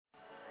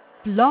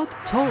Blog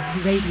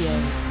Talk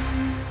Radio.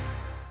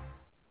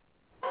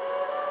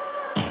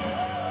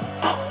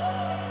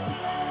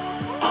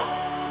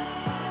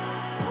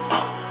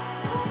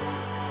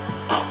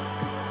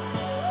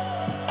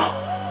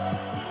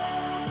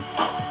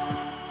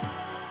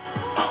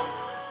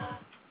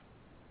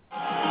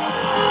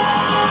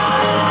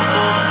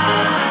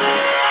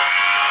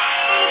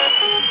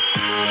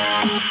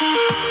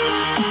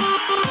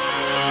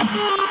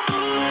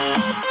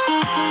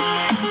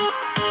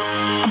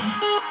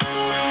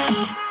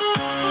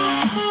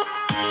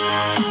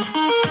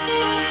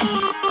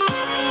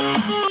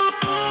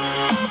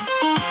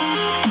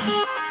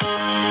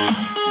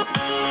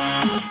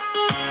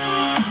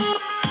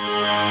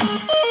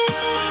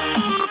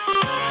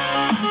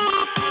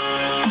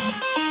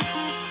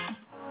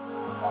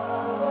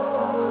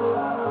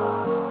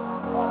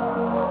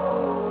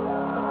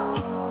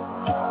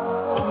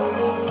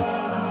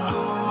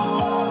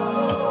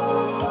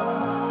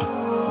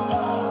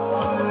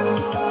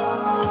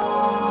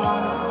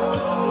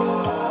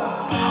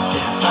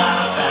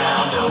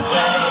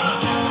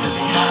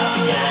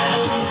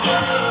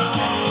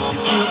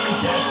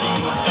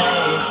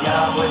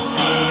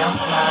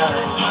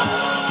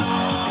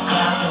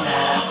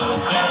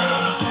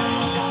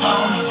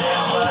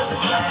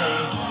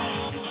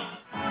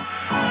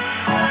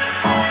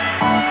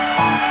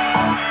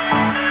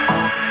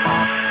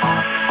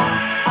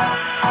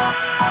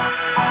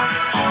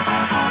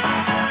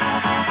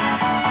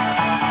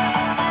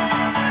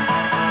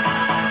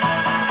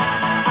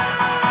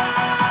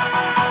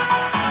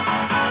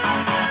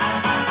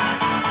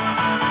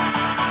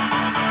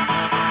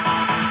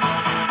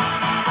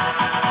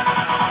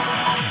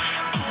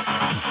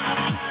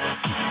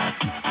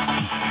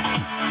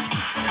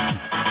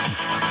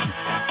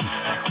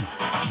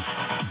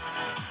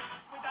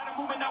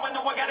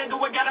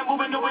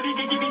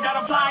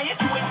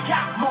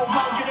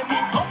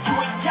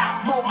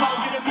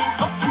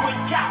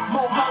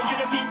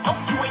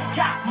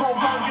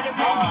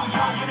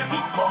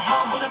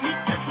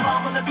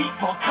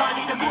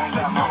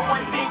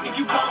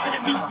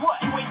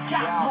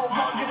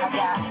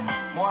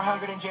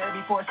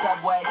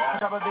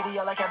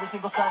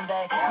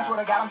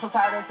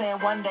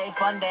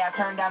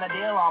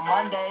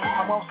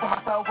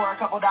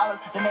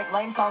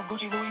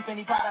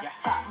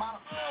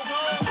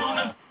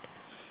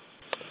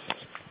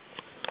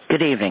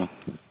 Good evening.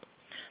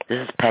 This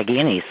is Peggy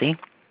and Easy.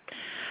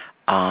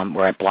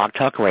 We're at Blog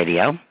Talk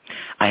Radio.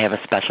 I have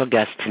a special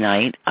guest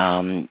tonight,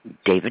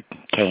 David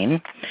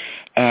Kane,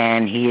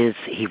 and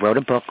he wrote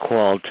a book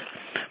called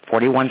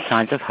 41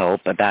 Signs of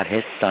Hope about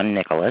his son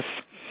Nicholas.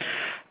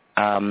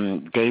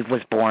 Dave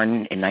was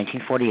born in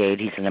 1948.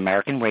 He's an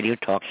American radio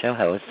talk show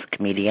host,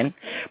 comedian,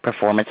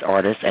 performance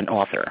artist, and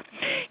author.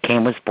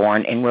 Kane was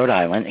born in Rhode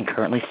Island and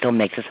currently still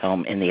makes his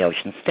home in the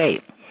Ocean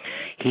State.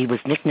 He was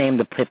nicknamed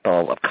the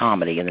Pitbull of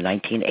comedy in the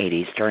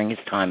 1980s during his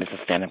time as a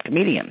stand-up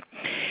comedian.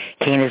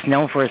 Kane is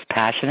known for his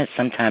passionate,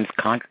 sometimes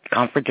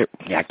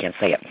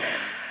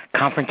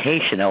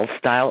confrontational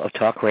style of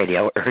talk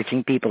radio,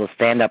 urging people to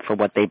stand up for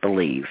what they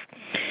believe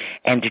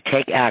and to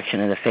take action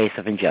in the face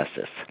of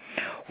injustice.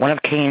 One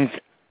of Kane's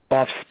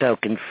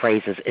oft-spoken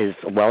phrases is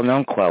a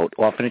well-known quote,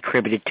 often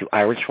attributed to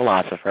Irish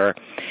philosopher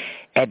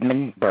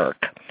Edmund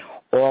Burke: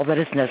 "All that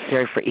is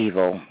necessary for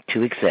evil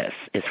to exist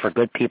is for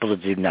good people to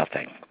do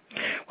nothing."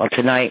 Well,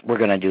 tonight we're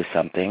going to do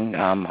something,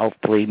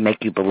 hopefully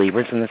make you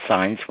believers in the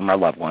signs from our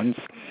loved ones.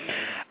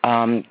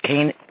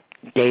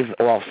 Dave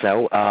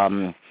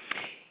also,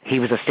 he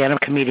was a stand-up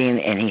comedian,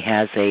 and he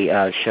has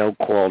a show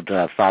called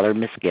Father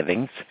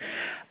Misgivings.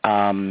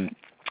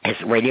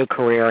 His radio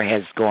career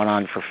has gone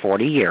on for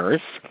 40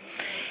 years,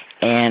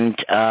 and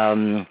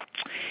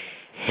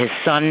his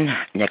son,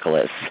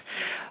 Nicholas,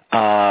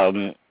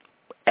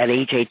 at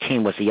age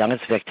 18, was the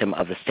youngest victim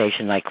of the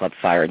station nightclub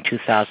fire in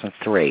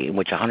 2003, in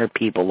which 100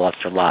 people lost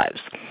their lives.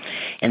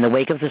 In the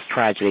wake of this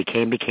tragedy,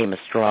 Kane became a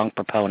strong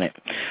proponent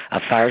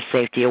of fire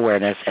safety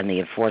awareness and the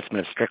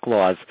enforcement of strict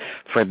laws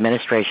for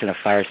administration of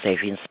fire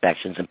safety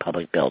inspections in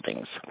public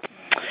buildings.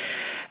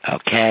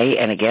 Okay,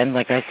 and again,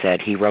 like I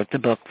said, he wrote the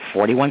book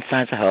 41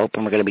 Signs of Hope,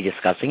 and we're going to be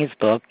discussing his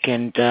book,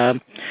 and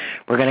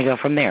we're going to go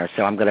from there.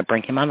 So I'm going to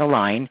bring him on the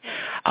line.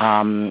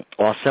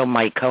 Also,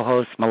 my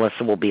co-host,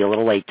 Melissa, will be a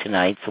little late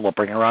tonight, so we'll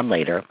bring her on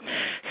later.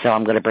 So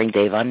I'm going to bring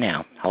Dave on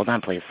now. Hold on,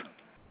 please.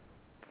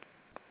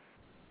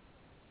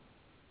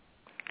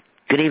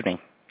 Good evening.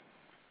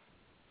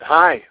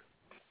 Hi.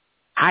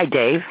 Hi,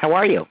 Dave. How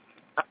are you?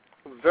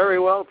 Very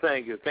well,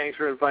 thank you. Thanks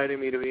for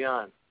inviting me to be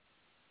on.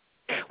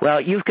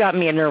 Well, you've got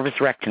me a nervous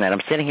wreck tonight.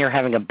 I'm sitting here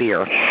having a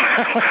beer.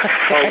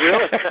 Oh,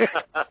 really?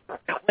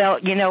 Well,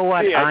 you know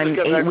what? Yeah, I just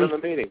got back from the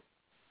meeting.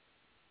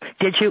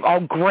 Did you?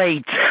 Oh,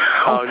 great.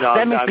 Oh, no,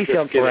 that makes I'm me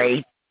feel kidding.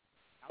 great.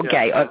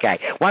 Okay, yeah. Okay.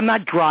 Well, I'm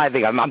not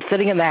driving. I'm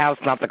sitting in the house,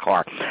 not the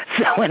car.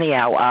 So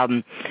anyhow,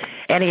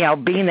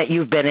 being that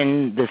you've been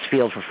in this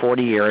field for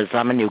 40 years,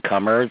 I'm a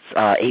newcomer. It's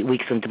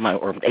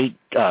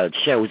 8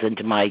 shows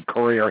into my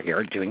career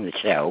here doing the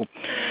show.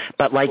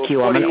 But like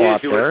you, I'm an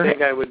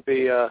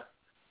author.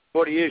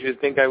 40 years, you'd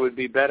think I would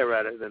be better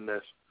at it than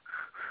this.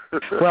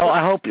 Well,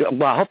 I hope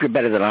you're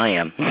better than I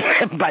am.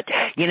 But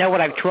you know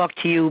what? I've talked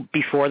to you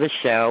before the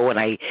show,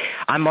 and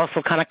I'm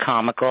also kind of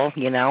comical,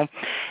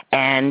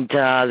 and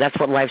that's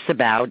what life's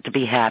about: to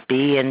be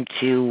happy and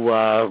to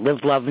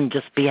live, love, and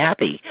just be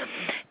happy.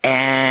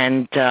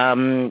 And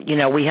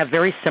we have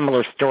very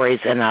similar stories,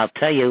 and I'll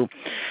tell you,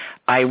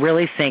 I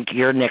really think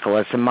your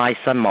Nicholas and my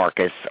son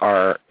Marcus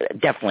are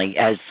definitely,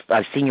 as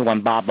I've seen you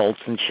on Bob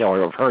Olson's show,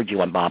 or I've heard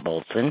you on Bob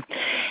Olson,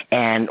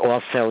 and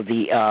also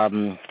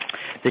the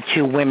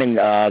two women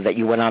that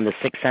you went on The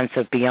Sixth Sense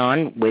of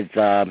Beyond with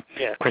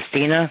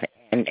Christina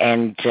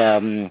and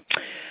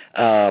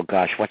oh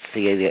gosh, what's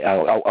the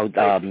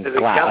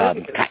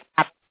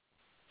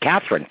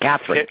Catherine,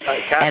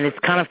 and it's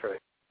kind of.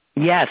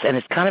 Yes, and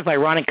it's kind of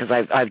ironic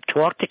because I've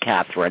talked to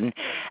Catherine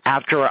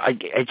after I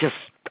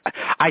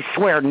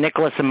swear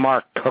Nicholas and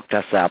Mark hooked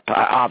us up,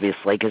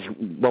 obviously, because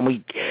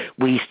when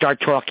we start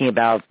talking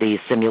about the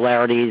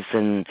similarities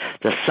and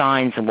the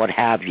signs and what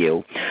have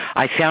you,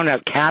 I found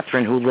out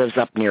Catherine, who lives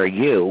up near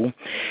you,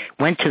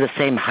 went to the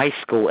same high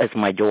school as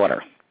my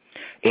daughter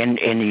in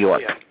New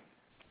York. Yeah.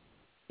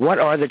 What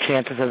are the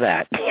chances of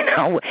that?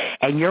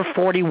 And your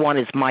 41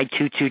 is my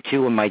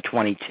 222 and my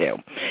 22.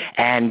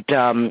 And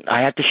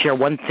I have to share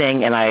one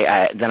thing, and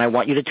then I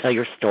want you to tell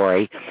your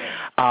story.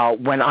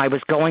 When I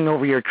was going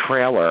over your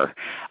trailer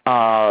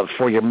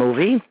for your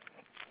movie,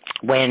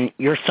 when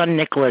your son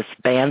Nicholas'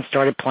 band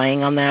started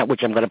playing on that,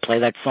 which I'm going to play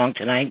that song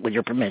tonight with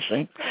your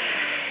permission.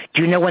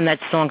 Do you know when that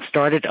song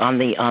started on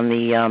the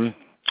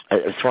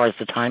as far as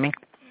the timing?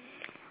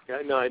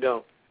 Yeah, no, I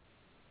don't.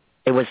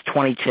 It was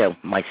 22,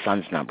 my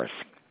son's numbers.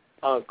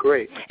 Oh,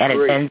 great. And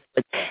great.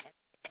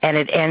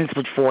 It ends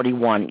with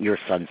 41, your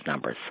son's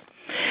numbers.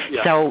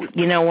 Yeah. So,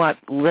 you know what?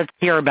 Let's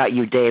hear about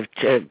you, Dave.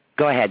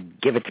 Go ahead.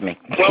 Give it to me.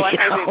 Well, I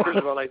think, first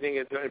of all, I think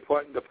it's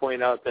important to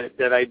point out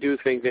that I do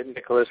think that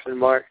Nicholas and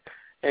Mark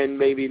and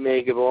maybe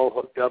Meg have all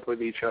hooked up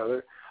with each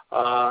other.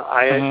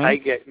 I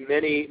get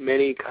many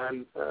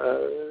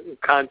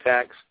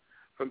contacts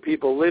from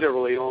people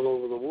literally all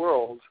over the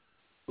world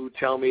who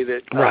tell me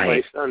that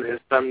my son has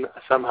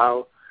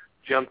somehow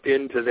jumped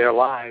into their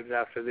lives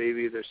after they've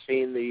either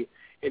seen the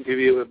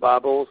interview with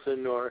Bob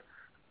Olson or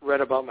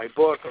read about my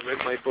book or read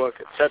my book,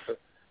 etc.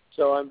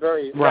 So I'm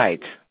very right.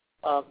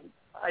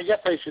 I guess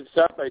I should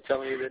start by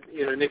telling you that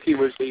Nikki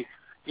was the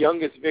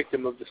youngest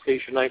victim of the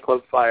Station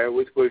nightclub fire,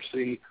 which was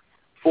the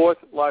fourth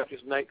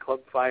largest nightclub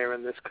fire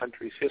in this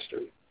country's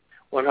history.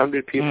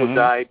 100 people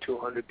died,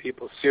 200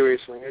 people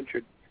seriously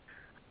injured.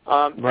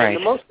 And the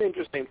most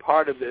interesting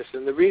part of this,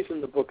 and the reason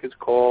the book is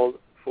called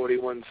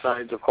 41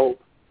 Signs of Hope,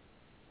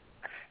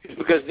 is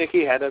because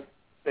Nikki had a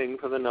thing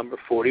for the number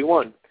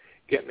 41.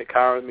 Get in the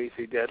car with me,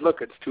 say, Dad,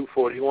 look, it's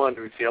 241.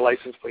 Or he'd see a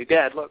license plate,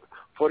 Dad, look,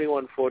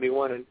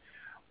 4141. And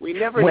we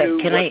never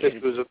knew what this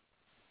was.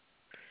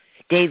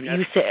 Dave,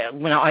 you said,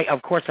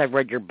 of course I've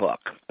read your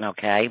book,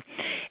 okay?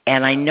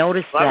 And I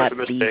noticed that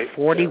the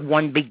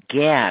 41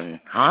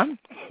 began, huh?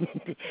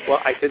 Well,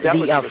 I said that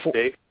was a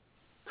mistake.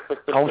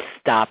 Oh,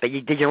 stop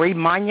it. Did you read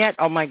mine yet?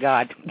 Oh, my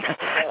God.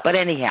 But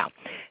anyhow,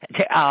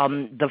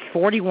 the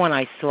 41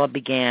 I saw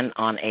began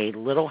on a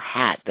little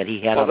hat that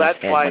he had on his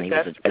head when he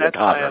was a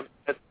toddler.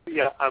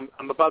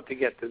 I'm about to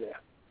get to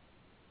that.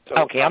 So,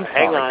 okay, I'm sorry.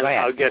 Hang on, go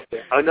ahead. I'll get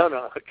there. Oh,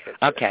 no.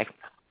 Okay.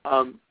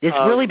 It's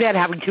really bad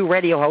having two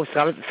radio hosts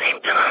on at the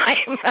same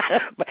time.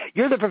 But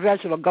you're the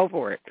professional. Go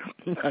for it.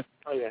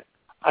 Okay.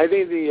 I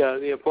think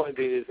the important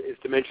thing is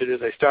to mention,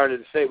 as I started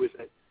to say, was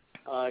that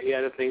he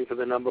had a thing for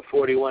the number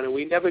 41, and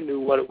we never knew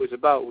what it was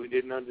about. We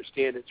didn't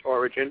understand its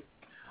origin.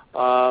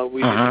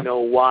 We didn't know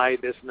why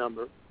this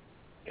number.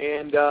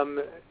 And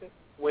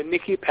when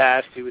Nikki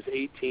passed, he was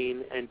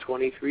 18 and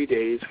 23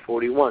 days,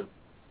 41.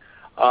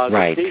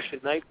 The Station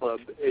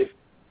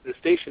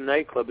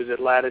nightclub is at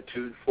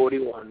latitude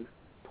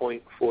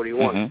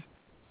 41.41.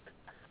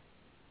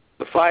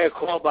 The fire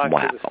callback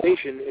to the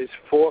station is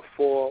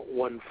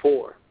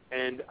 4414.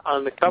 And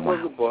on the cover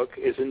of the book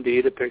is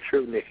indeed a picture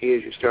of Nikki,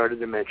 as you started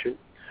to mention.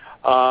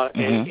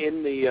 And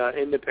in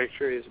the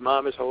picture, his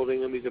mom is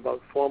holding him. He's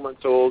about 4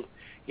 months old.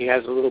 He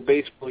has a little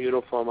baseball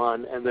uniform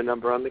on, and the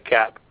number on the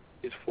cap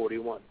is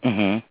 41.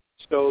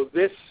 So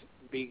this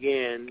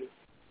began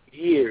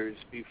years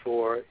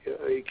before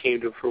it came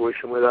to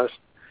fruition with us,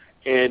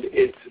 and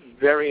it's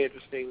very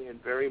interesting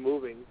and very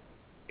moving,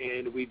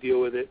 and we deal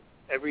with it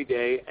every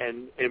day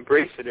and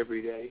embrace it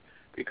every day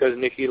because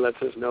Nikki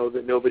lets us know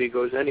that nobody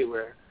goes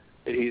anywhere,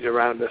 that he's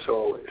around us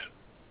always.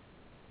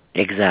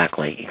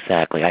 Exactly.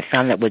 I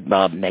found that with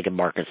Megan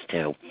Marcus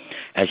too.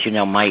 As you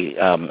know, my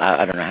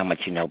I don't know how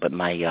much you know, but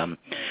my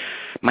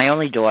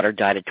only daughter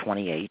died at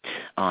 28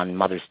 on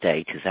Mother's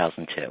Day,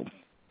 2002,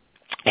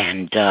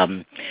 and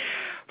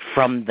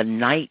from the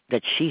night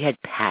that she had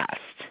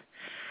passed,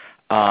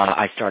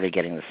 I started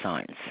getting the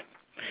signs,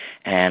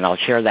 and I'll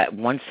share that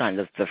one sign.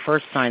 The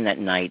first sign that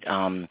night.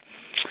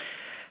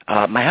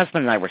 My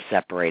husband and I were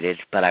separated,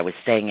 but I was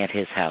staying at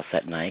his house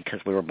that night because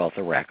we were both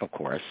a wreck, of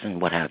course,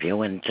 and what have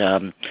you. And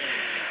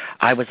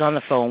I was on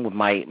the phone with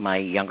my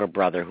younger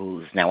brother,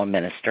 who's now a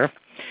minister,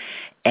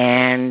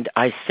 and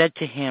I said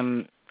to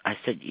him, I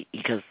said,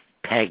 because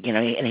Peg,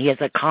 and he has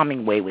a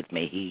calming way with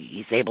me.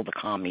 He's able to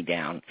calm me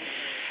down.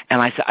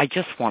 And I said, I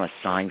just want a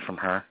sign from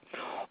her.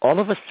 All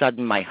of a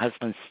sudden, my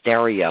husband's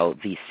stereo,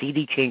 the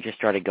CD changer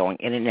started going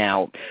in and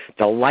out.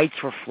 The lights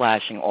were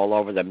flashing all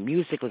over. The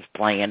music was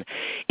playing.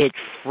 It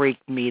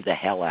freaked me the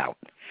hell out.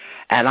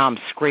 And I'm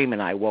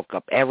screaming. I woke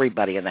up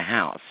everybody in the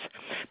house.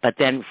 But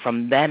then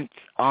from then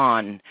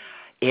on,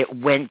 it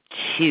went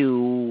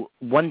to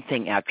one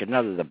thing after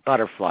another, the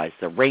butterflies,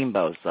 the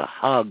rainbows, the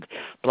hug,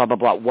 blah, blah,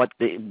 blah.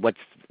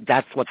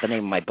 That's what the name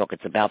of my book.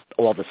 It's about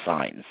all the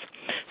signs.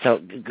 So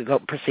go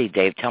proceed,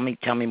 Dave. Tell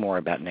me more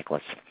about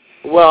Nicholas.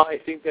 Well, I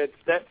think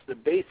that's the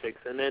basics.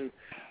 And then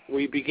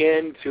we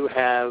began to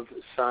have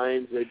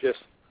signs that just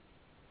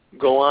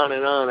go on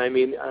and on. I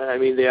mean,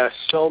 there are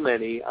so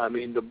many. I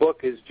mean, the book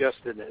is just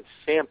a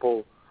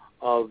sample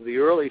of the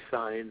early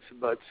signs,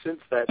 but since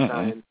that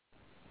time,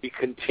 we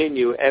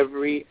continue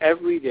every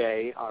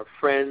day. Our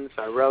friends,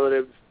 our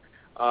relatives,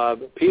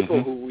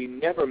 people who we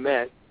never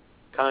met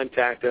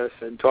contact us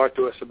and talk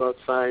to us about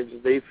signs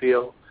that they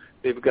feel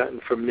they've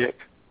gotten from Nick.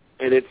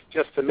 And it's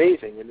just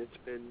amazing, and it's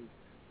been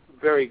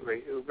very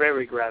great,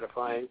 very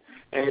gratifying.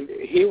 And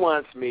he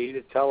wants me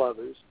to tell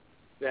others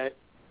that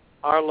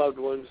our loved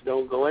ones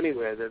don't go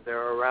anywhere, that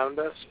they're around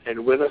us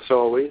and with us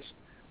always,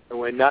 and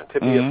we're not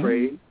to be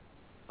afraid.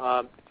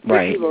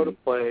 He wrote a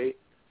play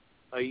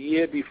a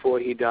year before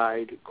he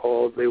died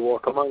called They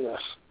Walk Among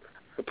Us.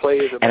 The play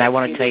is about, and I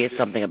want to tell you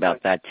something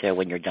about that, too,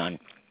 when you're done.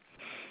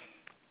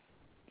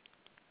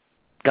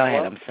 Go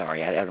ahead. I'm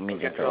sorry. I don't mean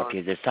to interrupt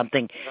you. There's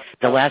something.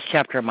 The last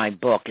chapter of my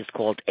book is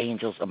called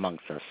Angels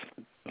Amongst Us.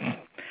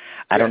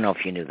 I don't know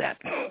if you knew that.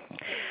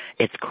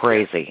 It's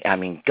crazy. I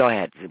mean, go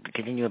ahead.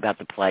 Continue about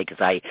the play, because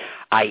I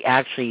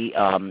actually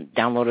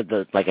downloaded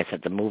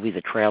the movie, the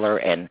trailer,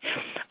 and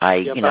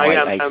I studied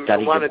I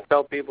want to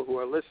tell people who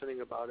are listening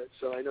about it,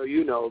 so I know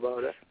you know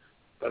about it,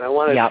 but I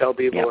want to tell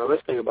people who are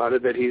listening about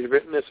it that he's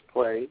written this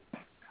play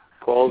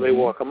called They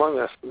Walk Among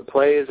Us. The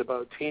play is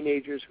about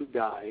teenagers who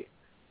die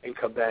and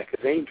come back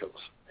as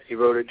angels. He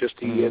wrote it just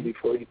a year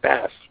before he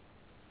passed.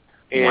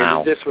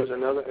 And this was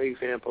another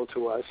example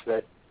to us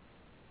that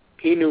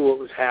he knew what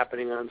was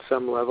happening on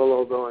some level,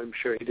 although I'm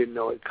sure he didn't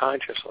know it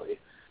consciously,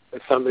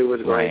 that something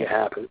was going to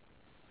happen.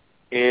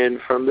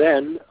 And from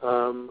then,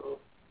 the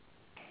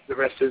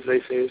rest, as they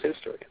say, is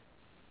history.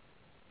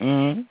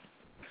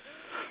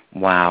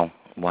 Wow.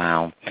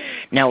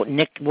 Now,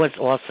 Nick was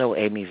also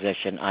a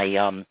musician. I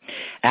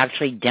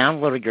actually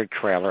downloaded your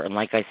trailer, and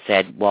like I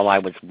said, while I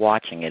was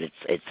watching it,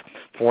 it's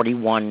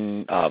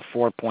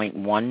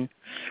 4.1,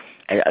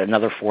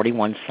 another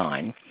 41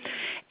 sign.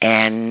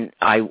 And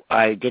I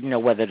didn't know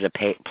whether to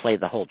play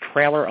the whole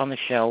trailer on the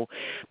show,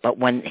 but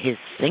when his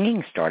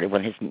singing started,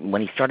 when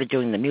he started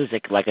doing the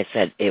music, like I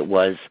said, it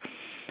was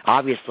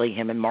obviously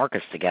him and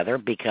Marcus together,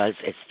 because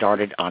it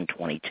started on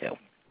 22.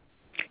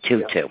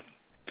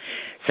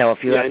 So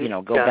if you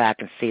go back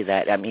and see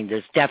that, I mean,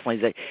 there's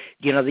definitely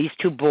these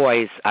two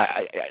boys.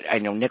 I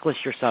know Nicholas,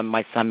 your son,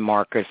 my son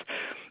Marcus.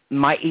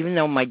 Even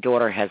though my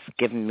daughter has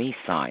given me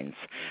signs,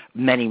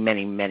 many,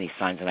 many, many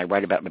signs, and I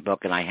write about in my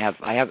book, and I have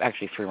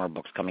actually 3 more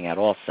books coming out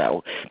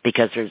also,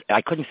 because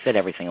I couldn't fit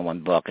everything in one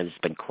book, and it's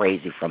been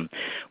crazy from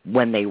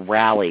when they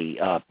rally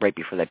right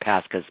before they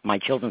pass, because my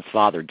children's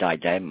father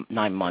died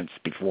 9 months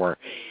before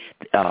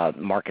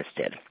Marcus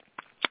did.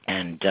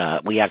 And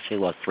we actually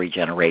lost 3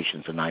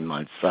 generations in 9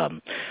 months.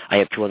 I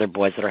have 2 other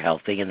boys that are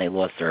healthy, and they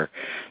lost their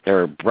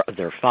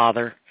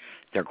father,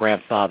 their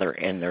grandfather,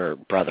 and their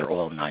brother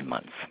all in 9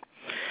 months.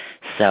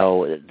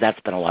 So that's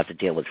been a lot to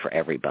deal with for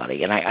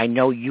everybody. And I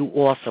know you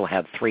also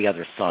have 3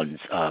 other sons,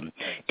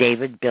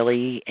 David,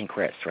 Billy, and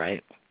Chris,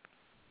 right?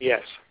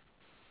 Yes.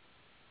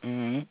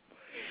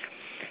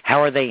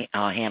 How are they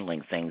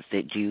handling things? How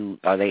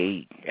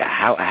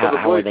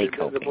are they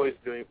coping? The boys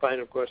are doing fine.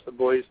 Of course, the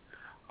boys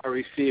are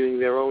receiving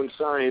their own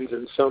signs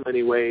in so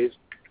many ways,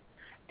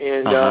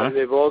 and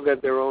they've all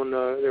got their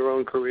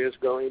own careers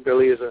going.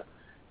 Billy is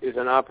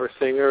an opera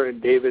singer,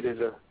 and David is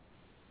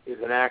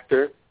an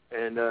actor,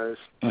 and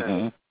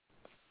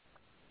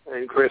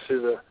Chris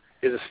is a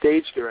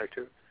stage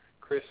director.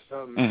 Chris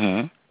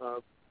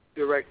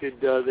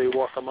directed They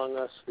Walk Among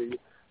Us, the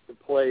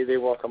play They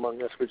Walk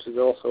Among Us, which is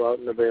also out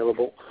and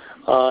available.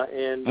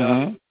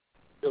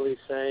 Billy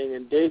sang,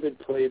 and David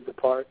played the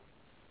part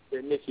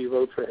that Nicky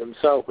wrote for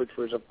himself, which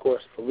was, of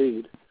course, the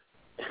lead.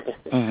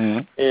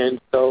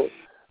 And so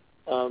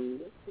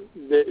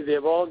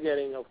they're all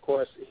getting, of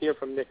course, hear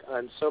from Nick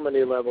on so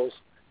many levels,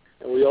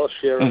 and we all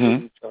share it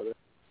with each other.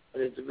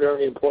 And it's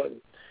very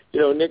important.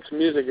 Nick's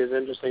music is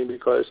interesting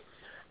because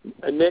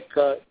Nick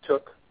told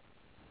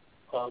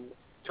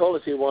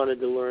us he wanted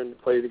to learn to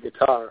play the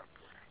guitar.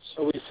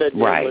 So we said,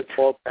 what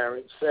all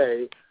parents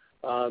say,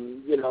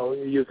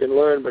 you can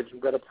learn, but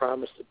you've got to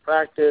promise to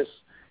practice,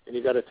 and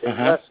you've got to take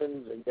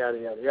lessons, and yada,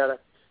 yada, yada.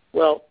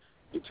 Well,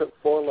 he took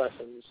 4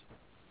 lessons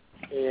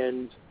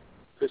and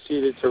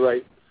proceeded to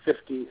write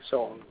 50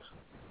 songs.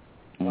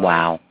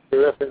 Wow.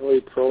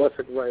 Terrifically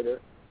prolific writer.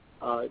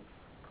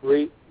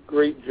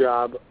 Great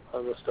job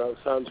on the stuff.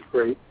 Sounds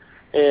great.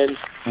 And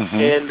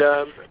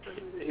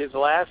his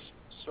last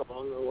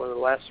song, one of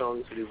the last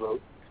songs that he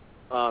wrote,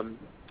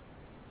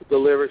 the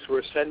lyrics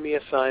were, "Send me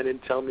a sign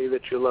and tell me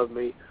that you love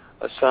me,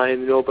 a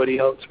sign nobody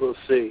else will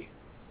see."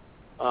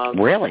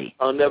 Really?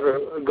 "I'll never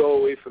go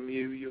away from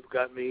you. You've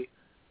got me.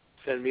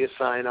 Send me a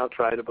sign. I'll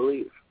try to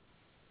believe."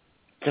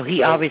 So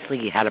he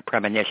obviously had a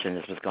premonition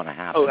this was going to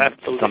happen. Oh,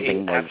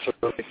 absolutely.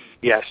 Absolutely.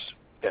 Yes.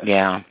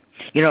 Yeah.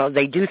 You know,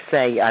 they do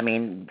say, I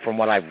mean, from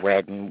what I've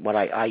read and what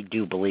I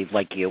do believe,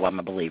 like you, I'm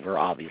a believer,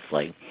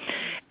 obviously.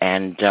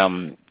 And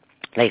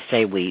they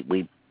say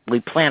we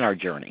plan our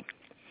journey.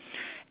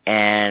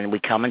 And we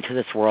come into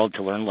this world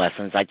to learn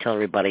lessons. I tell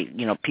everybody,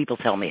 you know, people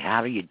tell me,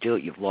 how do you do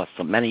it? You've lost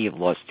so many. You've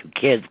lost 2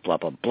 kids, blah,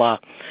 blah, blah.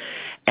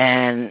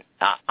 And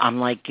I'm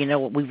like, you know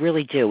what we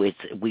really do?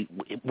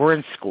 We're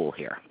in school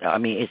here. I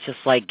mean, it's just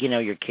like, you know,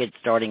 your kids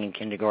starting in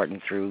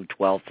kindergarten through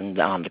 12th and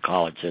on to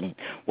college and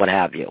what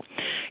have you.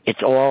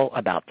 It's all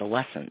about the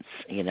lessons,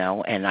 you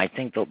know. And I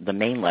think the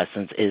main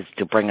lessons is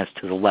to bring us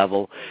to the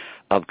level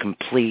of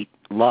complete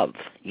love,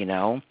 you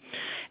know.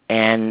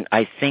 And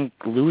I think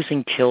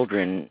losing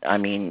children, I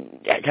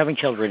mean, having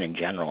children in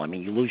general, I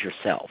mean, you lose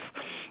yourself.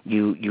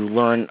 You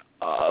learn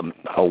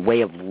a way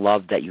of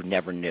love that you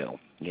never knew,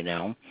 you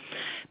know.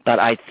 But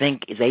I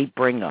think they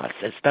bring us,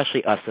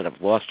 especially us that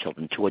have lost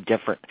children, to a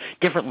different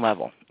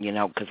level, you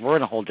know, because we're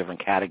in a whole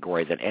different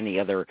category than any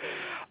other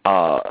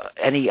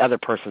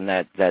person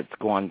that's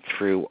gone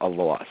through a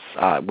loss.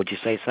 Would you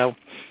say so?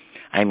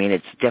 I mean,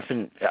 it's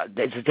different.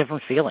 It's a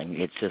different feeling.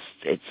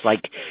 It's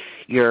like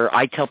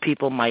I tell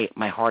people my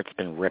heart's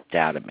been ripped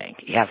out of me.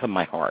 Half of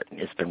my heart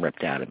has been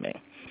ripped out of me.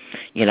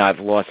 You know, I've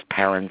lost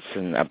parents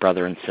and a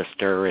brother and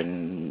sister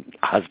and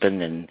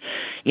husband and,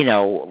 you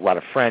know, a lot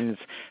of friends.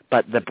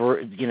 But the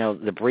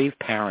bereaved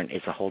parent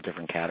is a whole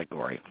different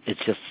category. It's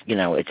just, you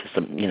know,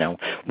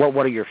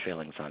 what are your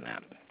feelings on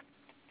that?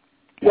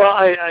 Well,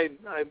 I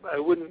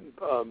wouldn't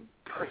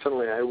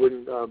personally. I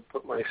wouldn't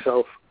put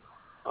myself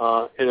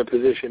in a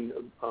position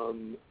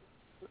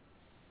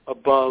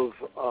above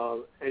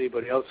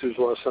anybody else who's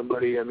lost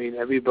somebody. I mean,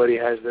 everybody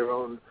has their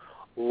own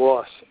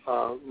loss.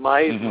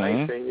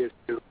 My thing is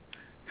to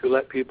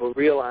let people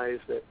realize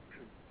that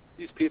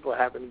these people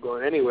haven't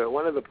gone anywhere.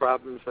 One of the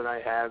problems that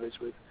I have is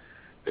with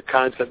the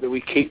concept that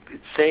we keep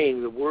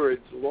saying the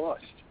words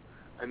lost.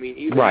 I mean,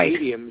 even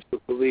mediums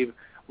who believe,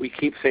 we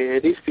keep saying, hey,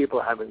 these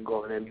people haven't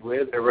gone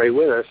anywhere. They're right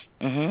with us.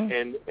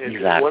 And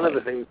exactly. One of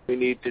the things we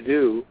need to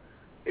do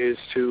is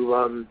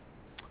to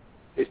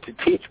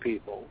teach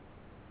people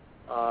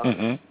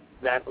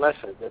that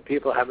lesson, that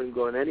people haven't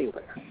gone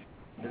anywhere,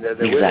 and that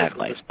they're with us,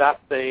 to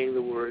stop saying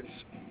the words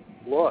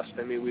lost.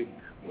 I mean,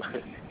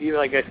 even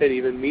like I said,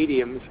 even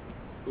mediums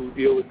who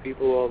deal with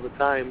people all the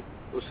time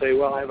will say,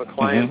 well, I have a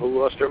client who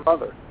lost her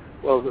mother.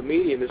 Well, the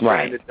medium is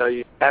trying to tell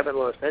you haven't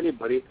lost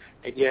anybody,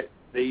 and yet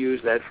they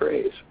use that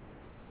phrase.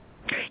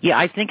 Yeah,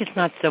 I think it's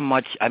not so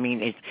much, I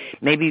mean, it's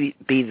maybe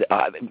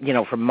you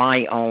know, from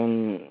my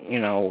own, you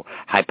know,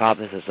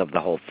 hypothesis of the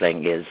whole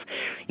thing is,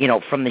 you know,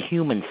 from the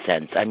human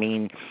sense. I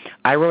mean,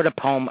 I wrote a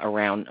poem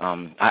around,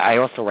 I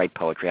also write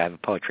poetry. I have a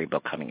poetry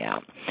book coming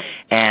out.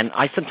 And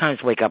I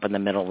sometimes wake up in the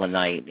middle of the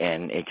night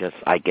and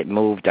I get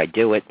moved, I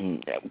do it,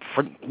 and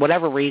for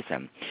whatever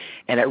reason.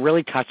 And it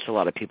really touched a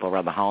lot of people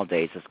around the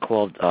holidays. It's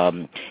called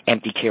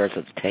Empty Chairs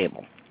at the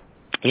Table.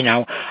 You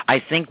know, I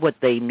think what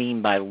they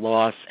mean by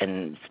loss,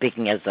 and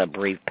speaking as a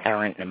bereaved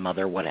parent and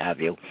mother, what have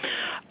you,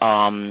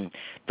 the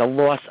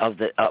loss of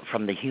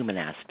from the human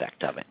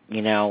aspect of it.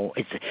 You know,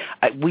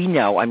 we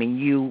know. I mean,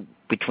 you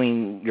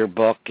between your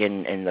book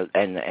and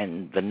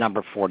the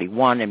number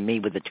 41, and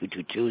me with the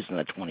 222s and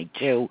the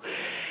 22,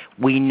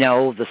 we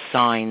know the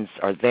signs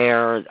are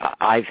there.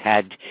 I've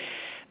had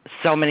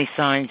so many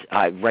signs.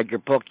 I read your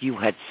book. You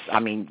had,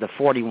 I mean, the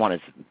 41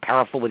 is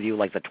powerful with you,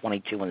 like the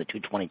 22 and the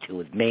 222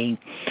 with me.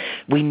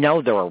 We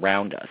know they're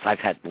around us. I've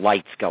had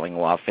lights going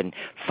off and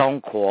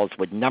phone calls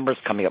with numbers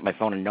coming up my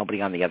phone and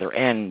nobody on the other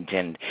end.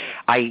 And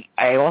I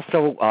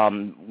also,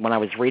 when I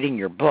was reading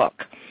your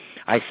book,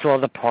 I saw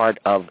the part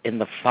of in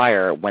the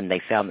fire when they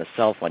found the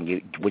cell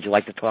phone. Would you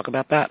like to talk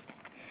about that?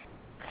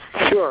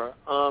 Sure.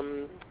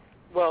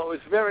 Well,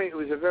 it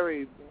was a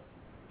very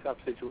tough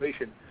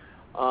situation.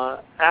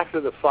 After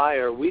the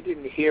fire, we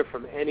didn't hear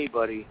from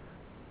anybody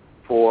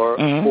for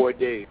 4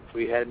 days.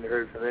 We hadn't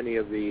heard from any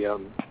of the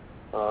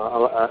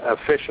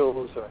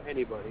officials or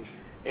anybody,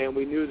 and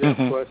we knew that,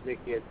 of course,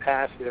 Nikki had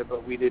passed there,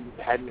 but we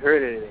hadn't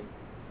heard anything.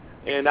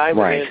 And I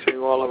was answering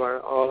all of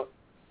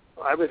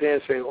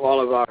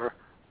our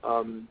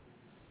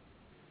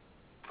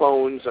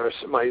phones,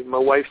 my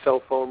wife's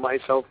cell phone, my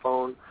cell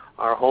phone,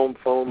 our home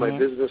phone, my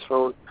business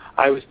phone.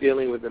 I was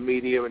dealing with the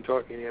media and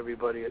talking to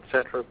everybody,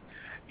 etc.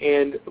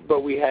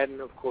 But we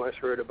hadn't, of course,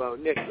 heard about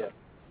Nick yet.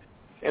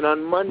 And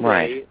on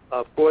Monday,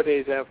 4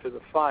 days after the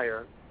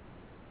fire,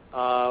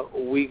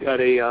 we got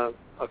a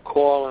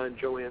call on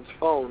Joanne's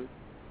phone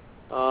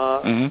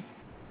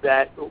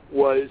that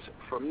was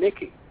from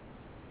Nikki.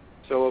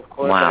 So, of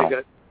course, I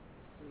got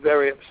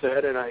very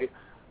upset, and I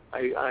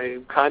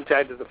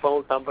contacted the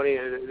phone company,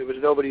 and there was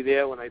nobody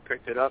there when I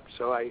picked it up.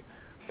 So I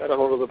got a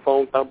hold of the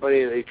phone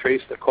company, and they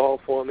traced the call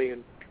for me,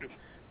 and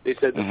they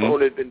said the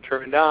phone had been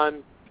turned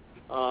on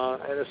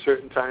at a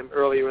certain time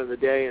earlier in the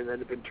day, and then it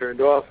had been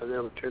turned off, and then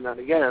it was turned on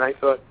again. And I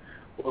thought,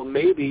 well,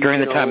 maybe... During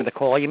the time of the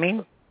call, you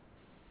mean?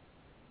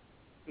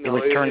 No,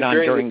 it was turned on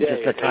during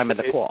just the time of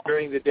the call.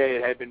 During the day,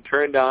 it had been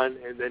turned on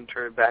and then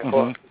turned back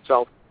off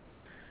itself.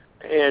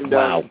 And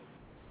wow.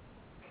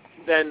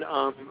 Then,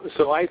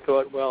 so I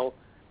thought, well,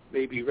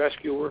 maybe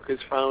rescue workers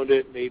found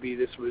it. Maybe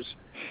this was,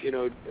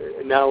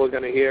 now we're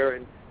going to hear.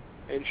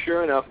 And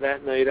sure enough,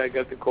 that night I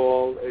got the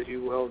call. As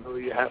you well know,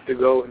 you have to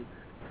go and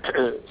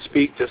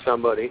speak to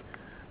somebody,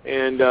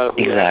 and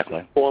who has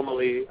to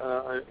formally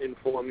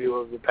inform you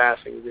of the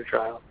passing of your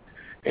child.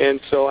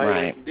 And so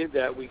I did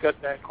that. We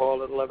got that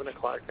call at 11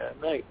 o'clock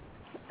that night.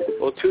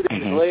 Well, 2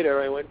 days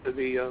later, I went to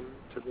the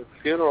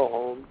funeral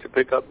home to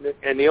pick up Nick,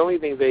 and the only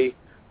thing they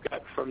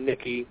got from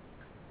Nicky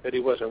that he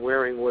wasn't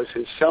wearing was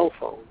his cell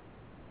phone.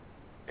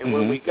 And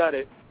when we got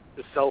it,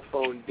 the cell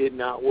phone did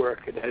not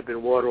work. It had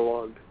been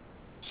waterlogged.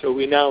 So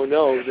we now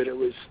know that it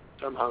was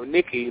somehow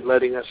Nicky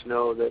letting us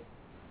know that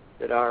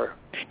our...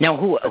 Now,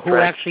 who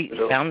actually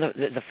found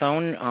the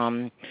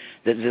phone?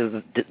 The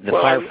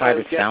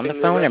firefighters found the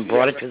phone and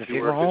brought it to the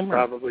funeral home?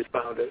 Probably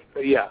found it.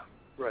 Yeah,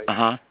 right.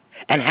 Uh-huh.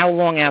 And how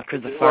long after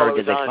the fire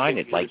did they find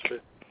it?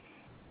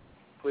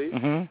 Please?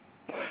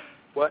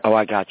 What? Oh,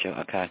 I got you.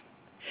 Okay.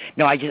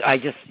 No, I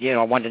just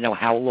I wanted to know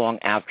how long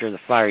after the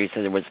fire. You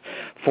said there was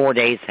 4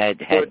 days had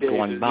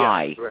gone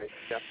by. Yeah, right.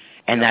 Yeah.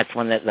 And that's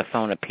when the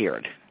phone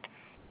appeared.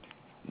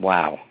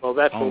 Wow. Well,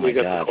 that's when we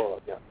got the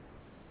call, yeah.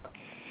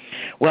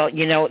 Well,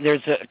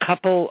 there's a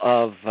couple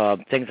of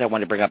things I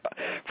want to bring up.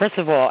 First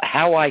of all,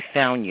 how I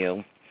found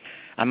you,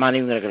 I'm not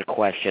even going to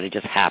question. It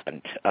just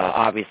happened.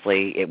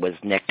 Obviously, it was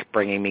Nick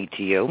bringing me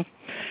to you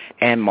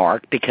and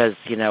Mark because,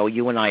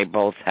 you and I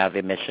both have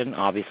a mission.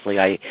 Obviously,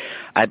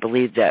 I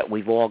believe that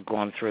we've all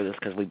gone through this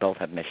because we both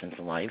have missions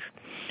in life.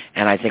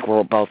 And I think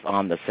we're both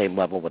on the same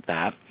level with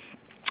that.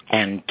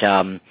 And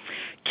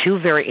two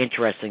very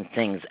interesting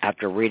things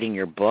after reading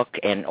your book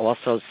and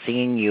also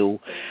seeing you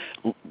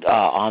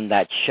on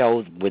that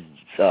show with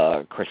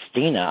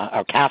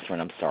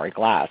Catherine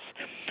Glass,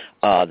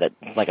 that,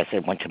 like I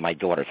said, went to my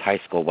daughter's high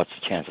school. What's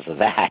the chances of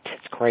that?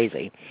 It's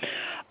crazy.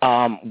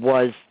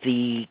 Was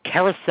the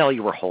carousel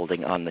you were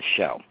holding on the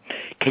show.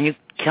 Can you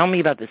tell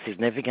me about the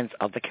significance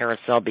of the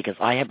carousel? Because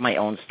I have my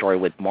own story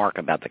with Mark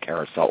about the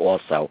carousel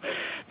also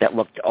that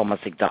looked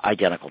almost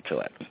identical to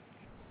it.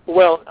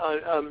 Well,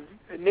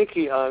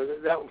 Nicky,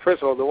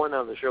 first of all, the one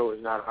on the show was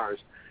not ours.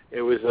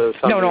 It was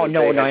something.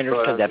 No, I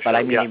understood that, but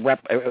I mean,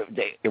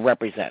 it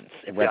represents.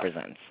 It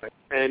represents.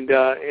 And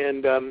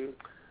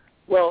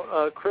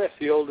Chris,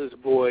 the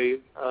oldest boy,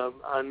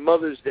 on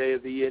Mother's Day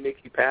of the year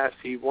Nicky passed,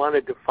 he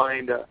wanted to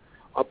find a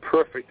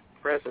perfect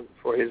present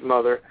for his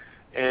mother.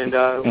 And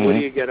what do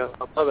you get a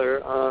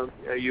mother? On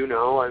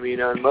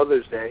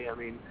Mother's Day,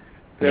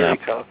 very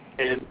tough.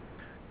 And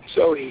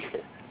so he.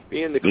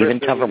 Even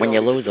tougher when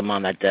you lose them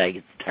on that day.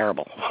 It's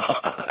terrible.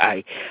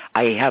 I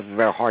have a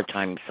very hard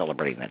time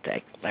celebrating that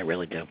day. I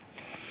really do.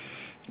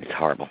 It's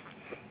horrible.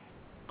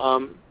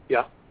 And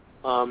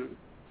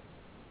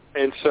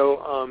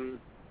so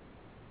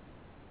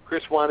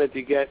Chris wanted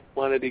to get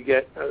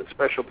a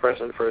special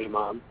present for his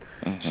mom.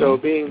 So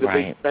being the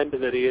big spender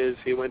that he is,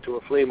 he went to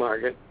a flea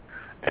market.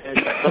 And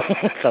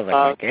sounds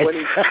like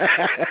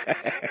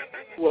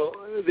well,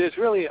 there's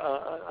really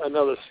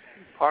another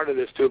part of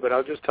this too, but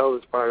I'll just tell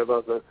this part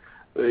about the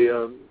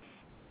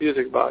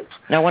music box.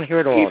 No, I want to hear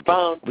it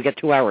all. We got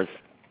 2 hours.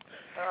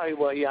 I've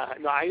only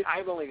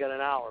got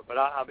an hour, but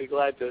I'll be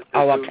glad to do it.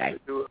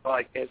 Well,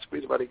 I can't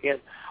squeeze what I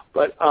can.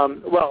 But,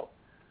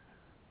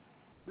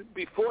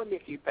 before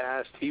Nicky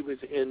passed, he was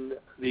in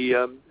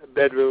the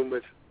bedroom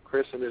with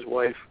Chris and his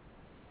wife,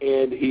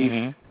 and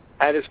he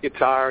had his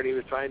guitar, and he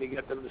was trying to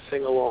get them to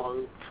sing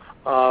along.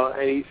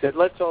 And he said,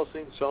 let's all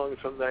sing songs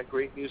from that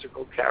great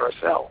musical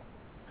Carousel.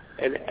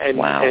 And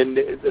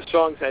the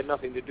songs had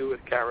nothing to do with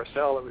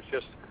Carousel. It was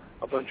just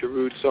a bunch of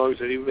rude songs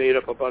that he made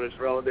up about his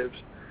relatives.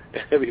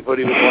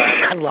 Everybody was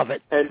laughing. I love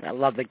it. I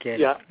love the kid.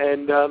 Yeah,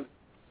 and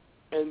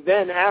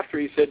then after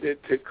he said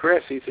to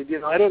Chris, he said,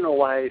 I don't know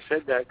why I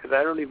said that because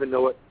I don't even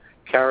know what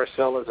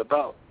Carousel is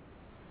about.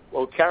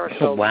 Well,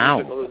 Carousel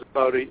musical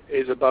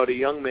is about a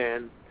young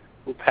man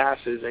who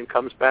passes and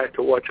comes back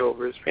to watch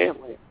over his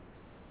family.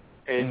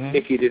 And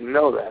Nicky didn't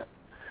know that.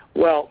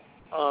 Well,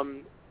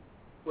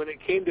 when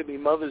it came to be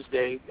Mother's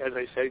Day, as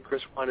I said,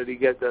 Chris wanted to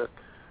get the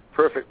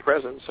perfect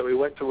present, so he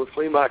went to a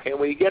flea market. And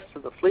when he gets to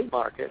the flea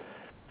market,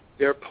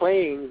 they're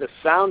playing the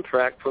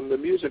soundtrack from the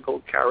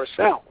musical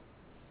Carousel.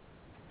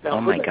 Now,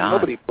 oh, my God.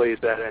 Nobody plays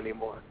that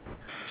anymore.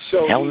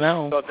 So hell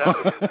no.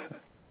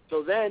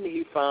 So then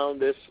he found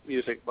this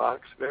music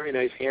box, very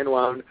nice,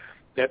 hand-wound,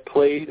 that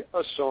played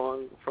a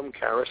song from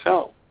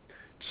Carousel.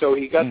 So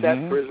he got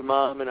that for his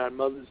mom, and on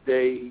Mother's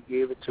Day he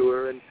gave it to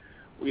her, and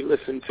we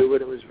listened to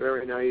it. It was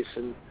very nice.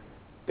 And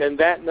then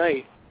that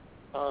night,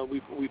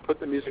 we put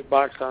the music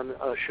box on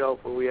a shelf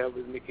where we have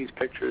with Nicky's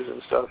pictures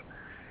and stuff.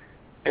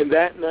 And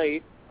that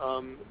night,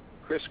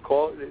 Chris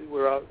called.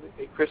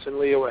 Chris and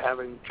Leah were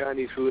having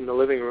Chinese food in the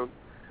living room,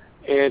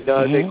 and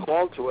they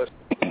called to us.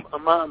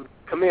 Mom,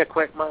 come here,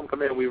 quick! Mom, come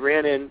here. We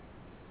ran in,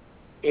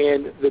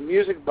 and the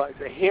music box,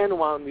 the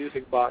hand-wound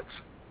music box,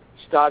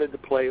 started to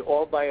play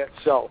all by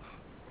itself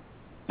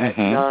at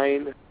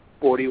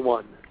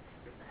 9:41,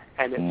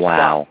 and it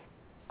stopped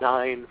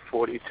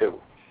 9:42.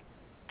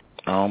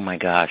 Oh my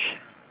gosh!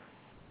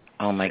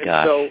 Oh my and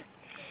gosh! So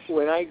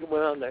when I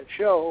went on that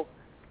show,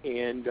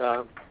 and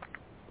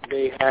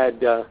they had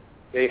the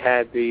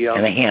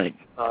and they handed.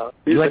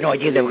 You had no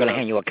idea they were going to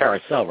hand you a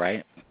carousel,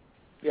 right?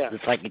 Yeah.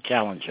 It's like a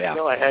challenge. Yeah.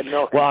 No, I had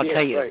no idea. Well, I'll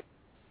tell you. Right.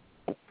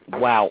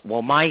 Wow.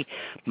 Well, my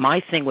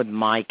thing with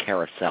my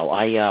carousel,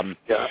 I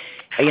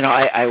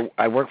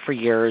worked for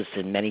years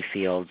in many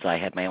fields. I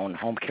had my own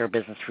home care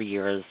business for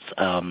years.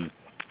 I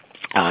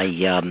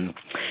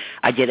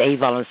did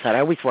Avon on the side. I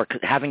always worked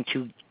having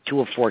two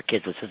of 4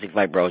 kids with cystic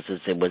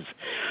fibrosis. It was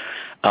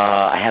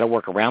I had to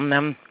work around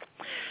them.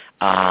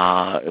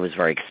 It was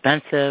very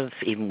expensive,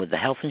 even with the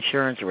health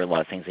insurance. There were a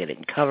lot of things they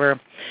didn't cover.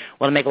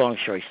 Well, to make a long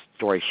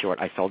story short,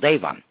 I sold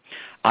Avon.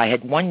 I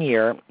had one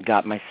year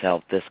got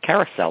myself this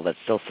carousel that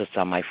still sits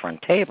on my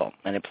front table,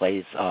 and it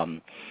plays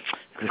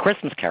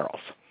Christmas carols.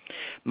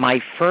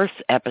 My first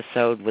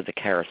episode with the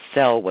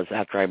carousel was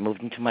after I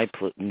moved into my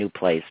new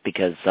place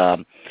because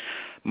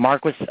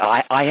Mark was,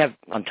 I have,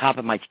 on top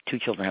of my 2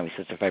 children having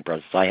cystic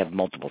fibrosis, I have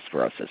multiple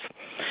sclerosis.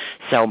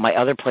 So my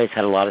other place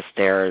had a lot of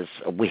stairs.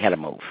 We had to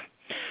move.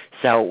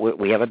 So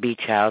we have a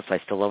beach house. I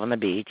still live on the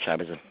beach. I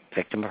was a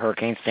victim of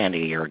Hurricane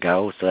Sandy a year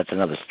ago, so that's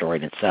another story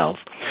in itself.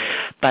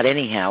 But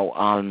anyhow,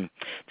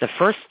 the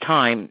first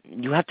time,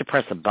 you have to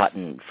press a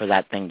button for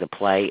that thing to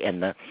play,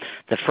 and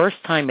the first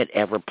time it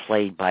ever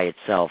played by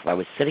itself, I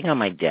was sitting on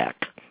my deck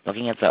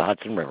looking at the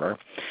Hudson River,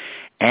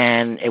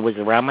 and it was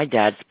around my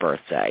dad's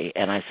birthday,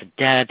 and I said,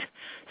 Dad,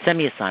 send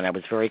me a sign. I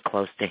was very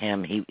close to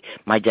him.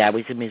 My dad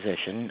was a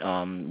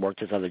musician,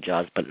 worked his other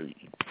jobs, but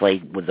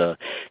played with the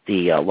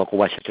local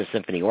Westchester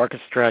Symphony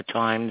Orchestra at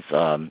times,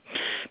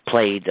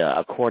 played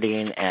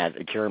accordion at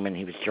a German,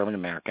 he was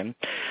German-American,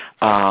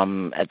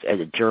 at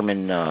a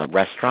German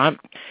restaurant.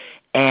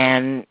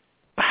 And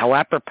how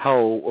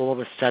apropos, all of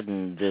a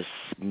sudden, this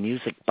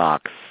music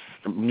box,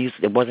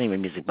 it wasn't even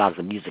a music box,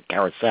 a music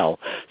carousel,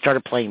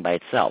 started playing by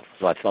itself.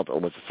 So I felt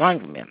it was a sign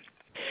from him.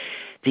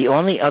 The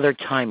only other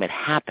time it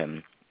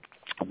happened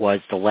was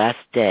the last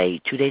day,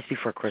 2 days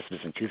before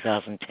Christmas in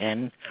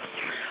 2010.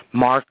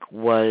 Mark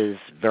was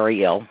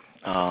very ill.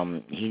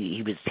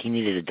 He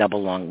needed a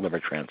double lung liver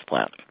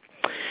transplant.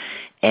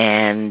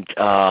 And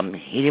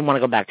he didn't want to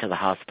go back to the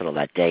hospital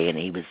that day, and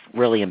he was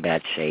really in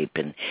bad shape.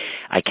 And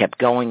I kept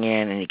going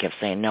in, and he kept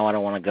saying, no, I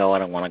don't want to go, I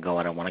don't want to go,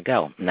 I don't want to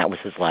go. And that was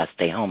his last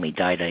day home. He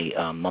died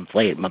a month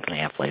and a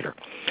half later.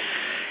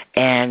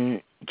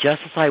 And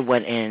just as I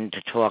went in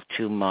to talk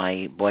to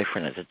my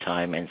boyfriend at the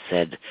time and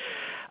said,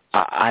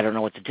 I don't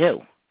know what to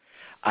do.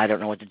 I don't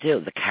know what to do.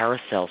 The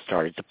carousel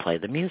started to play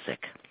the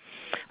music.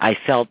 I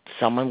felt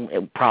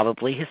someone,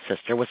 probably his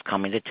sister, was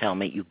coming to tell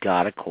me, you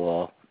got to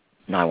call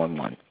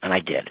 911, and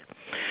I did.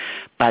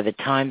 By the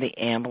time the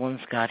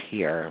ambulance got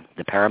here,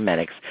 the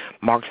paramedics,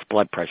 Mark's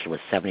blood pressure was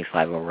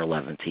 75/11.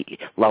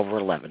 Over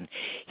 11.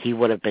 He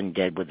would have been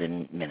dead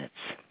within minutes.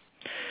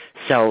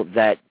 So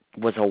that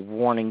was a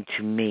warning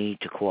to me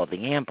to call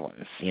the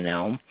ambulance, you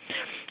know.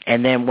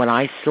 And then when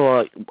I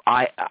saw,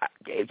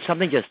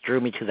 something just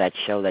drew me to that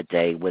show that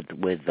day with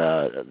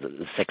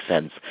the Sixth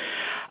Sense.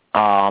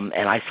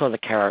 And I saw the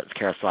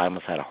carousel. I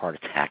almost had a heart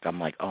attack. I'm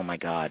like, oh my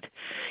God,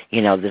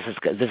 you know, this is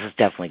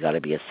definitely got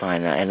to be a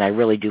sign. And I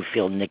really do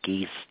feel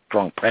Nikki's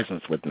strong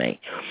presence with me,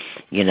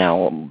 you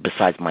know,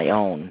 besides my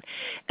own,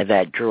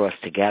 that drew us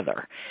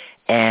together.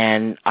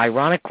 And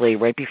ironically,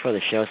 right before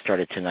the show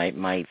started tonight,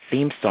 my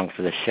theme song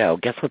for the show,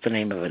 guess what the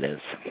name of it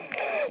is?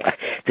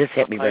 This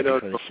hit me right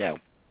before the show.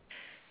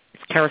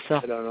 It's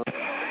Carousel. I don't know.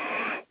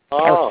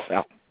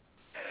 Oh.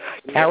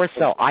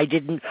 Carousel. I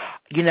didn't,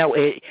 you know,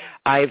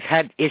 I've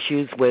had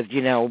issues with,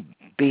 you know,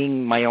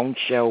 being my own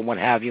show and what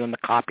have you, and the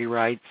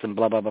copyrights and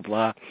blah, blah, blah,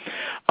 blah,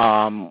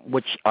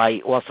 which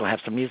I also have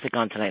some music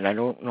on tonight, and I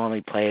don't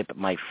normally play it, but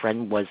my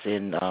friend was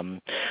in,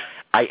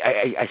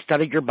 I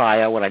studied your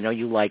bio, and I know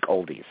you like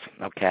oldies,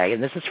 okay?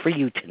 And this is for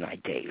you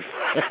tonight, Dave.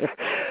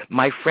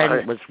 My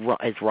friend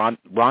is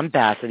Ron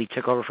Bassett. He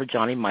took over for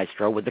Johnny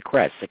Maestro with the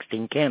Crest,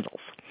 16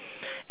 Candles.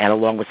 And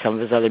along with some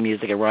of his other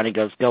music, and Ronnie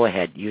goes, go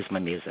ahead, use my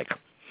music.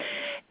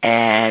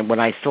 And when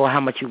I saw how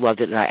much you loved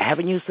it, and I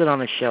haven't used it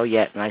on a show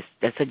yet, and I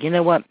said, you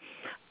know what?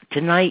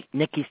 Tonight,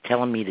 Nikki's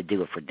telling me to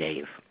do it for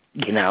Dave,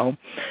 you know?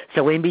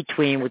 So in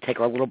between, we take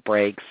our little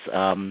breaks.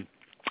 And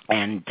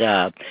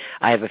I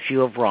have a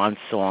few of Ron's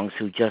songs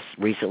who just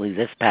recently,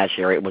 this past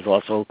year,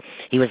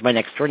 he was my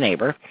next door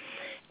neighbor.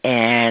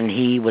 And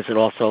he was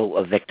also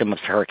a victim of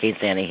Hurricane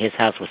Sandy. His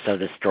house was so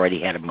destroyed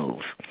he had to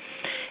move.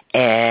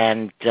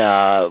 And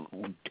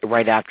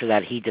right after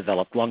that, he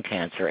developed lung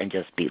cancer and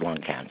just beat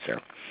lung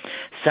cancer.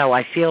 So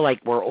I feel like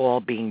we're all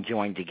being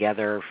joined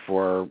together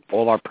for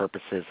all our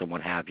purposes and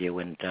what have you.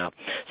 And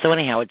so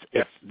anyhow,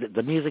 it's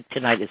the music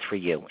tonight is for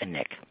you and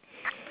Nick.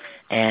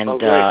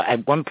 And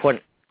at one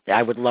point,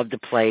 I would love to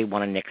play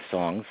one of Nick's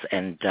songs.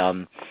 And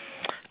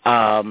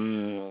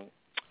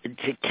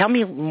tell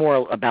me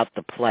more about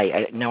the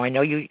play. Now, I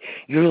know you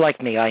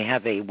like me. I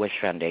have a Wish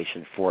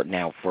Foundation for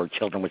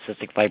children with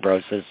cystic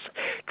fibrosis,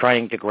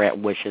 trying to grant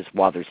wishes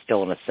while they're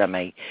still in a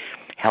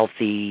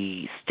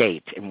semi-healthy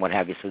state and what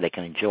have you, so they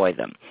can enjoy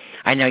them.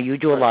 I know you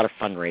do a lot of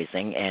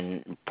fundraising,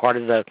 and part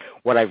of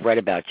what I've read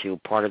about you,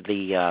 part of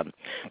the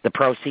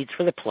proceeds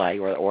for the play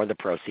or the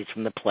proceeds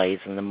from the plays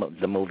and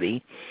the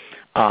movie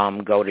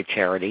go to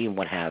charity and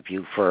what have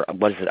you for,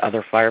 what is it,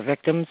 other fire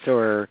victims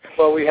or?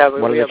 Well, we have a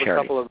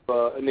charities? couple of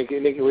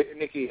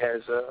Nikki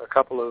has a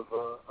couple of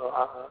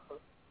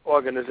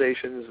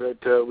organizations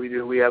that we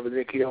do. We have a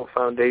Nikki O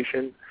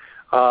Foundation,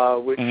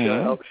 which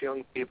helps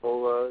young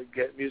people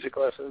get music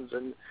lessons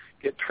and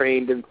get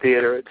trained in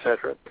theater,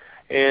 etc.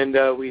 And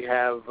we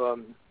have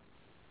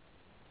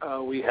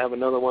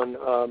another one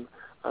on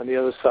the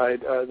other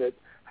side that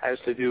has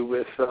to do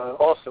with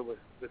also with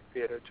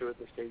theater too, at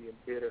the Stadium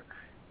Theater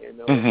in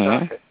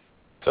Osaka.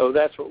 So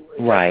that's what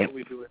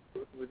we do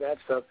with that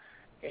stuff.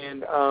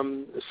 And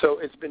so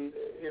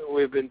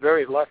we've been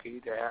very lucky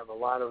to have a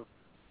lot of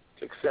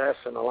success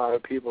and a lot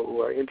of people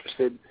who are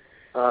interested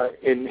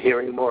in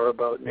hearing more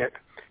about Nick.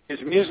 His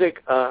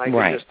music, I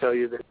can just tell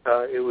you that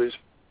it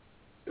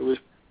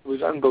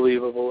was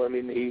unbelievable. I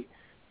mean,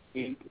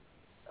 he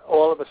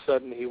all of a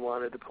sudden he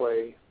wanted to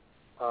play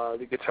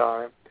the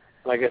guitar.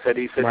 Like I said,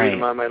 he said, "Hey,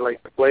 Mom, I'd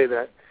like to play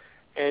that."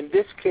 And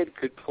this kid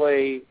could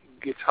play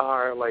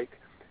guitar like,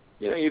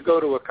 you go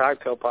to a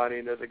cocktail party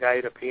and there's a guy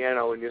at a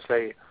piano and you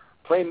say,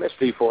 "Play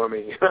Misty for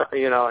me," and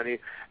he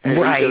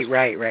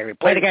right.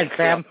 Play it again,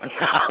 Sam.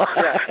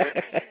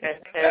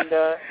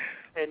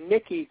 And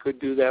Nicky could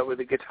do that with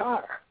a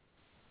guitar.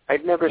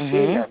 I'd never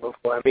seen that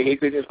before. I mean, he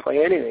could just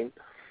play anything.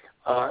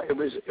 It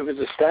was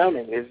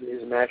astounding,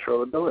 his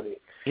natural ability.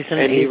 He was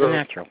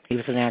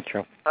a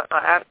natural.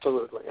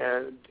 Absolutely,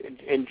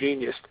 and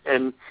genius.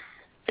 And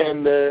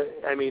the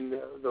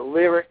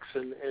lyrics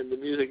and the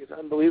music is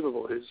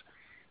unbelievable.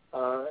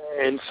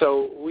 And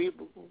so we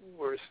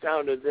were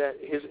astounded that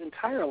his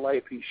entire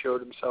life he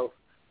showed himself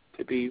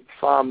to be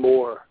far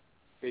more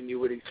than you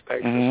would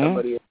expect from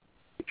somebody.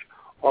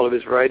 All of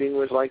his writing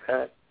was like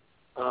that.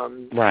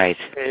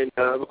 And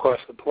of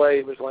course the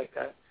play was like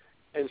that.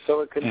 And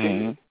so it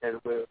continued, and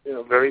we're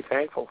very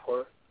thankful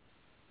for it.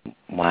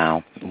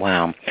 Wow.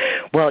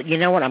 Well, you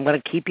know what? I'm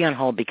going to keep you on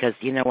hold because,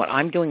 you know what?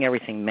 I'm doing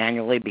everything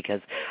manually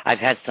because I've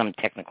had some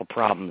technical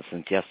problems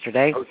since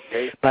yesterday.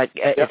 Okay. But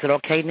is it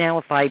okay now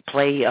if I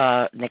play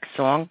Nick's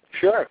song?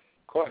 Sure,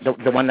 of course.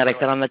 The one that I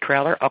said on the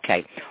trailer?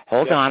 Okay.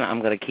 Hold on. I'm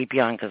going to keep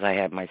you on because I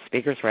have my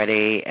speakers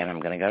ready, and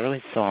I'm going to go to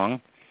his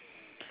song.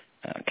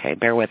 Okay,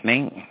 bear with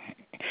me.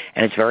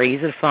 And it's very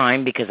easy to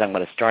find because I'm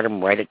going to start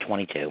him right at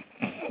 22.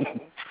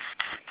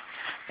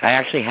 I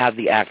actually have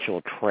the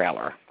actual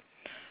trailer.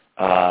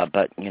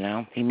 But,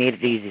 he made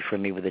it easy for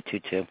me with the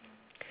 2-2.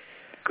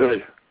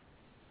 Good.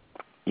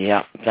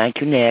 Yeah.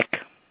 Thank you, Nick.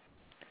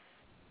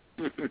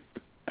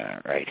 All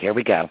right. Here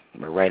we go.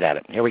 We're right at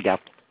it. Here we go.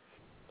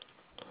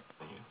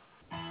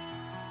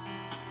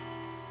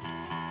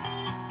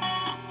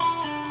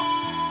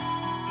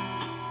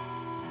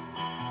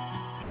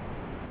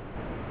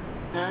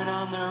 Turn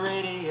on the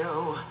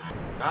radio.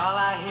 All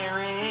I hear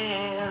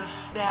is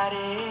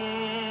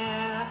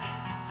static.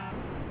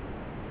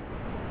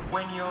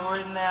 When you're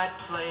in that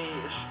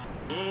place,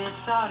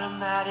 it's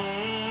automatic.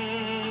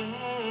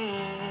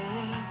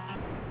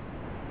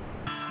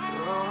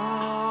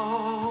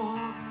 Oh,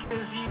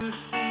 'cause you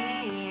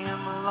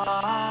seem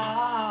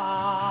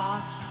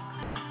lost.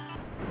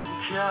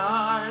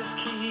 Cars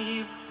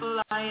keep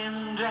flying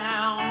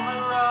down the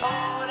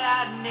road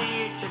I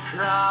need to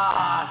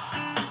cross.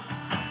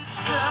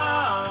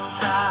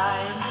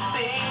 Sometimes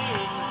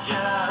things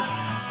just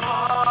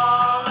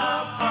fall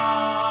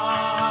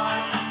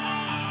apart.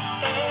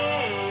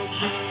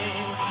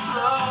 Aging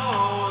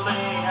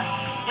slowly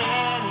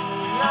in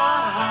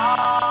your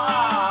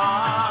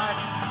heart.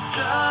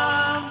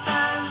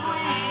 Sometimes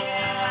we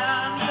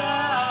end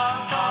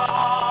up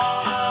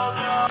all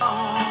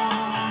alone.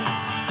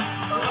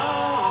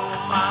 Oh,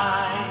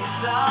 my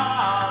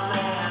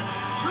darling,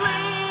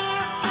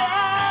 please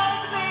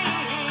take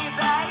me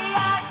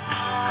back.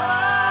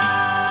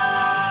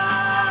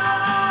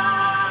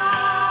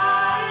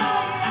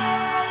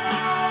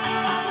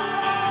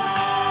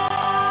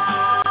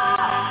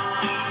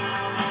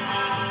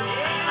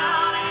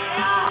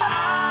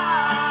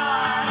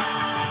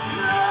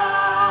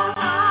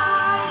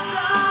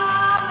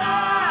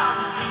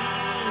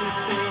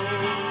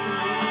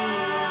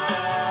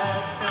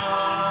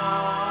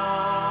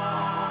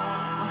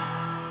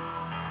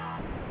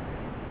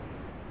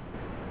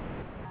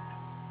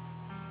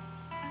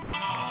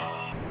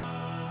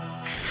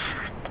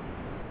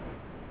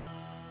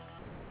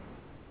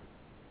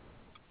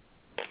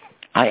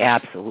 I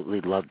absolutely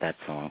love that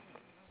song.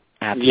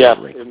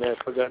 Absolutely. Yeah, and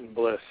that Forgotten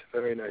Bliss.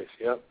 Very nice,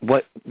 yep.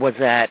 What was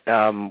that,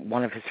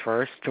 one of his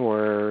first,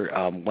 or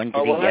when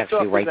did he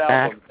actually write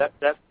that?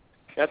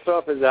 That's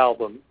off his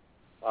album.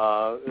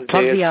 Plug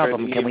the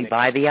album. Can we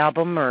buy the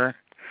album or?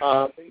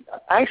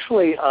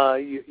 Actually,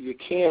 you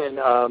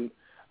can.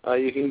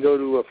 You can go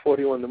to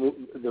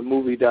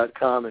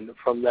 41themovie.com, and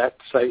from that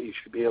site you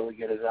should be able to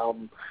get his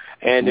album.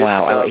 And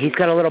wow, he's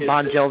got a little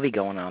Bon Jovi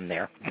going on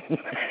there.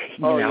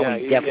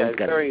 He definitely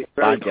got very,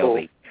 Bon very cool.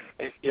 Jovi.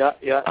 Yeah.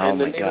 Oh and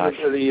my the name gosh.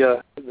 of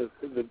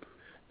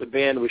the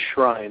band was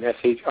Shrine,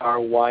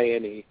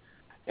 Shryne,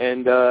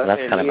 and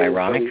that's kind of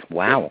ironic.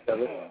 Wow.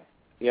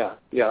 Yeah.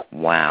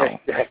 Wow.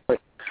 Exactly.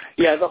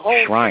 Yeah, the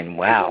whole Shrine.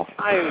 Wow. His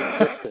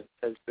entire existence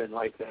has been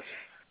like this.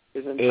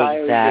 His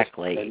entire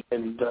exactly. existence.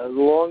 And the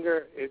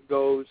longer it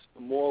goes,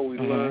 the more we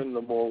learn,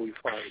 the more we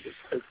find.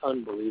 It's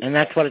unbelievable. And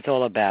that's what it's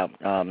all about,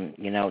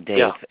 Dave.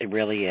 Yeah. It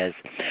really is.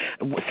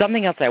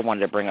 Something else I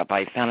wanted to bring up.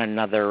 I found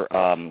another.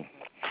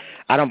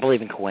 I don't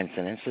believe in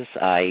coincidences.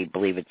 I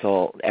believe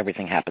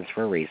everything happens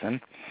for a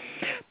reason.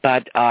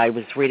 But I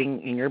was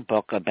reading in your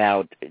book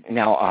about,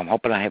 now I'm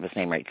hoping I have his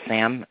name right,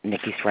 Sam,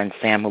 Nikki's friend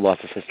Sam, who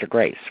lost his sister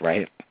Grace,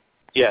 right?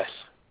 Yes.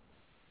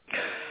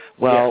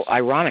 Well,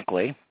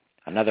 ironically,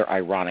 another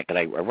ironic, and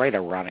I write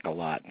ironic a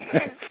lot.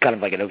 It's kind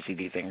of like an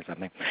OCD thing or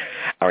something,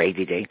 or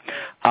ADD.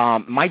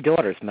 My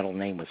daughter's middle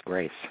name was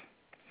Grace.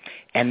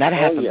 And that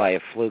happened by a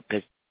fluke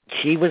because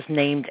she was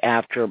named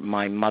after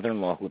my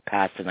mother-in-law who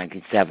passed in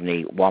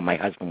 1970 while my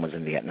husband was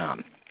in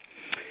Vietnam,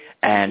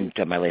 and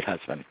my late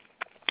husband.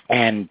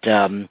 And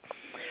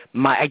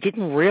I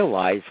didn't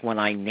realize when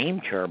I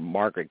named her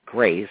Margaret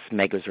Grace,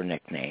 Meg was her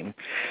nickname,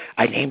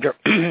 I named her,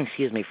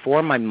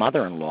 for my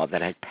mother-in-law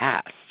that had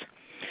passed.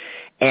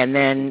 And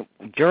then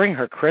during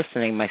her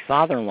christening, my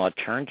father-in-law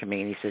turned to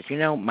me and he says,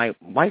 my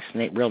wife's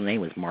real name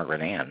was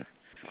Margaret Ann.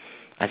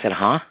 I said,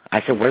 huh?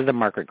 I said, where did the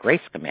Margaret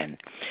Grace come in?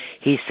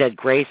 He said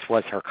Grace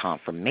was her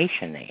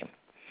confirmation name.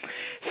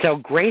 So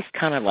Grace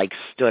kind of like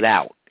stood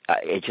out.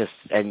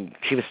 And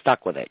she was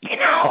stuck with it,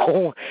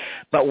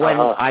 But when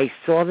I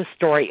saw the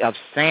story of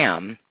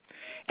Sam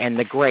and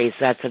the Grace,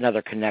 that's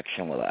another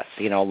connection with us,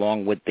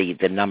 along with the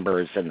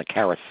numbers and the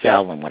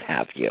carousel and what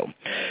have you.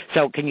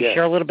 So can you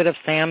share a little bit of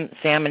Sam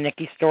and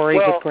Nikki's story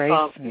with Grace?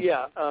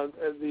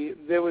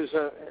 There was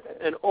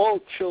an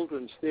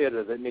all-children's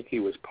theater that Nikki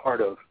was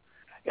part of.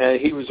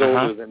 He was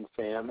older than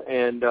Sam.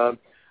 And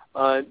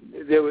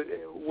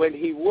when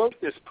he wrote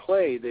this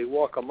play, They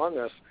Walk Among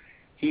Us,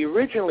 he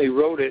originally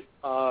wrote it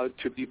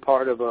to be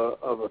part of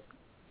a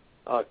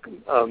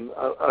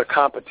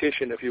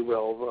competition, if you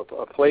will,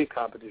 a play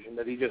competition,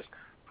 that he just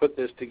put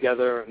this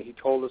together and he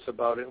told us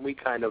about it, and we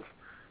kind of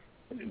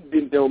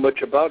didn't know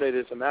much about it.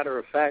 As a matter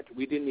of fact,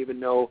 we didn't even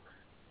know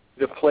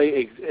the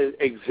play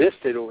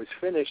existed or was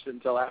finished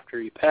until after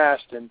he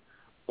passed, and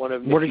one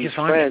of Nikki's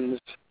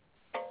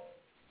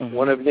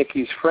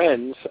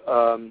friends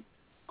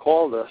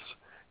called us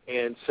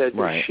and said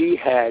that she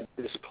had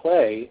this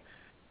play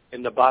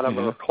in the bottom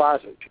of her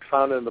closet. She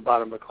found it in the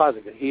bottom of her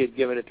closet, and he had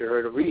given it to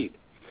her to read.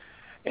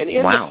 And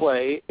in the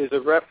play is a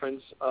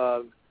reference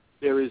of,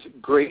 there is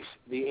Grace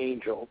the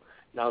Angel.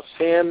 Now,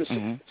 Sam's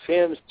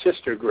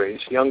sister, Grace,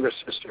 younger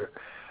sister,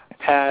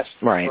 passed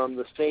from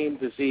the same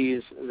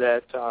disease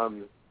that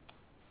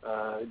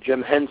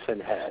Jim Henson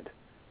had.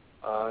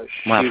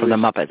 She from the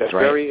Muppets, got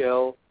very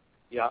ill.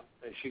 Yeah,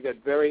 and she got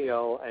very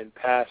ill and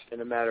passed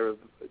in a matter of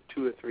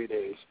 2 or 3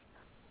 days.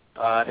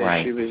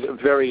 And she was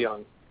very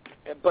young.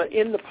 But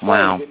in the play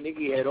that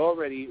Nikki had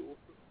already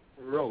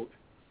wrote,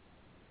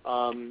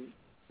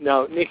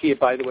 now Nikki,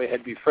 by the way,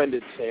 had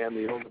befriended Sam,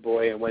 the older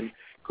boy, and when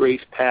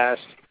Grace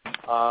passed,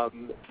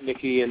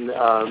 Nikki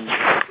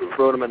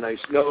wrote him a nice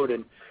note,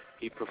 and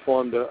he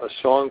performed a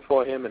song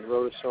for him and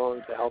wrote a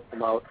song to help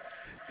him out.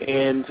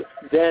 And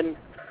then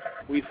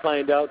we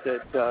find out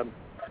that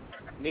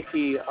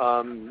Nikki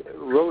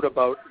wrote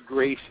about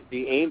Grace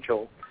the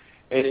Angel,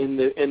 and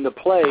in the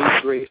play,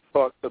 Grace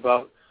talked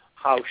about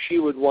how she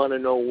would want to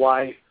know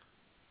why,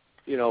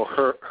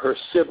 her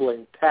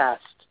sibling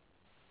passed.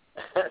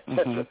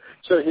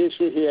 So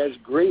he has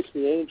Grace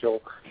the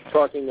Angel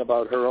talking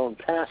about her own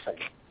passing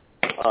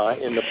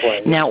in the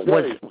play. Now,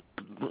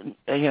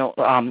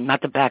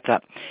 not to back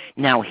up.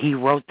 Now, he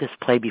wrote this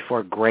play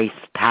before Grace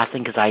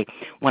passing, because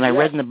when I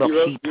read in the book,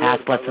 she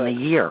passed less than a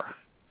year.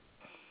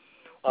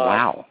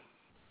 Wow.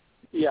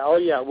 Yeah. Oh,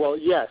 yeah. Well,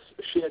 yes,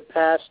 she had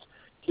passed.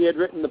 He had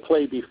written the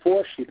play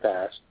before she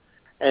passed.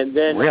 And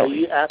then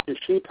after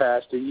she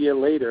passed, a year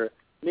later,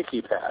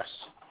 Nikki passed.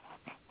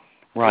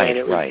 Right, and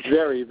it was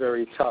very,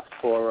 very tough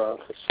for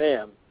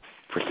Sam.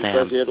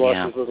 Because he had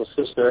lost his little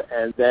sister,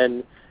 and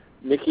then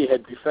Nikki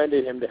had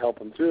befriended him to help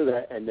him through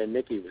that, and then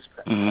Nikki was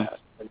passed.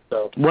 And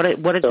so, what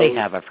did they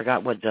have? I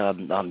forgot what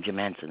Jim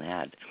Henson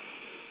had.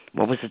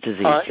 What was the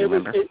disease? Do you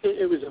remember?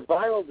 It was a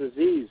viral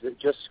disease that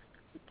just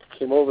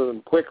came over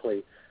them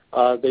quickly.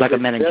 Like a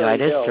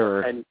meningitis,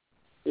 or?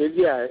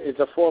 It's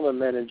a form of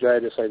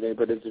meningitis, I think,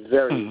 but it's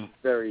very,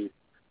 very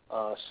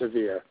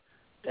severe.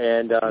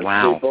 And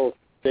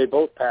they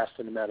both passed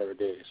in a matter of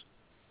days.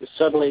 They're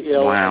suddenly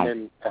ill and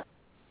then passed.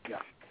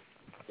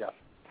 Yeah.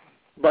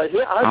 But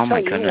I'll tell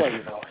you one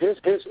now.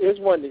 Here's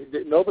one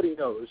that nobody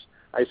knows.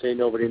 I say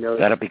nobody knows.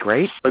 That'll be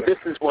great. But this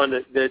is one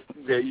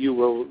that you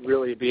will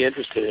really be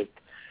interested in.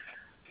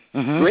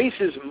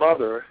 Grace's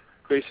mother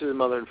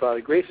and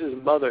father. Grace's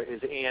mother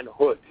is Ann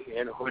Hood.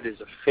 Ann Hood is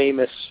a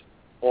famous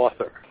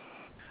author.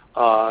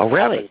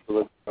 Really?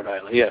 Rhode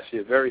Island. Yes,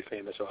 she's a very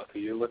famous author.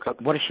 You look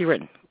up. What has she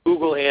written?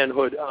 Google Ann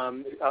Hood.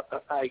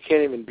 I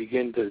can't even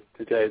begin to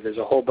tell you. There's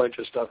a whole bunch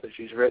of stuff that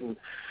she's written.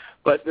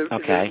 But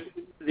the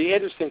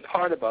interesting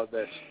part about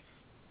this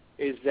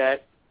is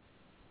that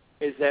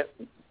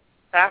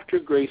after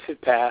Grace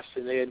had passed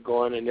and they had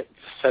gone and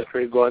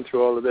etc. had gone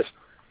through all of this,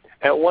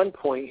 at one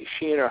point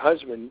she and her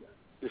husband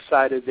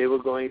decided they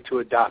were going to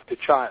adopt a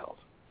child.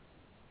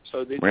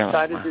 So they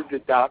decided to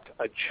adopt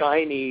a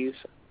Chinese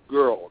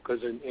girl,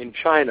 because in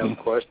China, of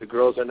course, the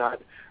girls are not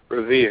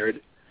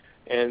revered,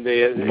 and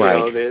they're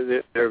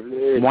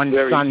one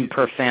son easy.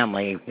 per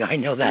family. I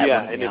know that.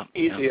 Yeah, and it's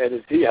easier.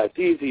 It's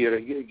easier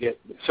to get.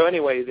 So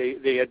anyway,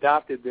 they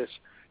adopted this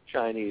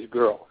Chinese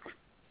girl,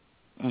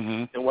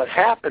 and what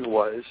happened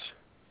was,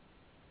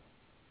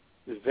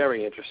 it was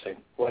very interesting.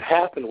 What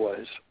happened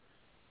was,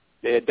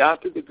 they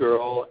adopted the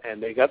girl,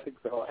 and they got the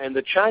girl, and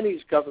the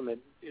Chinese government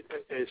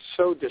is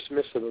so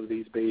dismissive of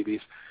these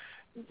babies.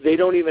 They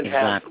don't even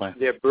have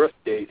their birth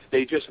dates.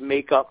 They just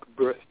make up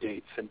birth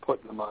dates and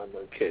put them on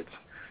the kids.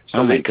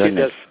 So the kid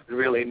doesn't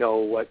really know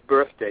what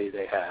birthday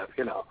they have,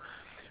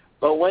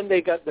 But when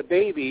they got the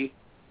baby's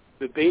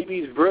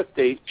birth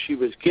date she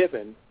was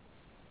given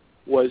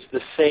was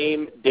the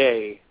same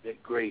day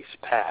that Grace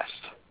passed.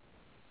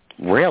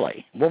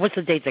 Really? What was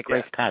the date that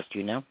Grace passed? Do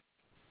you know?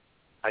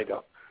 I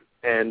don't.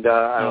 And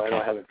I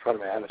don't have it in front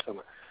of me. I have it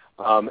somewhere.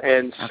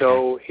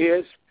 So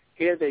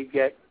here they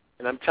get,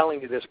 and I'm telling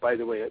you this, by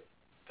the way, at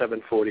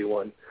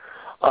 7:41,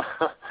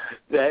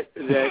 that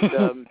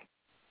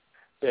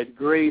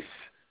Grace's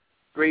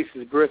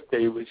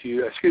birthday was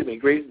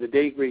the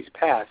day Grace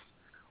passed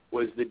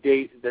was the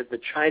date that the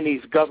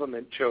Chinese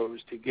government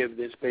chose to give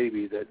this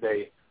baby that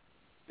they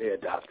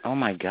adopted. Oh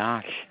my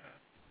gosh.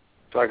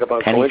 Talk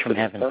about pennies from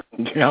heaven. Huh?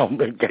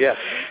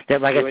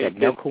 Like I said,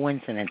 no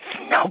coincidence.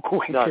 No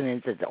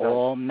coincidence. It's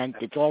all meant.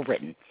 It's all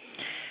written.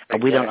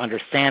 But we don't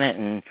understand it,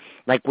 and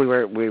like we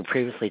were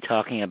previously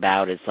talking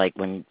about, it's like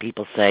when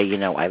people say,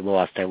 I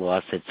lost.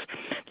 It's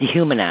the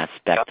human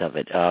aspect of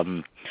it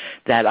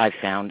that I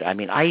found. I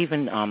mean, I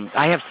even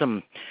I have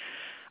some.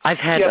 I've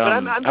had.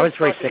 I was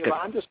very sick of.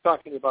 I'm just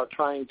talking about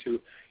trying to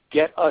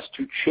get us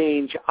to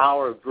change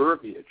our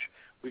verbiage.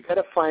 We've got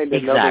to find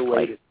another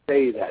way to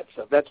say that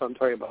stuff. That's what I'm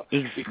talking about.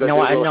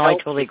 I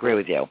totally agree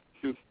with you.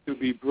 To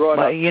be brought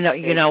up.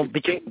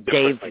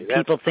 Dave,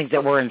 people think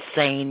that we're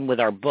insane with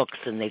our books,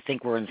 and they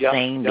think we're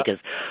insane because,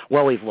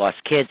 we've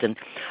lost kids. And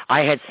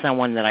I had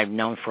someone that I've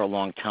known for a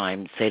long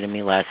time say to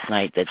me last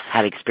night that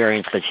had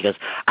experience, but she goes,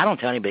 I don't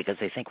tell anybody because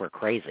they think we're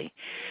crazy.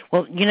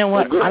 Well, you know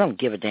what? I don't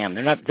give a damn.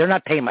 They're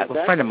not paying my.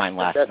 A friend of mine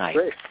last night.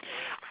 Great.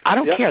 I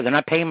don't care. They're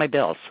not paying my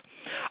bills.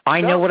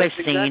 I know what I've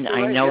seen.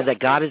 I know that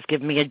God has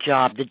given me a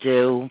job to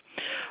do.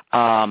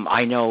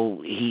 I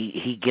know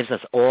He gives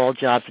us all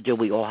jobs to do.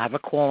 We all have a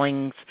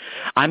callings.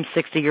 I'm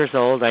 60 years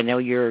old. I know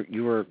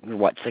you were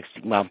what,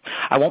 60? Well,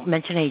 I won't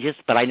mention ages,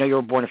 but I know you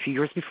were born a few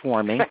years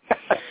before me.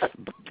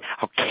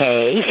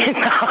 Okay.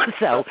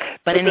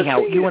 But anyhow,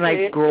 you and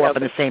I grew up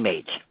in the same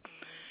age.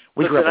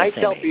 We grew up in the same age.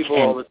 I tell people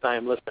all the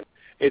time, listen,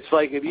 it's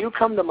like if you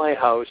come to my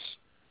house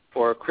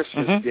for a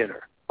Christmas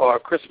dinner or a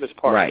Christmas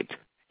party. Right.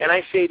 And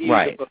I say to you,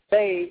 the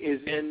buffet is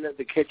in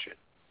the kitchen,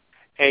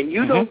 and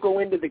you don't go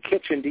into the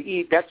kitchen to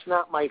eat. That's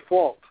not my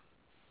fault.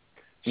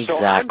 So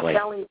I'm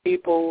telling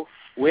people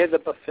where the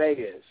buffet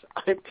is.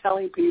 I'm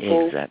telling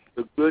people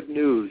the good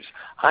news.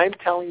 I'm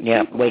telling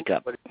people wake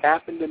up. what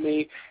happened to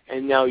me,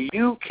 and now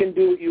you can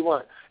do what you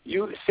want.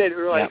 You said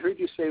earlier, I heard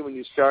you say when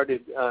you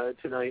started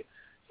tonight,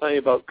 something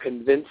about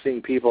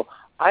convincing people.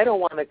 I don't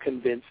want to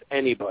convince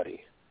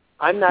anybody.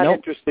 I'm not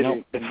interested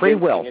in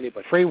convincing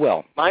anybody. Free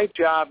will. My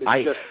job is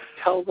just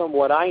to tell them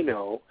what I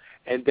know,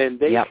 and then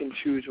they can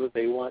choose what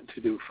they want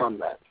to do from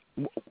that.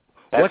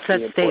 What's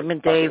that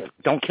statement, Dave?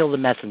 Don't kill the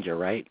messenger,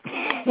 right?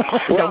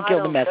 Don't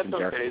kill the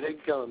messenger. That's okay. They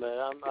can kill him, man.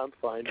 I'm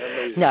fine.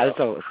 It's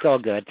all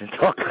good. It's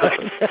all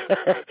good.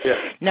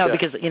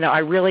 Because,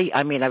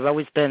 I've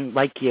always been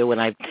like you,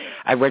 and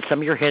I read some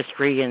of your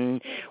history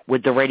and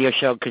with the radio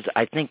show, because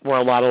I think we're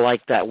a lot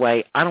alike that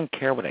way. I don't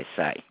care what I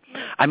say.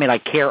 I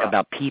care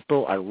about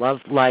people. I love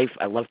life.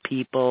 I love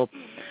people.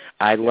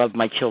 I love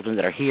my children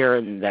that are here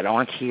and that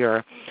aren't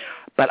here.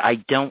 But I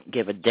don't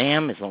give a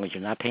damn as long as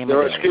you're not paying my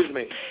bills. Excuse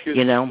me.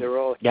 They're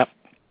all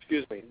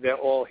Excuse me. They're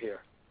all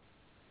here.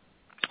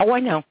 Oh, I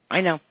know.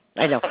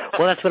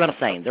 Well, that's what I'm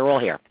saying. They're all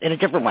here in a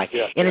different way.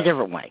 In a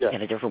different way.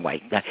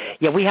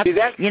 We have.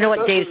 You know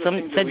what, Dave?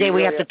 Someday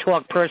we have to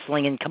talk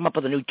personally and come up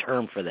with a new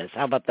term for this.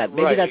 How about that?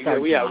 Maybe that's our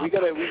job. We got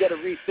to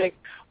rethink.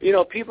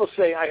 People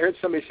say. I heard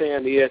somebody say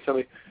on the air.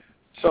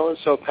 So and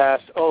so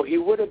passed. Oh, he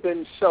would have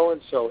been so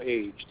and so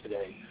age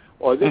today,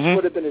 or this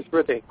would have been his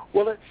birthday.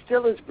 Well, it's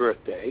still his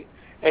birthday,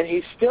 and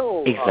he's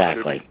still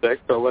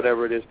 106 or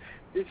whatever it is.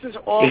 This is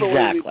all the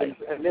way we can,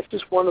 and this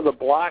is one of the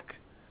blocks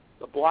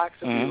that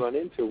we run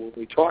into when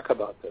we talk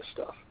about this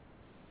stuff.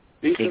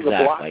 These are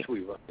the blocks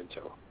we run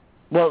into.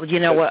 Well, you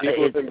know what?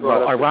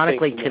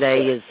 Ironically,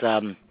 today is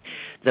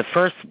the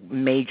first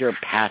major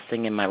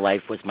passing in my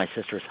life was my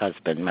sister's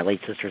husband, my late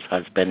sister's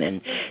husband,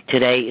 and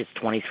today is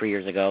 23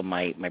 years ago.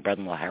 My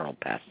brother-in-law Harold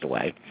passed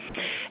away,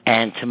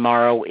 and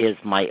tomorrow is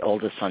my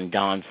oldest son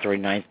Don's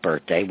 39th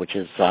birthday, which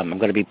is I'm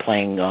going to be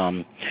playing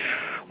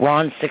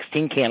Ron's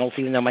 16 Candles,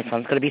 even though my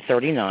son's going to be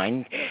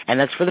 39, and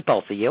that's for the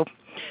both of you.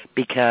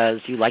 Because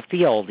you like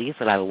the oldies,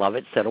 and I love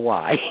it, so do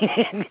I.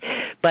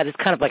 But it's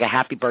kind of like a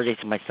happy birthday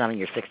to my son, and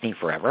you're 16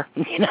 forever,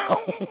 you know.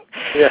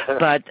 Yeah.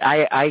 But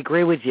I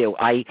agree with you.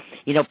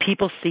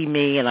 People see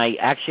me, and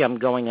I'm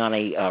going on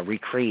a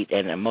retreat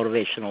and a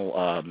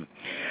motivational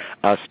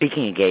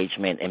speaking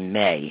engagement in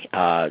May,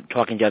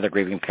 talking to other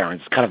grieving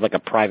parents, kind of like a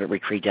private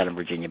retreat down in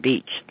Virginia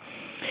Beach.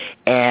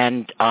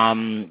 And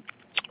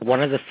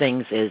one of the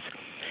things is,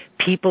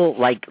 people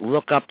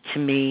look up to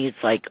me. It's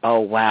like, oh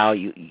wow,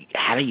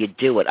 how do you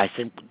do it? I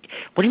said,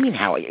 what do you mean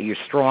how? You're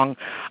strong?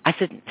 I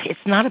said,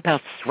 it's not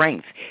about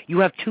strength. You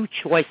have two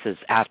choices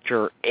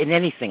in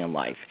anything in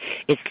life.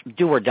 It's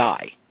do or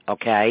die.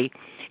 Okay,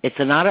 it's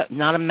not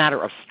a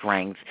matter of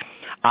strength.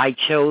 I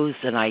chose,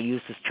 and I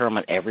use this term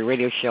on every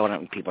radio show,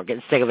 and people are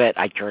getting sick of it.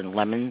 I turn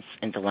lemons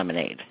into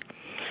lemonade.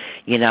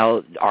 You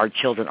know, our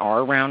children are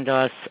around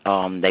us.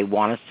 They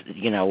want us.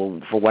 You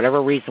know, for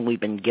whatever reason, we've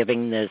been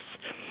giving this.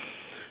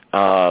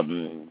 I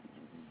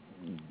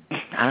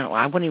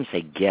wouldn't even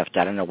say gift.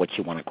 I don't know what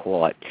you want to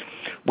call it.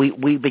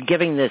 We've been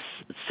giving this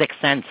sixth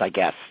sense, I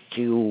guess,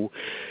 to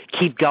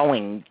keep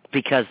going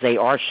because they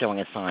are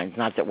showing us signs.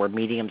 Not that we're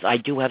mediums. I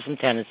do have some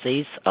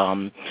tendencies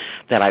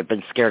that I've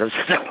been scared of.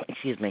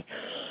 Excuse me,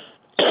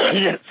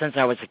 since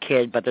I was a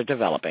kid, but they're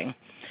developing,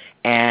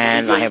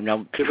 and I have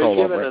no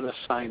control over it. You've been given an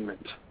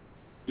assignment.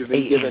 You've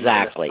been given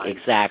exactly, an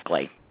assignment.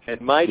 Exactly. And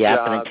my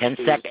job and in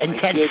 10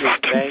 seconds. My kid is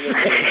banging me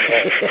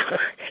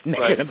in the head.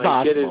 Right,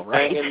 my kid is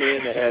banging me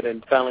in the head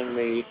and telling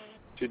me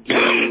to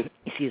do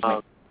Excuse me.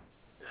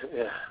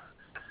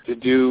 To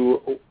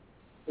do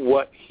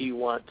what he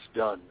wants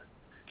done,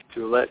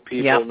 to let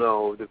people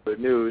know the good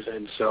news.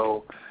 And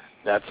so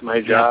that's my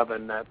job,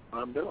 and that's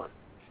what I'm doing.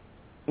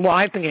 Well,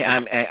 I think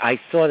I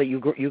saw that you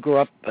grew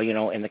up,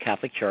 in the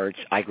Catholic Church.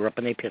 I grew up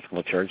in the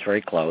Episcopal Church,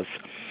 very close,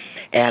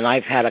 and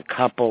I've had a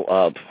couple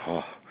of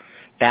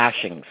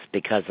bashings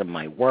because of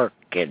my work,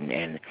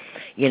 and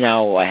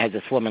I had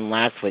this woman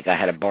last week. I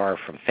had a bar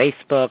from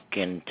Facebook,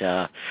 and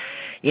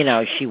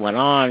she went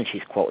on.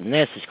 She's quoting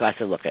this. I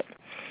said, look,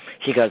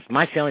 she goes,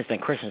 my family's been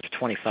Christians for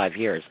 25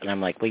 years, and I'm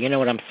like, well, you know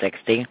what? I'm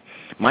 60.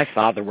 My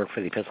father worked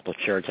for the Episcopal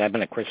Church. I've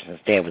been a Christian since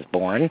the day I was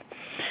born,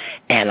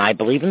 and I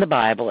believe in the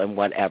Bible and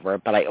whatever.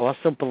 But I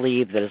also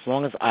believe that as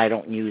long as I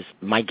don't use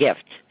my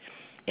gift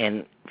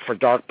and for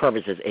dark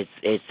purposes,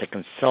 it's to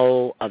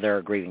console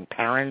other grieving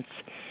parents.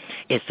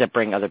 It's to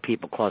bring other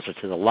people closer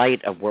to the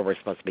light of where we're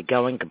supposed to be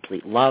going,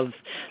 complete love.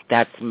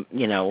 That's, to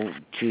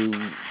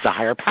the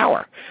higher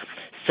power.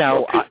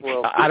 So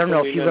I don't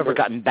know if you've ever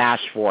gotten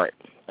bashed for it,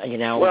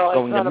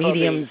 going to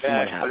mediums and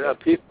what have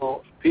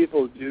you.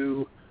 People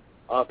do,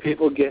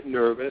 people get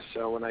nervous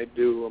when I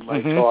do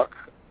my talk.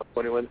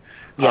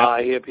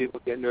 I hear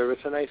people get nervous,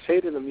 and I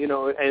say to them,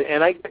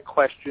 and I get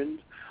questioned.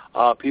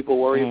 People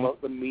worry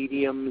about the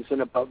mediums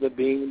and about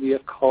being the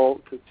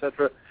occult,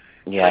 etc.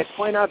 Yes. I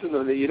point out to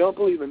them that you don't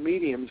believe in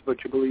mediums,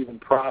 but you believe in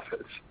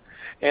prophets.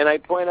 And I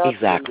point out to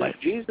them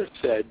that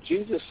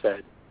Jesus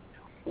said,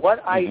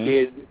 what I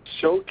did,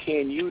 so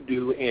can you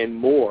do and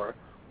more,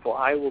 for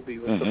I will be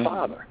with the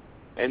Father.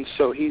 And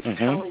so he's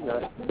telling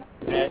us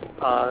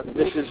that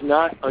this is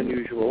not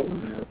unusual.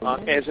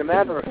 As a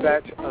matter of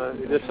fact,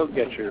 this will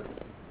get your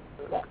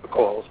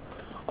calls.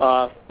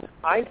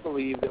 I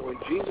believe that when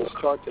Jesus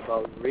talked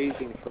about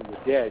raising from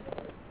the dead,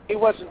 he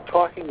wasn't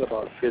talking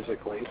about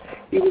physically.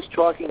 He was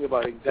talking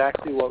about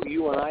exactly what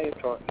you and I are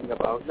talking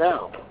about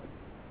now.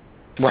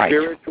 Right.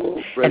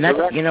 Spiritual resurrection. And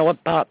that's, you know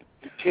what, Bob?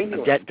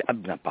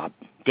 Not Bob.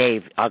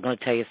 Dave, I'm going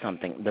to tell you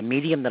something. The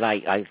medium that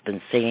I've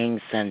been seeing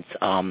since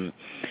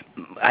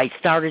I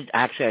saw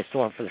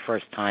it for the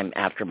first time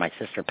after my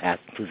sister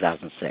passed in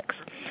 2006,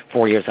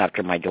 4 years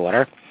after my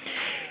daughter.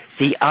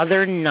 The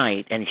other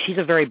night, and she's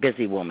a very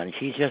busy woman.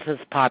 She's just as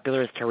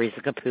popular as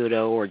Teresa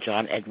Caputo or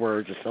John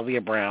Edwards or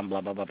Sylvia Brown, blah,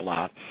 blah, blah,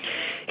 blah.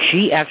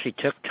 She actually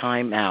took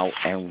time out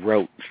and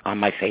wrote on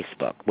my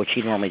Facebook, which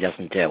she normally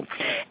doesn't do.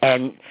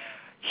 And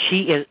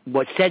she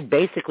said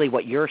basically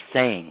what you're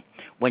saying.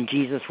 When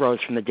Jesus rose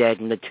from the dead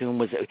and the tomb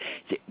was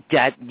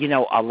that,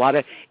 a lot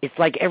of, it's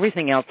like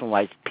everything else in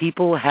life.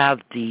 People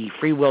have the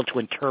free will to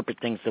interpret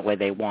things the way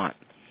they want,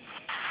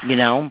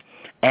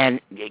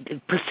 and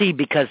proceed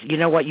because you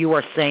know what, you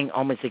are saying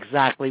almost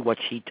exactly what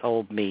she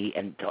told me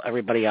and to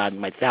everybody on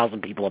my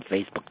 1,000 people on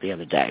Facebook the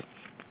other day.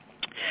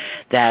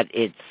 That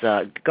it's,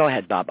 go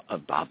ahead,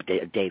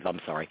 Dave,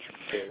 I'm sorry.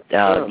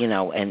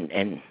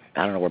 And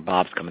I don't know where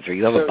Bob's coming through.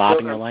 You have a Bob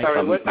in your life?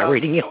 Am I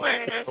reading you?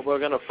 We're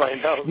going to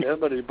find out.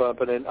 Everybody's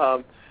bumping in.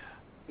 No,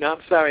 I'm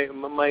sorry.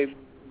 My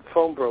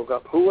phone broke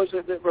up. Who was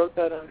it that wrote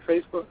that on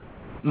Facebook?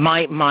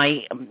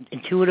 My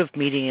intuitive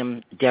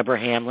medium, Deborah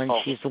Hamlin,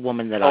 she's the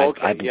woman that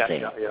I've been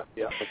seeing.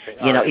 Yeah. Okay.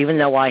 You know, even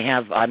though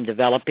I'm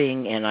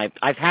developing, and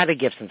I've had a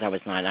gift since I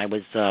was 9. I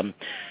was, to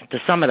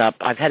sum it up,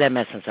 I've had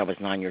MS since I was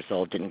 9 years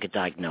old. Didn't get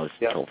diagnosed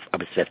until I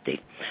was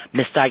 50.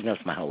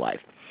 Misdiagnosed my whole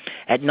life.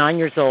 At 9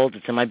 years old,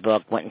 it's in my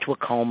book. Went into a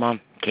coma.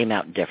 Came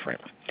out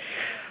different.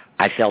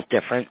 I felt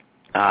different.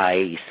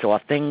 I saw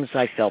things.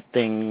 I felt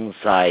things.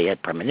 I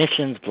had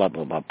premonitions. Blah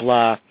blah blah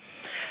blah.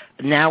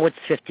 Now it's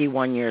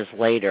 51 years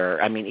later.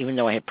 I mean, even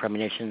though I had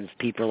premonitions,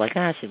 people are like,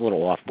 she's a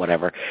little off,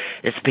 whatever.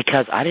 It's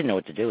because I didn't know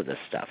what to do with this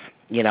stuff.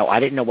 You know, I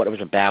didn't know what it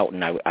was about,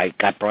 and I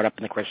got brought up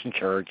in the Christian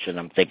church, and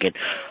I'm thinking,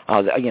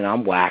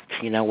 I'm whacked,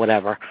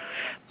 whatever.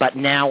 But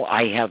now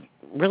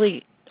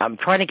I'm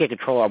trying to get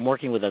control. I'm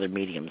working with other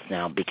mediums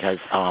now because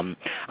I'm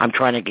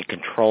trying to get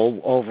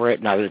control over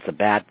it. Now, it's a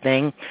bad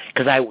thing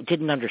because I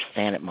didn't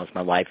understand it most of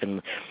my life.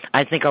 And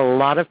I think a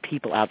lot of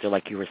people out there,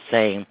 like you were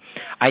saying,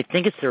 I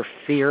think it's their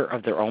fear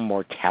of their own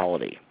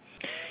mortality.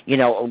 You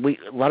know,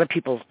 a lot of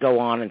people go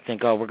on and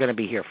think, we're going to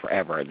be here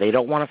forever. They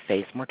don't want to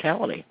face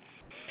mortality.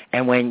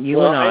 And when you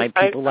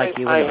people like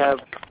you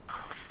and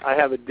I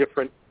have a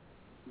different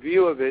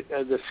view of it.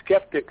 The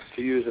skeptics,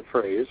 to use a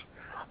phrase,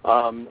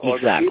 or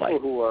the people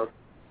who are,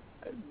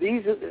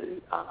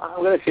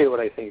 I'm going to tell you what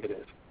I think it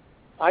is.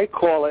 I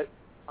call it,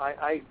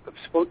 I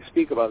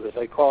speak about this,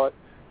 I call it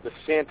the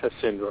Santa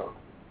syndrome.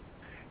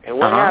 And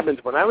what happens,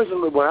 when I was a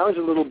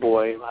little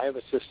boy, I have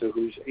a sister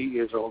who's 8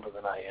 years older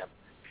than I am.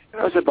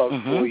 And I was about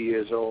 4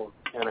 years old,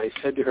 and I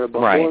said to her, but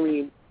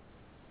Maureen,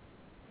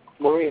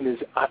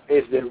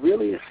 is there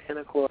really a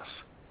Santa Claus?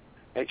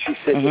 And she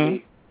said to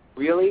me,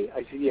 really?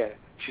 I said, yeah.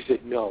 She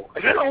said, no.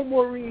 I said, oh,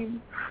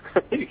 Maureen.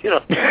 And she said,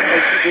 no,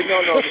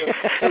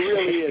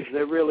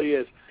 there really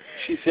is.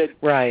 She said,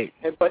 right.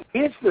 But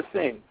here's the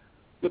thing.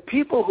 The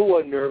people who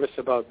are nervous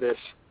about this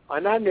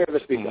are not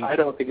nervous because I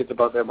don't think it's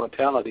about their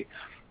mortality.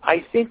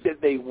 I think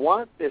that they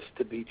want this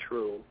to be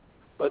true,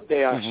 but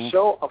they are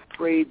so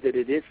afraid that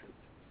it isn't,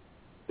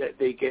 that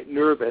they get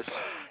nervous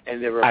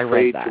and they're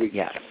afraid to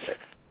accept it.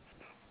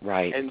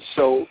 Right. And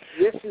so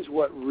this is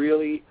what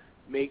really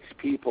makes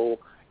people,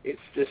 it's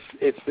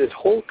this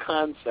whole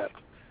concept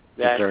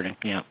that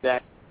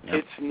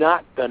it's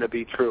not going to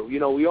be true. You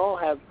know, we all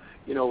have,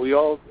 when we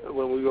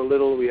were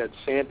little, we had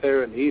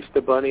Santa and the Easter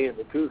Bunny and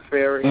the Tooth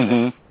Fairy.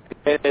 And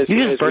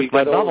you just burst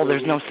my bubble.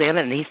 There's no Santa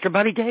and Easter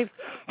Bunny, Dave?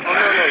 Oh,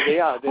 no, they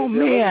are. They're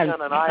living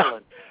on an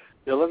island.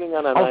 They're living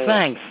on an island. Oh,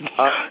 thanks.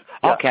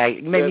 Okay,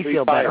 made me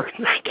feel better.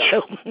 Thank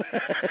you.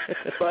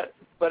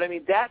 But I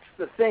mean, that's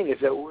the thing, is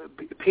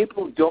that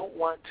people don't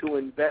want to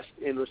invest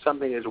in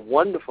something as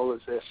wonderful as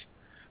this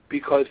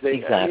because this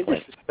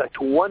is such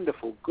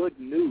wonderful, good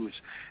news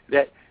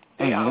that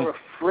they are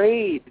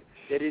afraid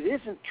that it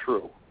isn't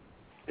true.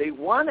 They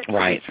want it to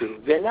be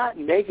true. They're not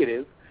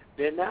negative.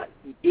 They're not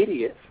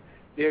idiots.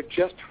 They're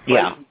just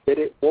frightened that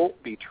it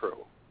won't be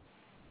true.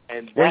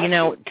 And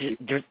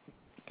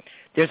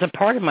there's a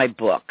part of my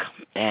book,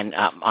 and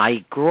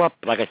I grew up,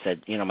 like I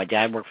said, my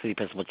dad worked for the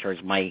Episcopal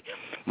Church. My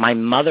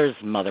mother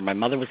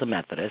was a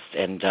Methodist,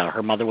 and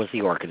her mother was the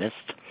organist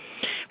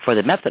for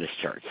the Methodist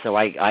Church. So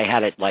I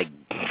had it,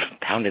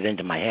 pounded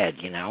into my head,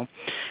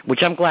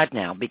 which I'm glad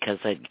now because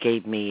it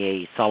gave me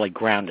a solid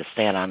ground to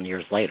stand on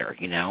years later,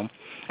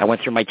 I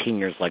went through my teen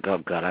years like, oh,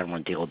 God, I don't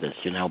want to deal with this,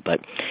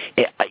 but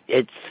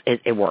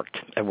it worked.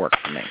 It worked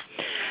for me.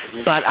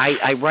 But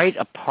I write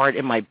a part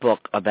in my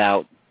book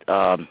about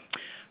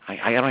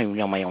I don't even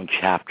know my own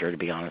chapter, to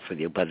be honest with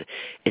you, but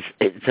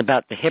it's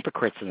about the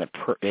hypocrites in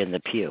the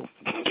pew.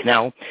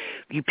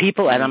 You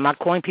people, and I'm not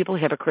calling people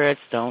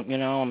hypocrites. I'm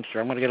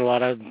sure I'm going to get a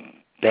lot of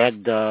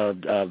bad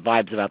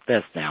vibes about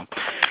this now.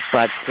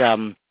 But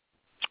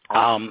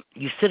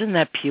you sit in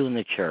that pew in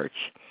the church,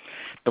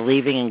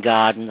 believing in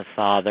God and the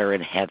Father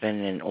and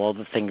heaven and all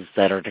the things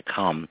that are to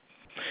come.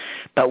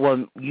 But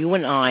when you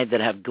and I that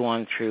have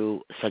gone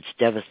through such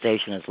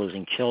devastation as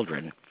losing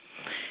children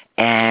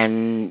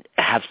and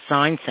have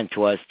signs sent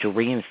to us to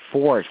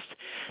reinforce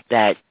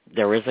that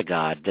there is a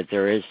God, that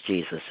there is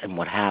Jesus and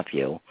what have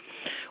you,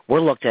 we're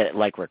looked at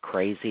like we're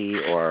crazy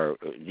or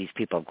these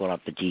people have gone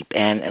off the deep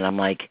end. And I'm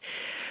like,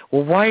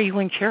 well, why are you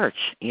in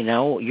church?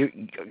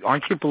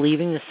 Aren't you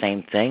believing the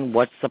same thing?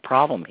 What's the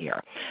problem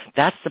here?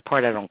 That's the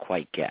part I don't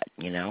quite get,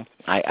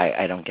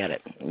 I don't get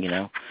it,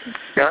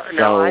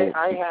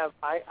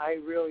 I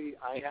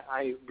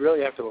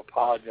really have to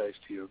apologize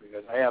to you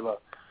because I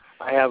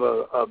have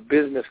a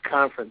business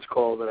conference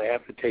call that I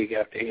have to take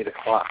after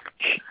 8:00,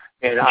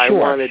 and I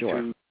wanted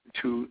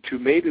to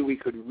maybe we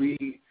could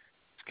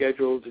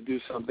reschedule to do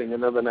something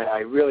another night.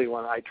 I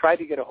tried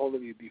to get a hold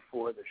of you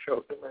before the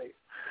show tonight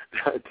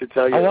to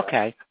tell you. Oh,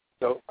 okay.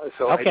 So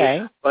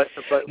okay. But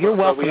you're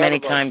welcome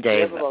anytime,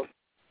 Dave.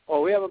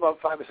 We have about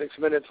 5 or 6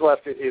 minutes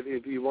left.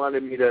 If you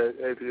wanted me to,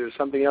 if there's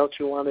something else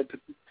you wanted to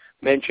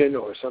mention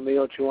or something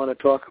else you want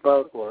to talk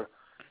about, or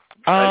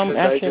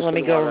actually, let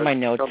me go over my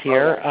notes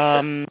here.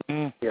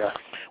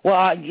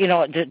 Well,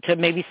 to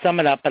maybe sum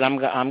it up, but I'm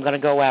going to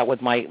go out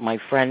with my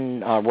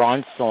friend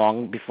Ron's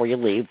song "Before You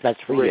Leave."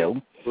 That's for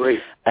you. Great.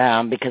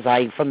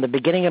 Because from the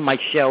beginning of my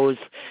shows,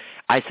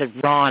 I said,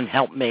 Ron,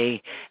 help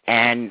me.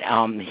 And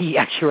he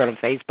actually wrote on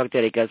Facebook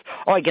that he goes,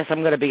 oh, I guess I'm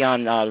going to be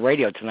on the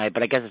radio tonight,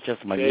 but I guess it's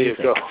just my music.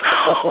 You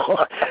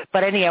go.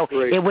 But anyhow,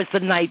 Great. It was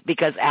the night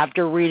because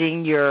after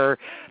reading your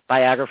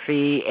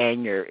biography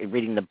and you're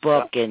reading the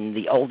book and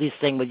the oldies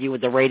thing with you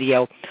with the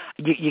radio,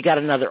 you got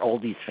another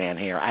oldies fan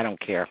here. I don't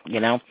care,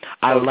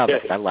 I love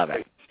it. I love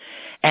it.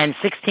 And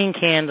 16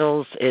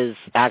 Candles is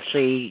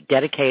actually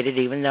dedicated,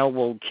 even though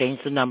we'll change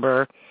the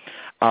number.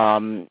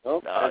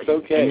 That's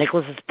okay.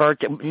 Nicholas's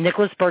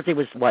birthday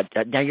was what?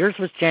 Now yours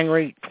was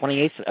January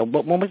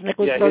 28th. When was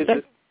Nicholas's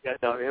birthday?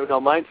 No,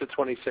 mine's the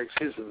 26th.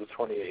 His is the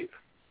 28th.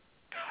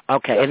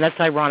 Okay, and that's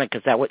ironic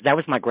because that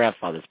was my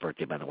grandfather's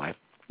birthday, by the way.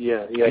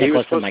 Yeah. Nicholas He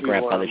was and my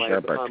grandfather share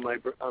a birthday.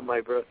 On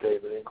my birthday,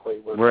 but in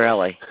Cleveland.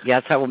 Really?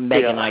 Yeah, that's how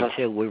Meg and I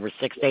too. We were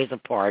 6 days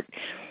apart.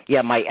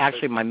 Yeah, my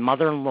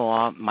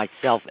mother-in-law,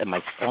 myself, and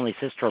my only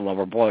sister-in-law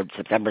were born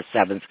September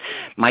 7th.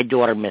 My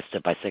daughter missed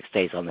it by 6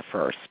 days on the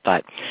 1st.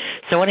 But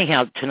so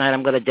anyhow, tonight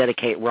I'm going to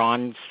dedicate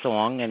Ron's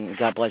song, and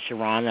God bless you,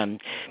 Ron. I'm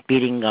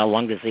beating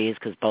lung disease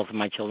because both of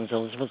my children's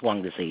illness was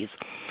lung disease.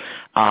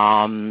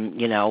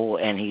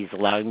 And he's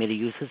allowing me to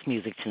use his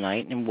music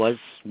tonight, and was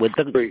with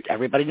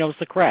everybody knows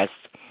the Crest.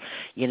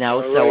 So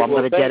I'm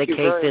going to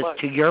dedicate this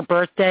to your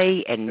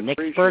birthday and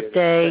Nick's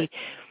birthday.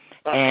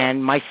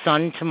 And my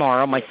son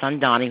tomorrow, my son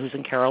Donnie, who's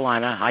in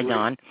Carolina. Hi,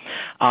 Don.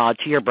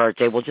 To your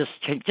birthday, we'll just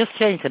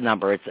change the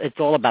number. It's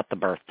all about the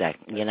birthday,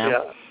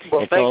 Yeah.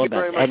 Well, thank you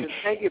very much, and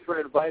thank you for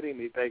inviting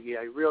me, Peggy.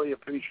 I really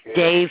appreciate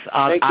Dave,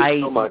 it. Thank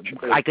you so much.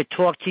 I could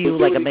talk to you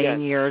like a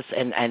million years,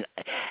 and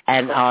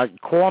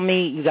call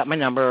me. You got my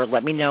number.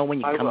 Let me know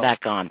when you come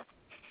back on.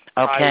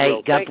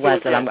 Okay. God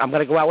bless. And I'm going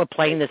to go out with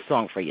playing this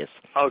song for you.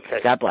 Okay.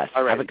 God bless.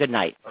 All right. Have a good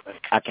night.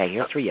 Okay.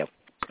 Here's for you.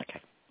 Okay.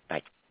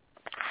 Bye.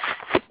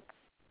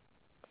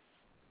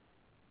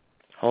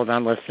 Hold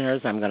on,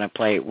 listeners. I'm going to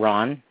play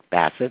Ron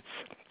Bassett's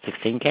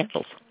 16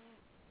 Candles.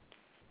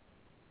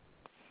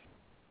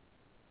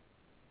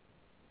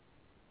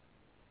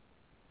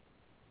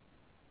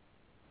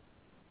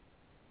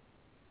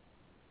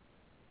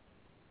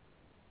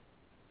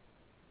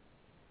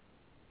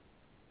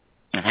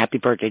 And happy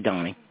birthday,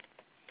 Donnie.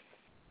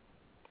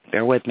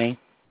 Bear with me.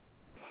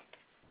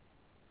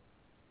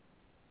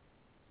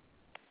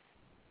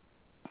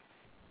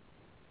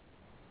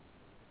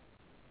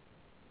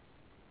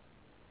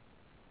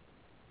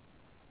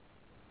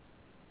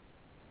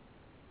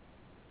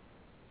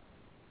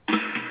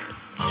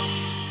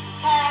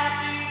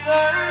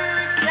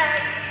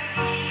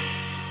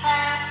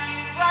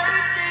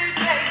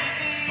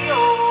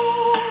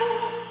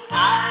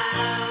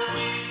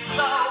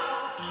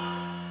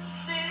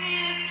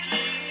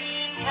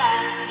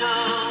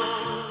 Candles.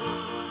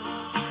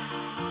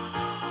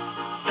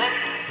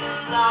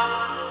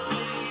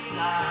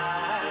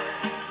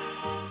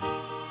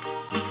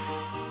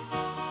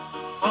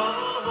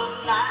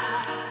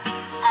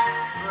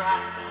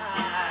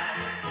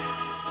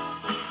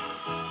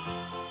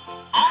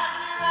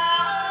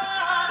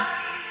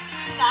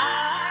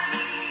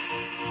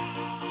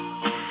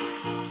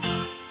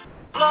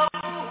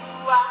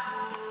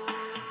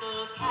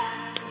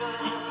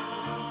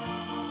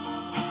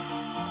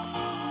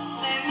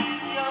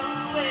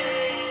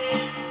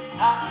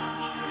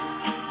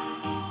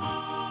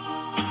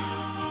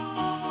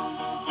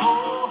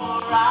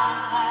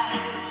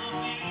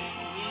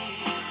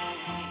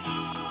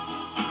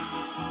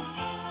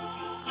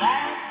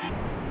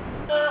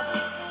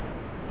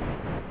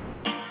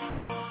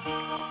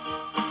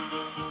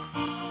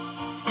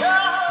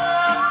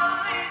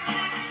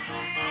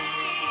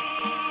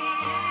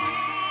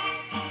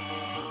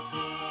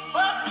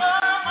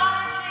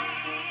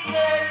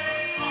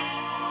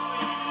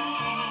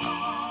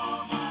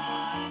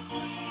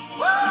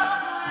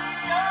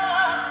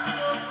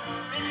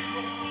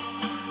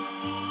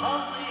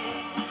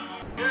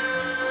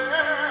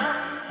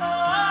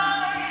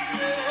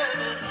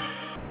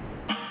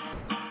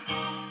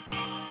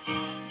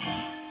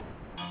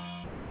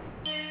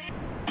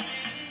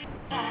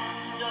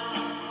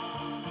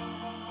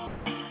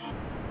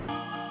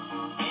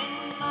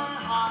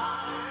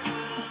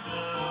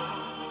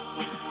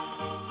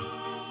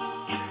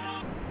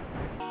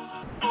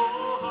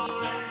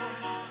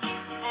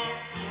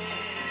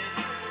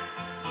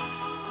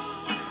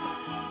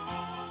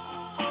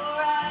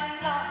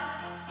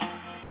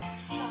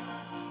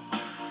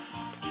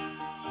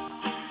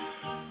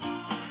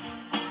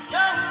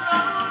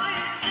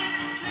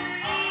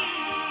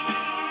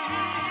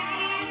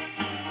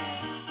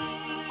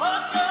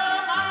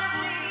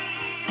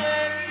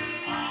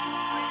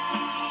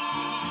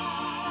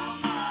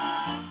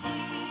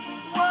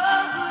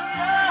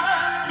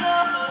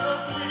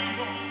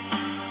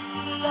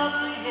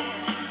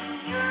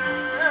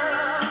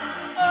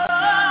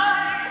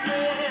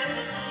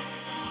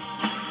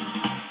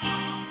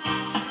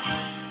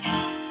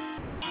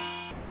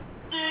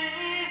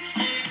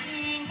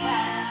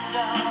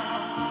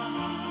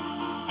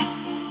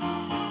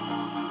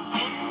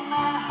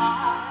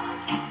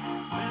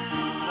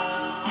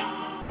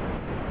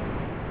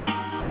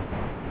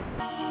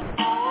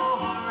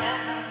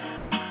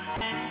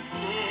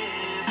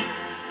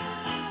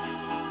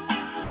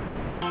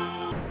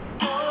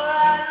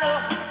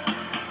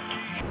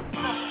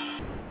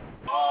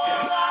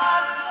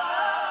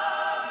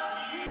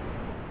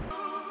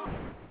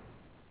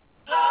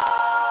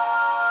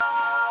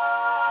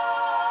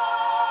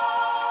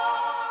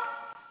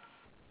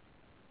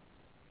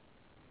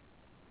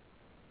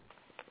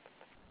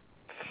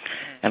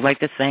 I'd like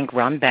to thank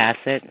Ron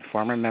Bassett,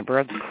 former member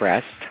of the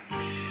Crest.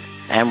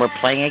 And we're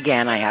playing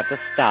again. I have to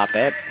stop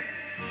it.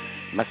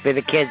 Must be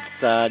the kids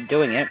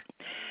doing it.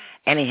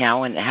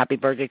 Anyhow, and happy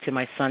birthday to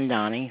my son,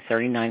 Donnie.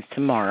 39's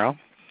tomorrow.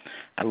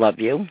 I love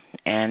you.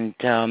 And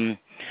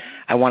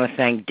I want to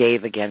thank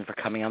Dave again for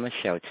coming on the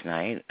show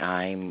tonight.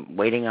 I'm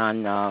waiting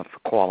on for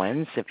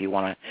call-ins if you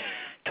want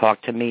to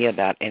talk to me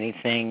about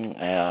anything,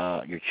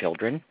 your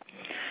children,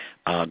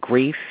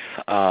 grief,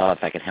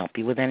 if I can help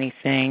you with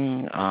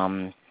anything.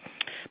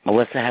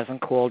 Melissa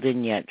hasn't called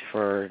in yet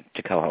to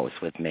co-host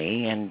with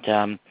me.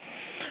 And,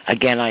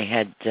 again, I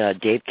had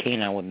Dave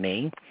Kane on with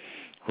me,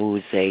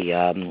 who's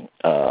a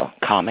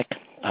comic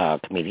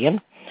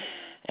comedian,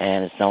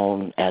 and is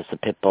known as the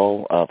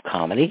Pitbull of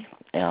comedy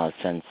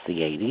since the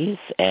 80s,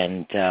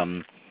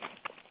 and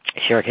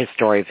shared his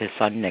story of his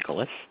son,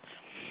 Nicholas,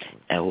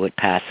 who had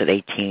passed at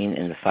 18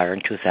 in the fire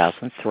in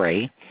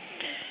 2003.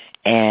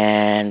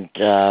 And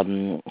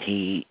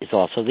he is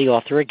also the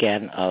author,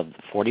 again, of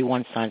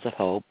 41 Signs of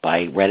Hope.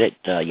 I read it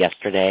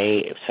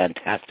yesterday. It was a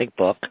fantastic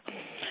book,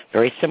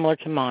 very similar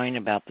to mine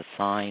about the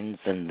signs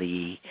and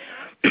the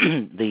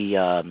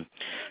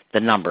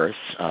numbers.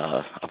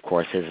 Of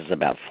course, his is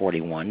about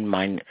 41.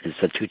 Mine is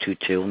the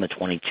 222 and the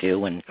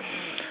 22, and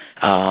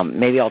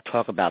maybe I'll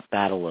talk about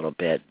that a little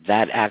bit.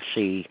 That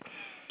actually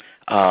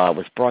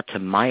was brought to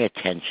my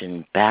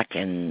attention back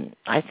in,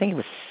 I think it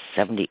was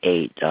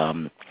 78.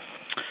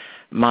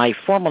 My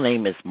formal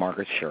name is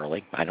Margaret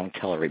Shirley. I don't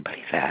tell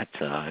everybody that.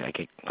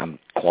 I'm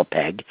called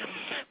Peg,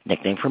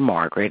 nickname for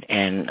Margaret.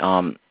 And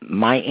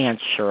my Aunt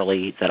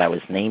Shirley, that I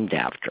was named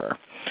after,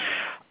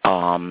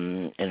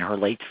 in her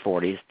late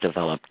 40s,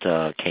 developed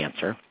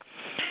cancer.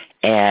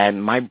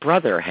 And my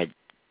brother had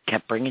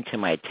kept bringing to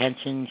my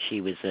attention, she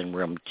was in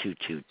room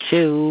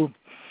 222.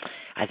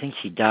 I think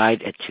she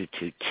died at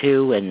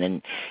 222, and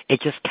then it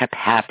just kept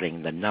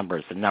happening, the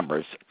numbers,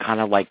 kind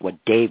of like what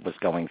Dave was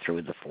going through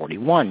with the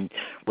 41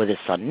 with his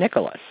son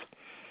Nicholas.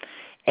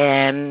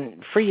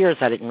 And for years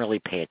I didn't really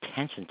pay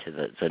attention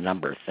to the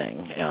number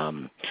thing.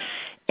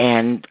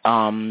 And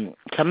some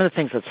of the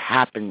things that's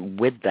happened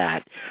with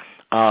that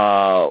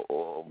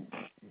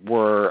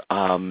were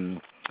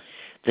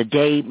the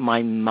day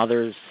my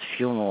mother's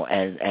funeral,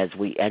 as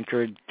we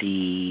entered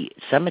the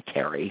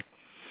cemetery,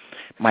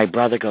 my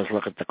brother goes,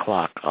 look at the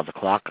clock. The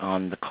clock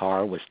on the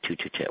car was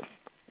 222.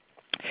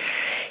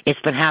 It's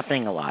been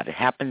happening a lot. It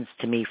happens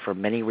to me for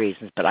many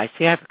reasons, but I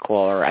see I have a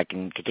caller. I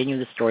can continue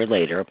the story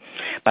later,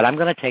 but I'm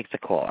going to take the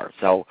caller.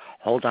 So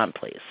hold on,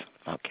 please.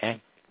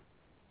 Okay?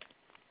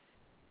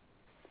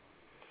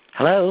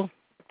 Hello?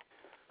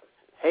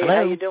 Hey, Hello?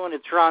 How you doing?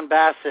 It's Ron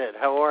Bassett.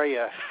 How are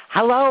you?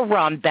 Hello,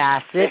 Ron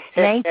Bassett.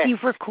 Thank you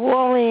for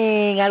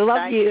calling. I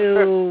love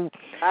you.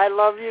 I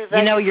love you.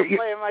 Thank you for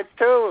playing my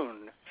tune.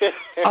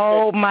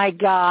 Oh my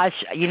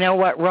gosh! You know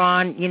what,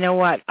 Ron? You know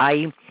what?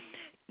 We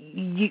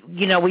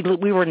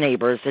were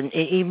neighbors, and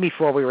even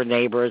before we were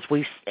neighbors,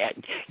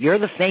 you're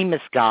the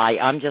famous guy.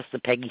 I'm just the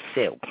Peggy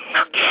Sue.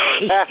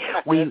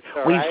 We've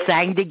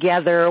sang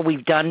together.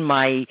 We've done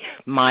my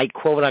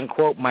quote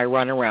unquote my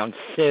run around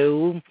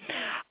Sue.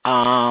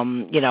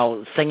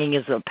 Singing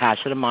is a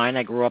passion of mine.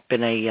 I grew up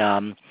in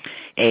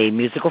a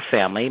musical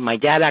family. My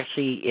dad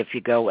actually, if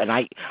you go, and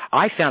I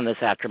found this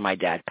after my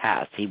dad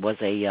passed. He was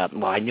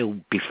I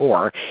knew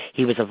before,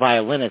 he was a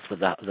violinist with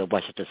the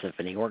Washington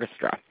Symphony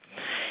Orchestra.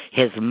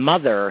 His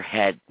mother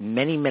had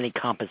many, many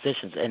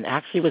compositions, and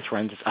actually was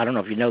friends. I don't know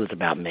if you know this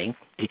about me.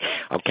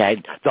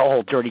 Okay, the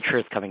whole dirty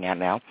truth coming out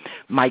now.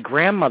 My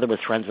grandmother was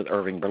friends with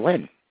Irving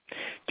Berlin.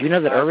 Do you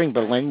know that Irving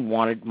Berlin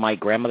wanted my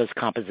grandmother's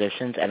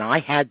compositions, and I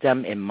had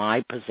them in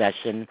my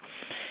possession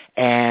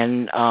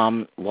and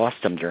lost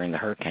them during the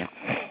hurricane?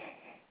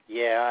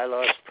 Yeah, I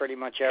lost pretty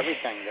much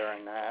everything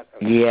during that.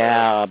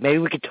 Yeah, maybe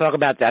we could talk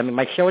about that. I mean,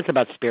 my show is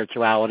about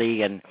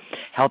spirituality and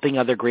helping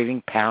other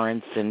grieving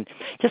parents and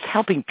just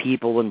helping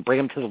people and bring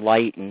them to the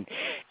light. And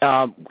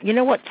you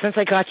know what? Since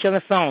I got you on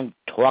the phone,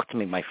 talk to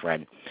me, my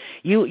friend.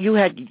 You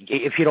had,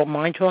 if you don't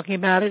mind talking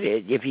about it,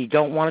 if you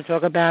don't want to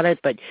talk about it,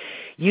 but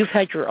you've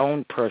had your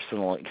own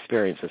personal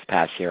experience this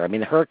past year. I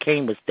mean, the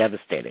hurricane was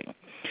devastating,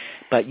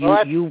 but you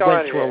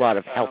went through a lot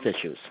of health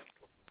issues.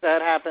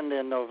 That happened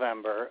in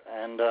November,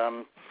 and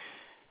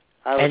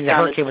and the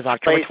hurricane was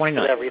October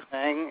 29th.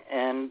 Everything,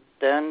 and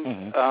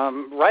then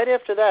right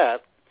after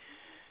that,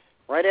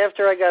 right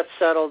after I got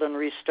settled and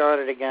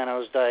restarted again, I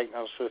was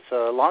diagnosed with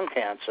lung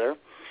cancer,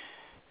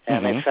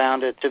 and they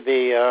found it to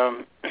be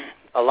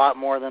a lot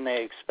more than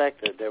they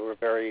expected. They were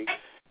very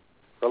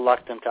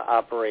reluctant to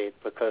operate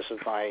because of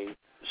my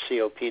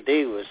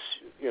COPD was,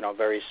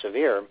 very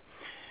severe.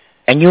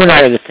 And you and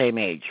I are the same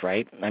age,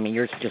 right? I mean,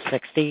 you're just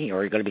 60,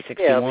 or you're going to be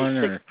 61?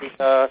 Yeah,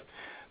 I'll be 60,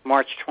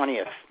 March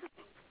 20th.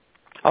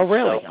 Oh,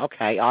 really? So,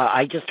 okay.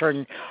 I just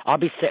turned,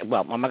 I'm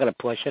not going to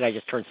push it. I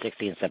just turned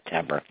 60 in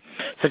September.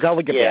 So go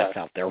with your bets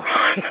out there,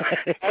 Ron.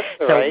 That's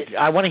all right.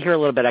 I want to hear a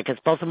little bit, because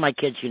both of my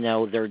kids,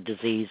 their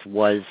disease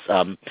was,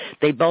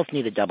 they both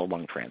needed double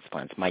lung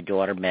transplants. My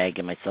daughter, Meg,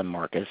 and my son,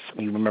 Marcus.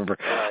 You remember,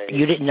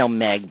 you didn't know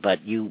Meg,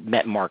 but you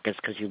met Marcus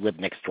because you lived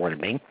next door to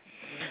me.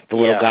 the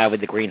little guy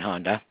with the green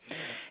Honda,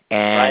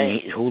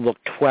 and who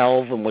looked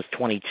 12 and was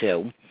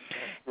 22.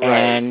 Right.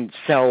 And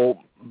so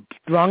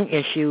lung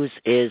issues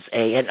is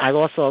and I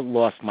also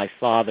lost my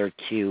father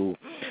to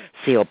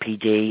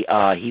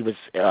COPD. He was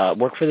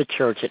worked for the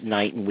church at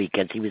night and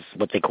weekends. He was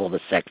what they call the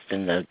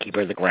sexton, the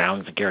keeper of the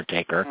grounds, the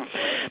caretaker.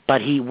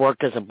 But he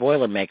worked as a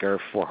boilermaker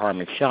for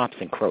Harmon Shops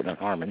in Croton and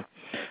Harmon,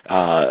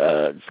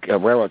 a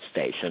railroad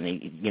station.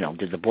 He,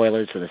 did the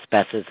boilers and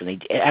asbestos, and he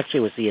actually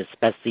was the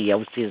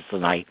asbestos,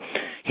 and I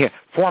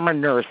former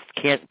nurse,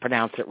 can't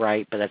pronounce it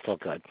right, but that's all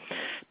good.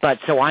 But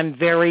so I'm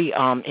very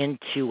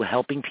into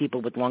helping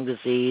people with lung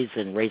disease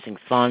and raising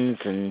funds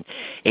and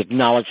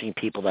acknowledging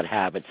people that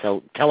have it.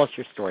 So tell us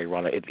your story,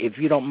 Rhonda, if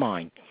you don't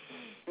mind.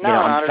 No,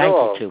 I'm not thankful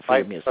at all. too for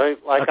your music.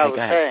 Like I was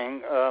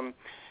saying,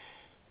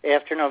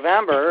 after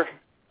November,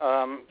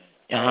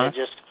 I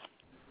just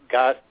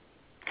got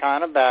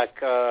kind of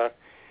back, I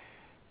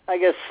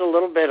guess, a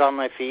little bit on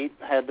my feet,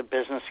 had the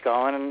business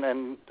going,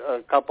 and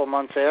a couple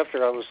months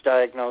after I was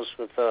diagnosed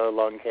with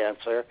lung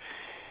cancer,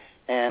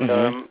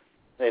 and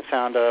they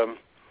found a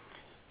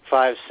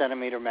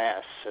 5-centimeter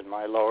mass in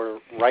my lower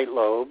right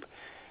lobe.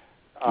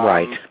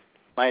 Right.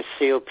 My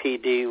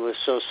COPD was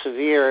so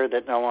severe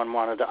that no one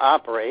wanted to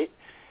operate,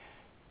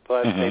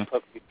 but they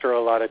put me through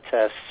a lot of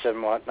tests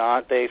and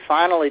whatnot. They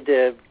finally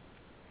did,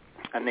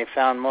 and they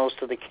found most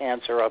of the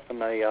cancer up in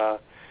the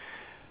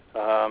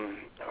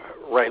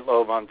right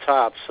lobe on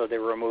top, so they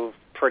removed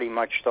pretty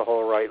much the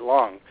whole right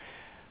lung.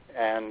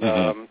 And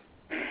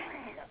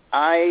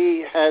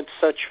I had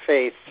such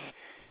faith.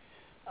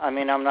 I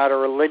mean, I'm not a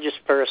religious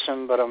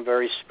person, but I'm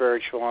very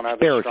spiritual, and I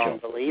have a strong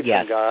belief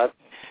in God.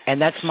 And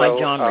that's my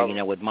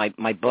genre, with my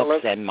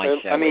books and my show.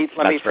 Let me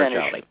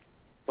finish.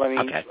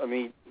 Let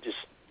me just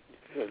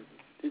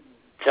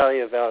tell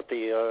you about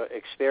the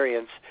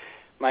experience.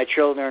 My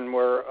children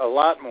were a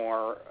lot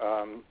more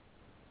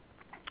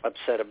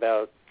upset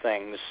about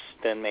things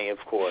than me, of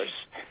course.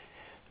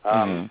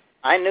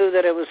 I knew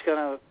that it was going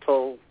to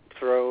pull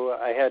through.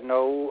 I had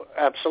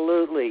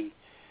absolutely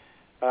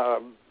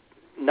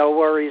no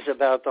worries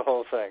about the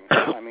whole thing.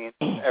 I mean,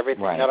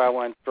 everything that I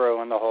went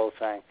through and the whole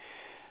thing.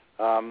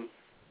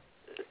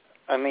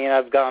 I mean,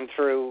 I've gone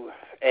through,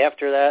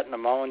 after that,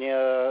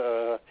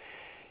 pneumonia,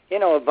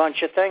 a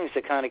bunch of things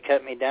that kind of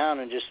kept me down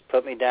and just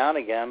put me down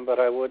again, but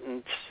I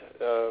wouldn't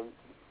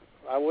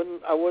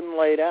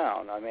lay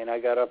down. I mean, I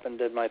got up and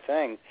did my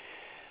thing.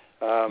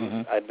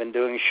 I've been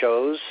doing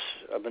shows.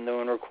 I've been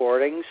doing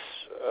recordings.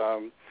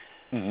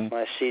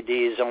 My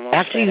CD is almost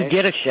Actually, finished.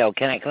 you did a show.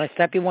 Can I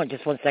step you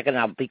just 1 second?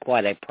 I'll be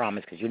quiet, I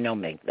promise, because you know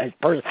me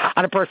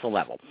on a personal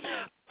level.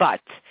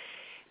 But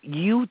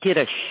you did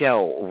a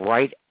show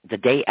right the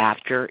day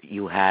after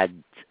you had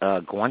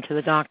gone to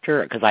the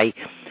doctor? Because I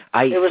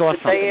saw something about that. It was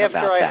the day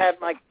after I had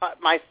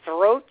my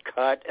throat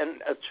cut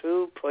and a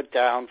tube put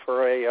down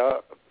for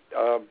a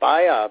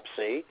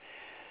biopsy.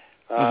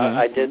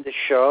 I did the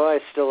show. I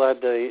still had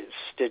the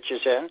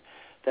stitches in.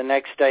 The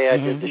next day I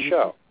did the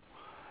show.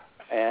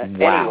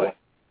 And anyway,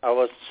 I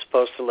wasn't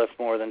supposed to lift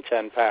more than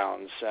 10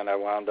 pounds, and I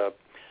wound up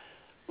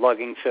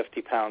lugging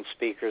 50-pound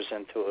speakers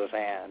into a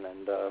van.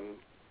 And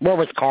where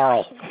was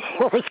Carl?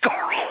 No,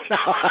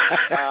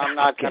 I'm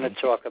not going to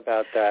talk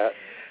about that.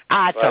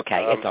 It's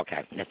okay.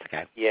 It's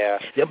okay. Yeah.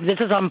 This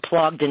is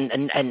unplugged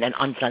and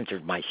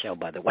uncensored, my show,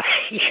 by the way.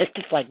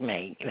 Just like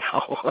me,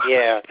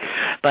 Yeah.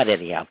 But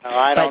anyhow. No,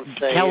 I don't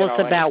tell us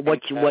about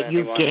what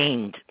you've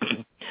gained.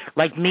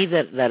 Like me,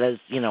 that is,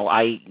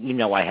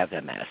 I have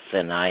MS,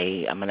 and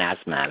I'm an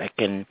asthmatic,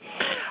 and,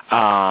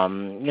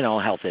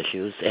 health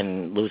issues,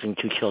 and losing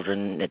 2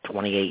 children at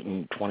 28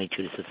 and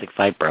 22 to cystic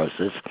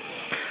fibrosis.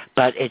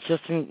 But it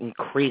just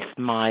increased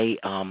my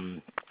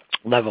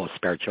level of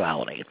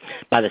spirituality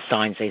by the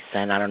signs they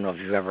send. I don't know if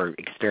you've ever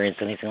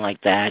experienced anything like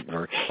that,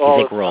 or you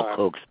think we're all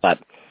kooks, but...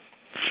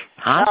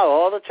 No,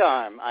 all the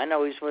time. I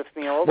know he's with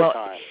me all the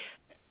time.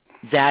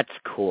 That's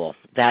cool.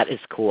 That is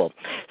cool.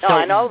 No, so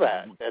I know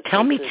that.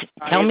 Tell me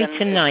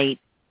tonight...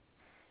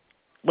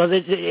 Well,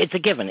 it's a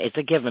given. It's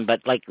a given.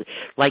 But like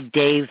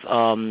Dave,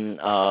 and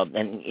I'll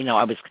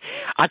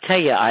tell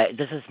you,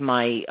 this is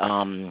my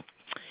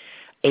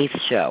 8th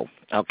show.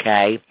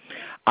 Okay,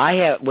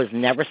 I was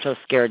never so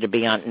scared to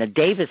be on. Now,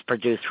 Dave is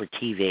produced for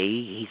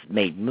TV. He's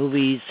made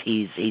movies.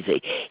 He's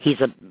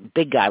a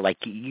big guy like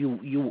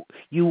you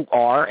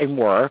are and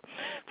were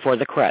for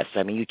the Crest.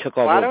 I mean, you took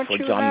over for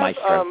John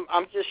Maestro.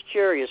 I'm just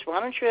curious. Why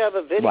don't you have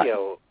a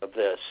video of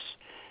this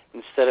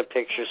instead of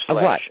pictures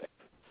flashing?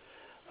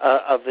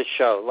 Of the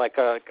show, like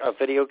a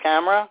video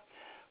camera,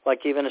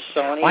 like even a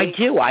Sony. I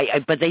do.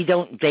 But they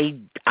don't.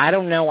 I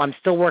don't know. I'm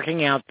still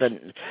working out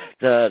the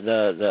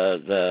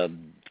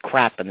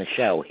crap in the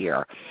show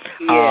here.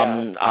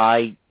 Yeah.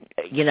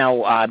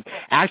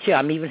 Actually,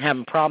 I'm even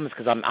having problems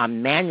because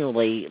I'm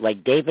manually,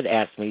 like David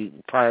asked me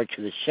prior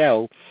to the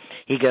show,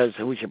 he goes,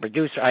 "Who's your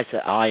producer?" I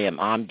said, "I am.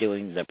 I'm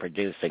doing the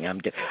producing.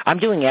 I'm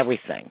doing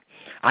everything.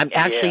 I'm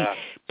actually." Yeah.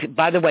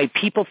 By the way,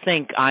 people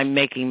think I'm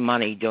making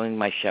money doing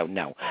my show.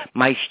 No,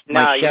 my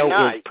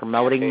show is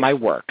promoting my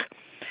work.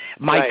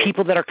 My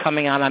people that are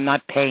coming on, I'm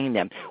not paying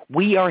them.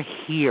 We are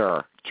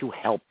here to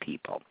help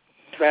people.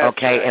 That's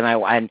okay,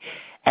 right.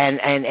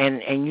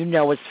 And you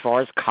know, as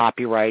far as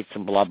copyrights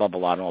and blah blah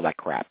blah and all that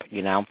crap,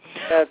 you know,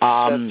 that's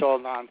all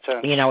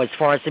nonsense. You know, as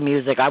far as the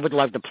music, I would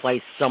love to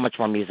play so much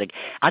more music.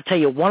 I'll tell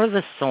you, one of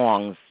the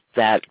songs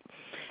that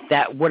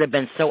would have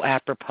been so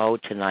apropos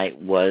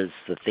tonight was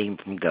the theme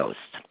from Ghost,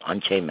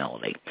 Unchained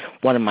Melody,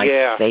 one of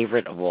my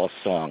favorite of all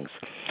songs.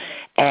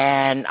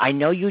 And I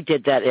know you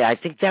did that. I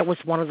think that was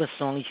one of the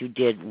songs you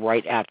did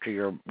right after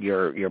your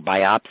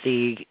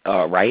biopsy,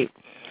 right?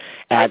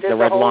 At the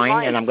Red Line,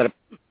 night. And I'm gonna.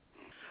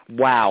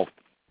 Wow.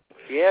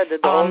 Yeah,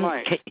 did the whole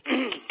night.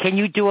 Can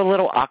you do a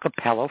little a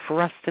cappella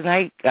for us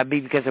tonight? I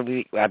mean, because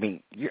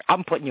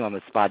I'm putting you on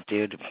the spot,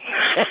 dude.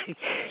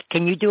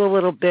 Can you do a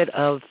little bit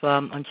of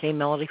Unchained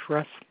Melody for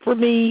us? For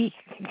me,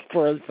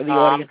 for the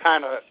audience.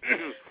 I'm kind of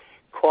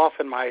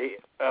coughing my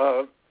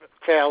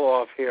tail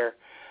off here.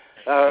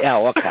 Okay.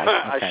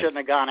 I shouldn't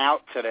have gone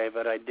out today,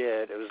 but I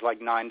did. It was like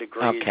 9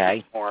 degrees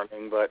this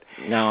morning. But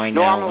no, I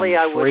know. Normally,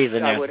 I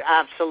would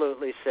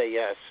absolutely say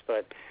yes,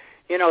 but.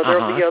 You know,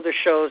 there'll be other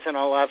shows, and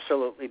I'll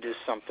absolutely do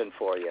something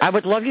for you. I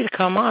would love you to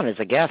come on as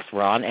a guest,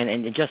 Ron,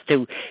 and just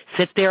to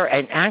sit there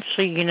and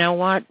actually, you know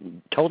what,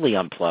 totally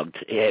unplugged,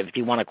 if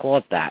you want to call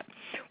it that,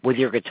 with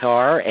your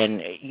guitar.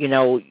 And, you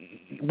know,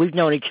 we've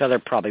known each other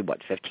probably,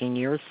 15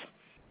 years?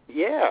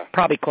 Yeah.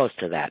 Probably close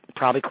to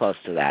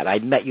that. I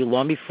met you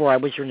long before I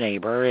was your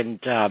neighbor, and,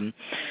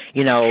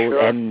 you know,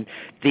 and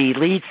the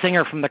lead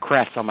singer from The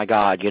Crest, oh, my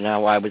God, you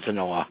know, I was in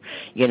awe,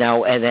 you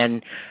know, and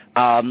then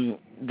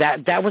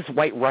that was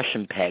White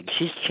Russian Peg.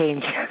 She's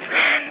changed.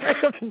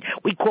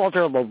 We called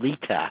her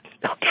Lolita.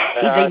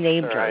 Okay, they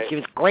named her. She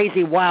was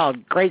crazy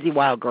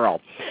wild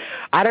girl.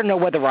 I don't know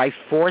whether I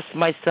forced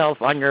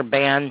myself on your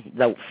band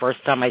the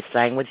first time I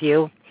sang with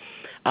you.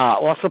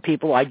 Also,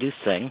 people, I do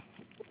sing.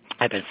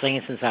 I've been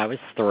singing since I was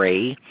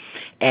 3,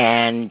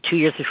 and 2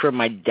 years before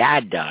my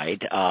dad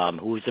died,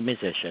 who was a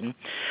musician,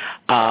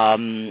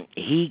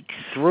 he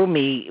threw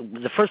me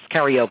the first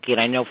karaoke,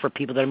 and I know for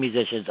people that are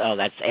musicians,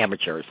 that's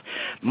amateurs.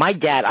 My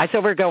dad, I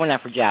thought we were going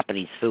out for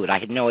Japanese food. I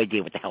had no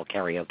idea what the hell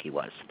karaoke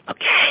was.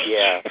 Okay.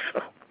 Yeah.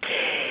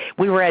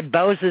 We were at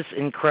Bose's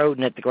in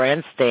Croton at the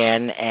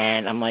grandstand,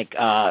 and I'm like,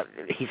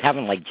 he's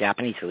having, like,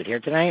 Japanese food here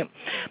tonight.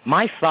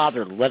 My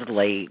father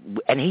literally,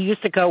 and he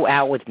used to go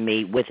out with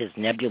me with his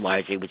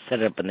nebulizer. He would set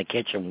it up in the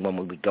kitchen when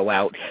we would go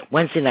out.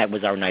 Wednesday night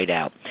was our night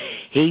out.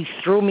 He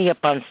threw me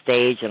up on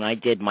stage, and I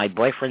did My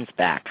Boyfriend's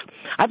Back.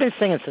 I've been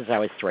singing since I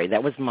was 3.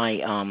 That was my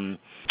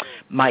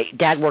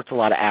dad worked a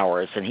lot of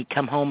hours, and he'd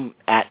come home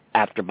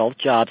after both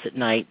jobs at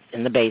night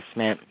in the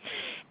basement,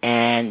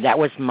 and that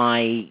was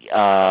my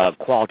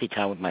quality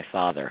time with my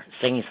father,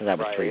 singing since I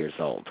was 3 years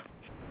old.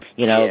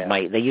 You know,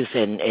 they used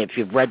to, if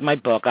you've read my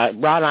book,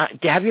 Ron,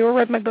 have you ever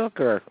read my book,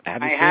 or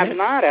have you seen it? I have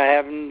not. I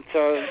haven't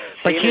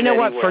But you know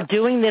what? For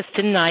doing this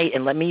tonight,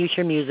 and let me use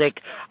your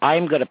music, I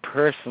am going to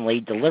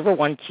personally deliver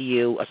one to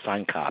you, a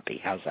signed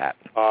copy. How's that?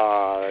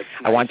 That's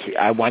nice.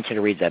 I want you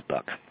to read that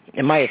book.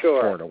 Am I a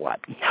sport or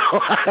what?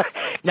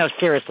 No,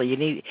 seriously, you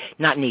need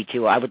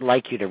to. I would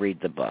like you to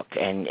read the book,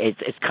 and it's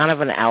kind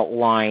of an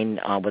outline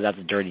without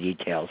the dirty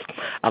details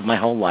of my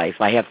whole life.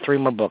 I have 3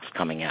 more books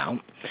coming out.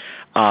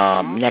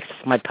 Next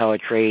is my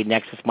poetry.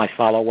 Next is my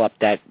follow-up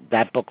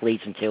that book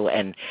leads into,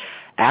 and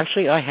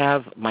actually I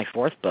have my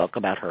 4th book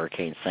about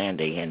Hurricane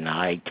Sandy, and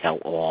I tell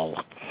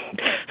all.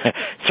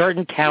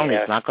 Certain town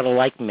is not going to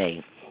like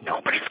me.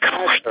 Nobody's going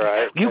to like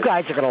me. You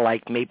guys are going to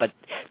like me, but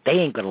they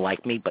ain't going to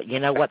like me. But you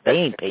know what? They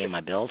ain't paying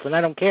my bills, and I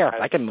don't care.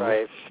 I can move.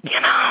 Right.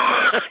 You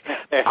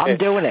know? I'm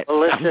doing it. Well,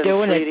 listen, I'm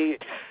doing sweetie,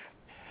 it.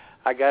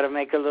 I got to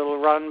make a little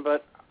run,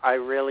 but I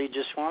really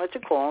just wanted to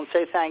call and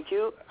say thank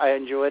you. I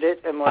enjoyed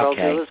it, and what I'll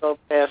do is I'll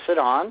pass it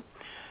on.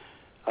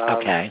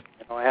 Okay.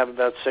 You know, I have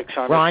about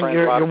 600 Ron, friends.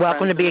 you're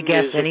welcome to be a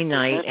guest any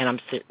night,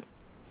 and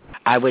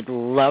I would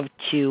love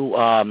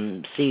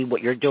to see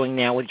what you're doing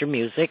now with your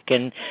music.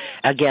 And,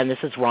 again, this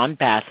is Ron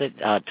Bassett,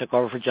 took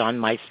over for John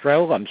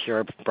Maestro, I'm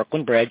sure,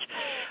 Brooklyn Bridge,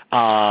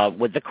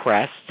 with The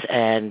Crest.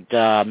 And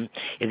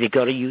if you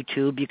go to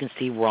YouTube, you can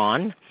see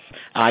Ron.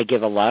 I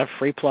give a lot of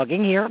free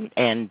plugging here,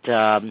 and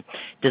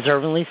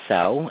deservingly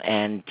so.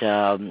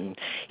 And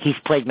he's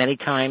played many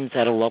times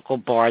at a local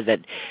bar. That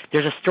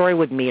there's a story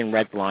with me and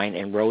Redline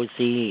and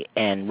Rosie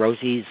and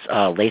Rosie's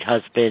late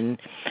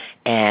husband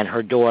and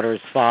her daughter's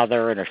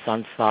father and her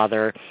son's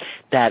father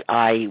that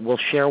I will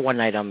share one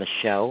night on the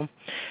show,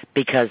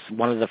 because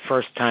one of the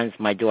first times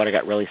my daughter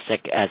got really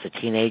sick as a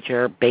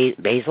teenager,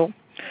 Basil,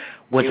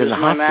 was in the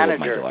hospital with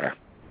my daughter.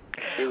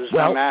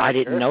 Well, I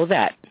didn't know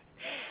that.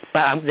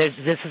 But this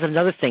is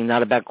another thing,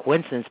 not about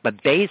coincidence,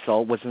 but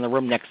Basil was in the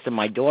room next to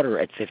my daughter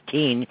at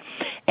 15,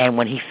 and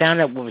when he found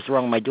out what was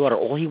wrong with my daughter,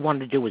 all he wanted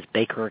to do was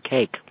bake her a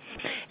cake.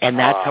 And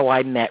that's how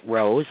I met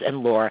Rose and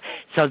Laura.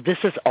 So this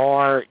is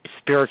our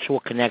spiritual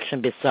connection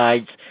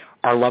besides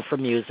our love for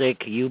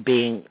music, you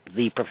being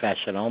the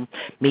professional,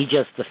 me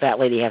just the fat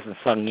lady hasn't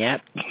sung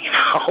yet, you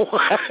know.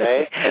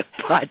 Okay.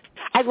 But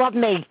I love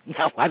me.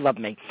 No, I love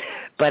me.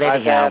 But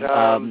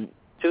anyhow. I've had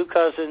 2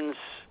 cousins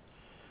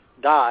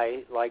die,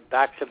 like,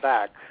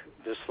 back-to-back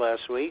this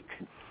last week.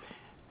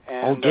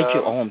 And, did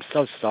you? I'm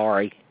so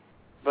sorry.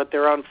 But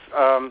they're on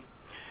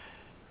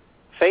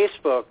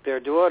Facebook, their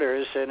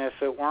daughters, and if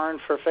it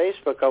weren't for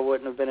Facebook, I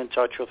wouldn't have been in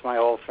touch with my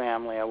whole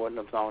family. I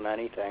wouldn't have known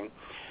anything.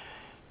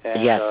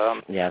 And,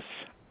 yes.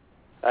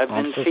 I've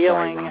been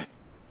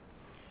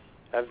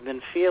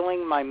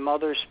feeling my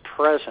mother's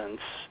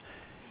presence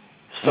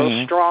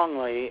so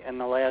strongly in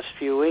the last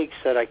few weeks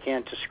that I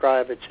can't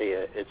describe it to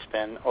you. It's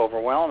been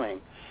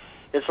overwhelming.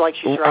 It's like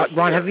she's right here.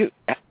 Ron,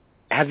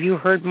 have you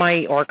heard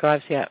my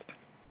archives yet?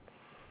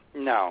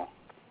 No.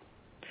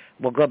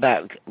 We'll go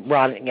back.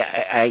 Ron,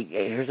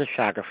 here's a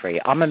shocker for you.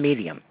 I'm a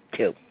medium,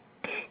 too.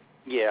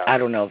 Yeah. I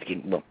don't know if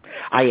you... Well,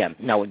 I am.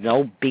 No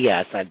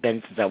BS. I've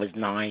been since I was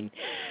 9.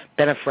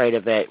 Been afraid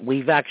of it.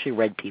 We've actually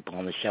read people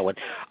on the show. And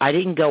I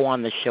didn't go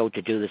on the show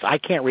to do this. I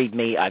can't read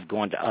me. I've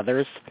gone to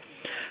others.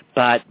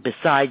 But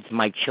besides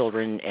my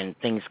children and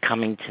things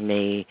coming to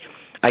me,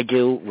 I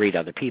do read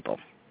other people.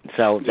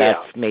 So that's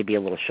maybe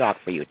a little shock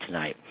for you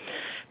tonight.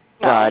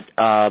 No.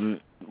 But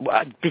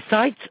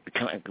besides,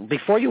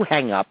 before you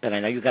hang up, and I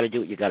know you got to do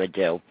what you got to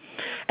do,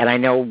 and I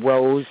know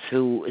Rose,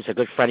 who is a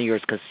good friend of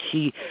yours, because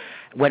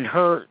when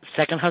her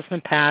second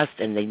husband passed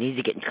and they needed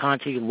to get in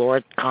contact with you,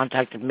 Laura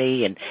contacted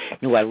me and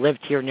knew I lived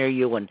here near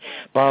you and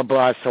blah,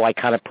 blah, so I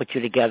kind of put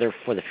you together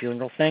for the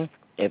funeral thing,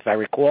 if I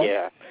recall.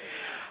 Yeah.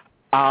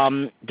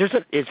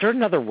 Is there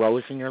another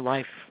Rose in your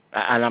life?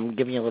 And I'm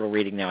giving you a little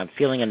reading now. I'm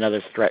feeling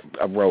another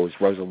Rose.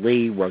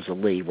 Rosalie. It's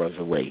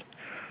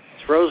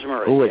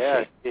Rosemary. Who is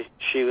she?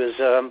 She was,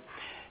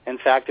 in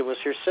fact, it was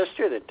her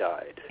sister that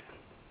died.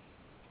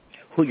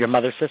 Who, your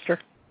mother's sister?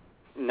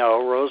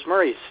 No,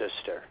 Rosemary's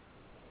sister.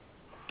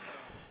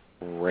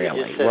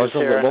 Really?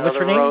 Rosalie, what was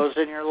her name? Rose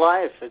in your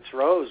life. It's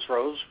Rose.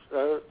 Rose,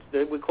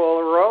 we call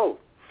her Rose.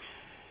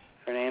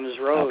 Her name is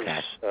Rose.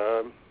 Okay.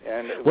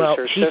 And it was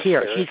her she's sister.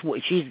 Here.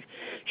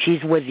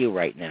 She's with you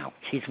right now.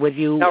 She's with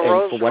you, no, and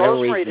for whatever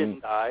Rosemary reason...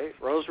 didn't die.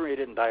 Rosemary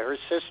didn't die. Her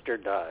sister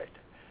died.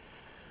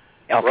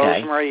 Okay.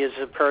 Rosemary is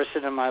a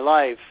person in my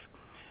life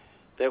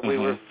that we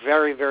were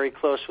very, very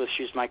close with.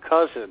 She's my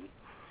cousin,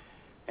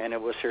 and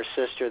it was her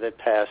sister that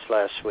passed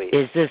last week.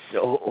 Is this...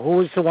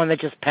 Who is the one that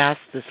just passed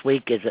this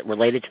week? Is it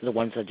related to the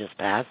ones that just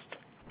passed?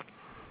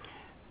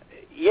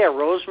 Yeah,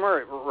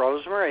 Rosemary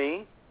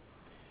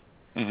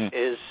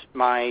is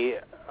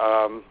my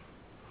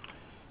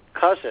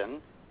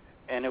cousin,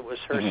 and it was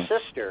her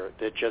sister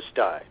that just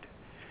died.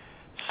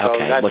 So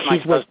that's my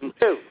cousin,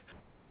 too.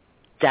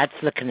 That's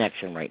the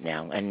connection right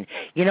now. And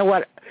you know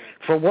what?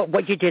 For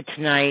what you did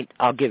tonight,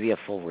 I'll give you a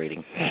full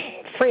reading.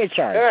 Free of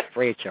charge.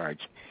 Free of charge.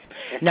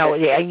 No,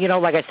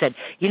 like I said,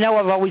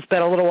 I've always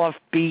been a little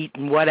offbeat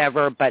and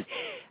whatever, but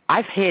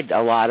I've hid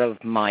a lot of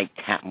my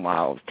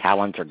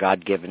talents or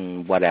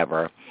God-given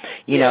whatever,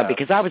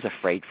 because I was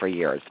afraid for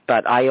years.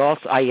 But I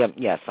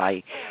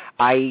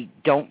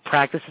don't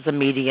practice as a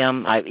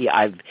medium.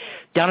 I've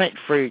done it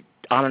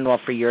on and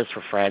off for years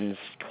for friends,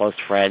 close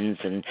friends,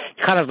 and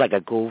kind of like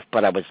a goof,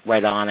 but I was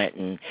right on it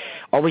and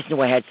always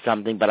knew I had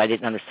something, but I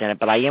didn't understand it.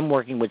 But I am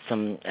working with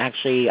some,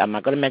 actually, I'm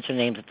not going to mention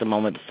names at the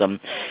moment, but some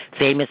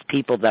famous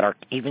people that are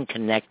even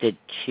connected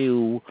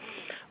to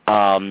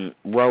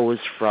Rose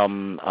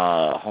from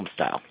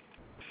Homestyle.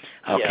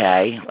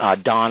 Okay,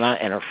 Donna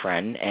and her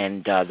friend,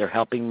 and they're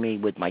helping me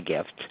with my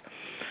gift.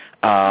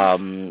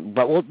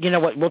 But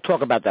we'll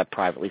talk about that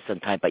privately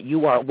sometime. But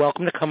you are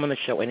welcome to come on the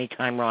show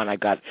anytime, Ron. I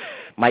got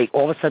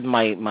all of a sudden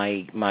my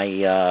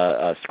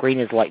screen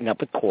is lighting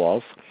up with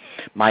calls.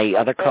 My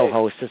other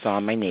co-host is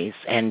on, my niece,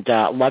 and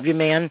love you,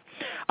 man.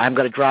 I'm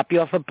going to drop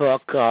you off a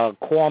book.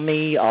 Call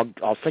me.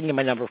 I'll send you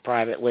my number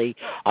privately.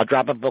 I'll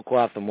drop a book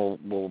off, and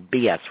we'll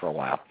BS for a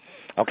while.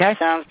 Okay?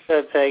 Sounds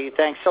good, Peggy.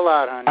 Thanks a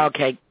lot, honey.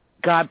 Okay.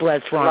 God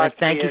bless, Ron.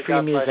 Thank you for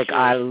your music.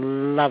 I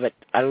love it.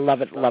 I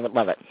love it.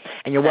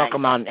 And you're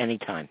welcome on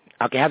anytime.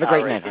 Okay, have a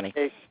great night, honey.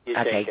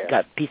 Okay,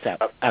 God, peace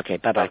out. Okay,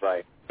 bye-bye.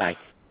 Bye-bye. Bye.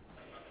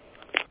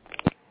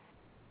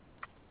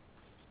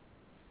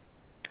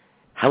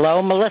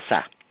 Hello,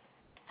 Melissa.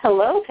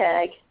 Hello,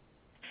 Peg.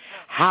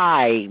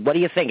 Hi. What do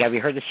you think? Have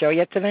you heard the show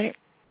yet tonight?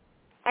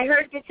 I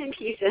heard bits and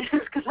pieces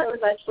because I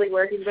was actually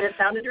working, but it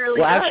sounded really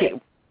good. Actually,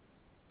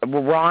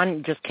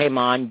 Ron just came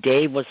on.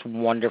 Dave was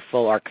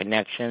wonderful, our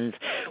connections.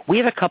 We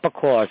have a couple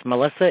callers.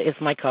 Melissa is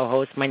my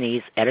co-host, my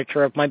niece,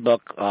 editor of my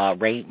book, my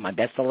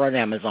bestseller on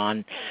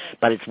Amazon,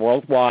 but it's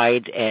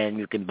worldwide, and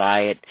you can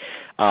buy it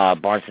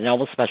Barnes &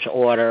 Noble special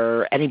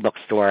order, any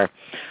bookstore.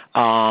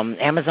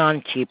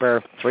 Amazon,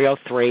 cheaper,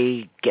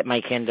 $303. Get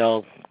my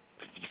Kindle.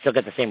 You still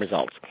get the same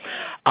results.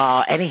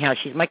 Anyhow,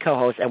 she's my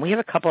co-host, and we have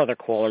a couple other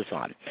callers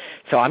on.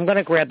 So I'm going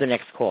to grab the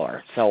next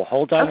caller. So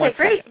hold on one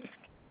great. second.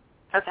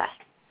 Okay.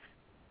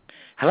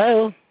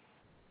 Hello?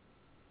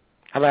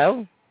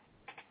 Hello?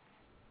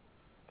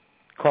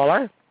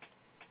 Caller?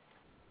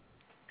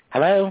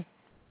 Hello?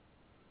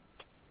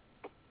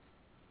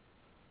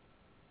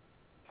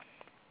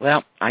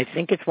 Well, I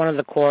think it's one of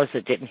the callers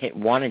that didn't hit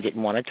one and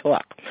didn't want to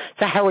talk.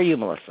 So how are you,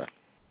 Melissa?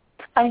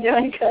 I'm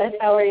doing good.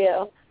 How are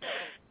you?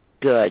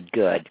 Good.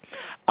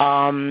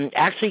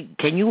 Actually,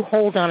 can you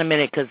hold on a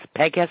minute because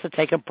Peg has to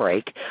take a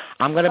break.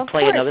 I'm going to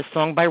play another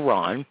song by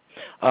Ron,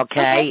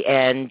 okay?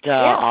 And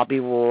I'll be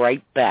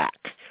right back.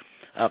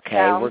 Okay,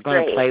 Sounds we're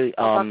going to play.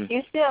 I'll talk to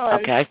you soon.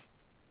 Okay.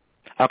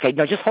 Okay,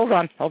 no, just hold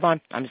on.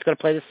 I'm just going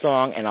to play the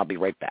song, and I'll be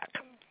right back.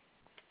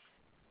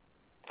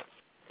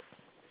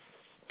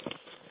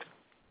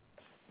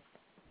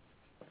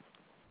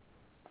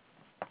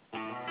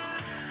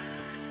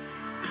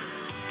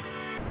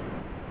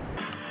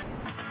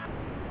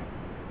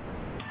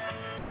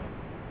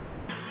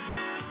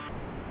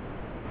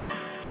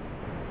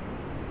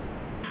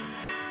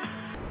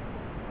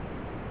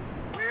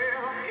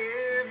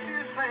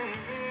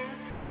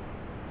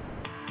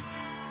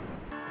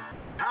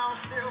 I'm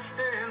still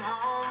staying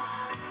home,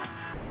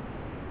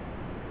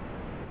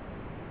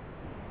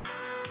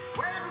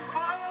 waiting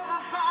for the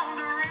song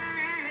to ring.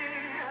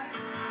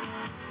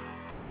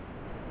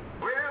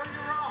 Well,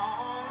 you're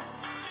wrong,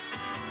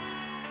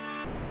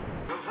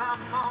 'cause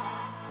I'm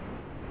home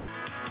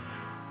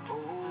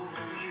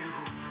over you.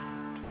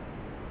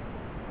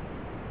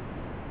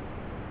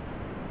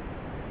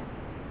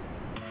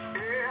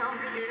 And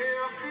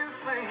if you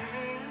think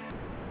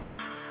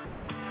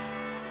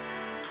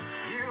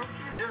you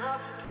can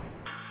just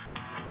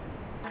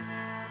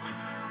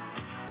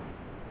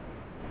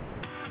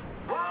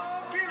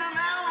walking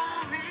around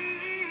on me,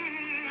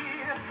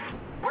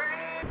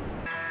 well,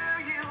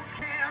 you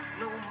can't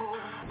no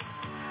more,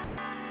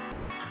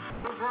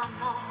 'cause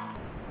I'm on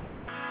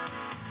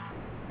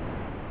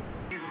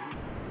you.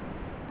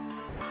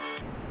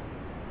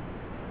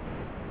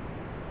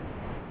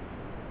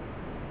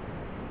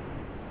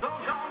 So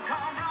don't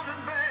come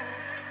running back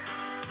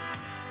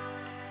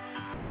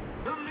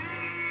to me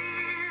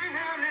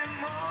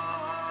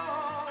anymore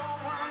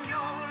when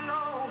you're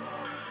alone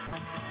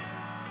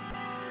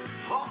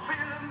or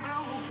feeling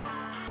blue.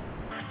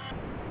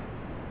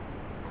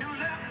 You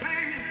left me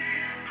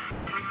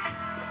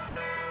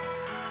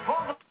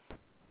for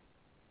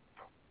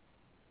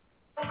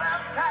the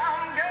last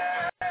time,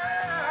 girl.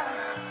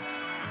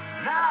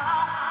 Now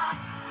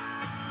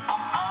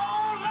I'm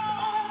all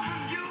over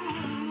you.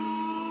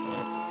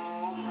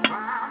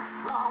 Find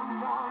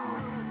someone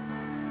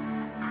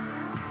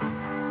to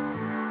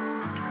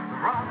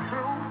run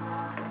to,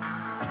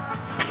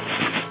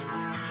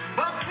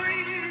 but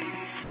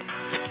please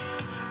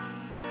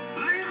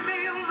leave me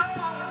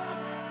alone.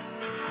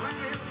 Leave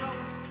me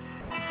alone.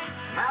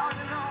 Now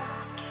you know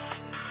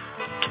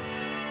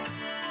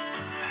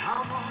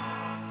how much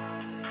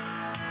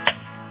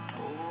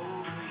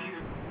over you.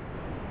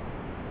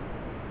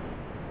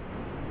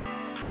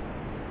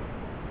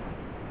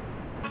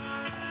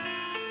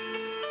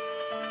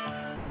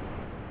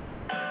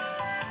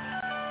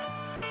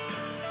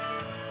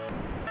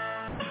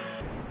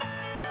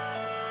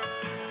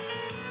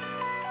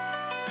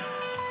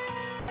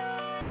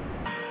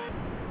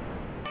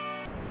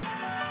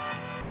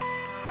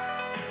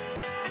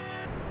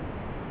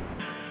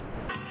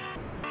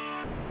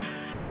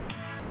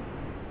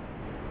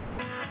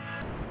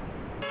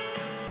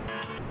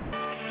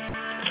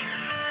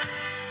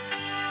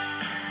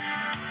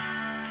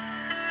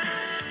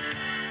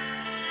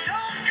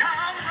 Don't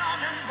come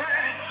running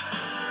back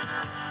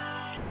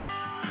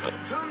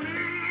to me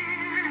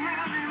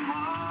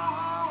anymore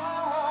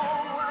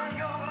when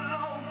you're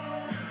alone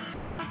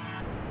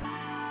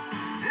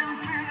and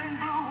feeling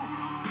blue.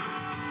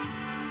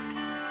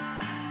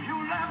 You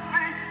left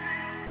me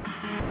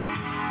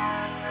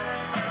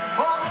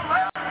for the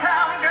last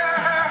time,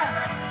 girl.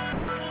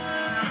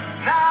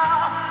 Now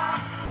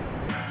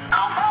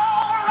I'm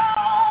all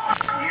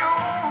over you.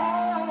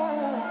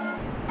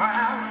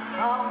 Find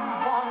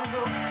someone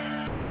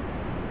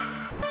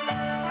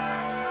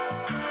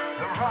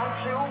to run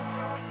to,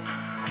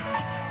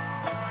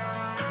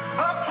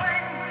 but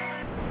please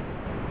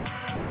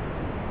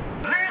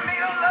leave me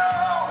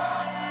alone.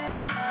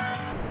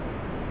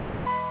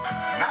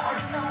 Now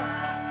you know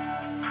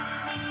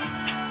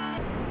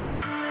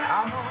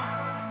I'm over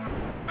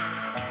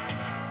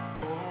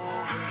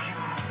you.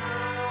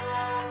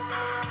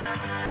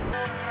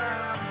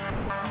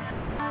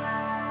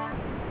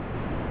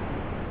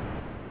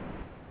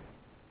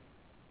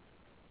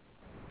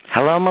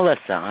 Hello,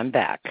 Melissa. I'm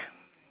back.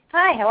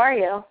 Hi, how are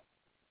you?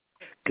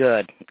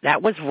 Good.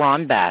 That was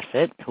Ron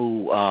Bassett,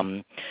 who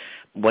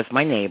was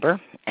my neighbor,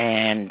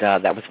 and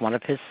that was one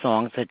of his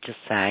songs that just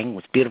sang. It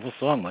was a beautiful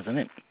song, wasn't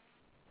it?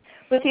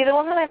 Was he the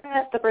one that I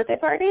met at the birthday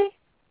party?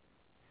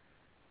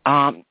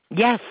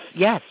 Yes.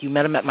 You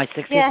met him at my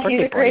 60th Yeah, birthday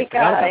he's a great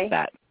party. I forgot guy. about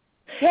that.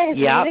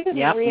 Yeah, his music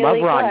is really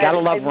love Ron. good. Gotta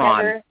love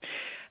Ron.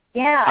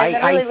 I've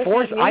never really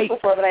listened to music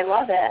before, but I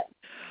love it.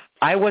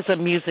 I was a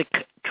music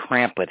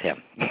tramp with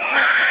him.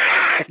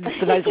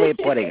 That's a nice way of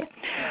putting it.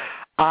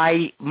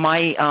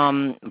 My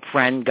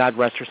friend, God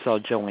rest her soul,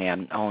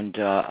 Joanne, owned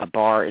a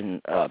bar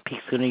in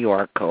Peekskill, New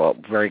York,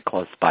 very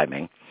close by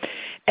me.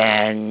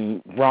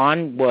 And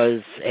Ron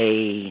was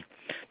the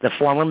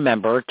former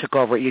member, took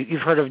over.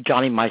 You've heard of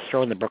Johnny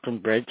Maestro and the Brooklyn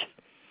Bridge?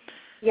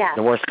 Yeah.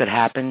 The Worst Could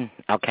Happen?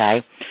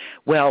 Okay.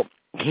 Well,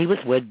 he was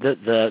with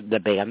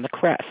the band The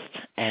Crest.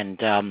 And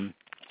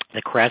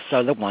The Crests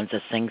are the ones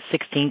that sing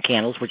 16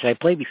 Candles, which I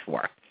played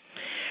before.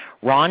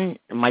 Ron,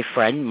 my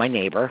friend, my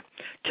neighbor,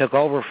 took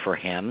over for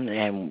him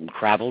and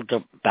traveled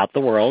about the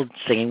world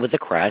singing with the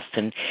Crest,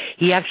 and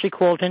he actually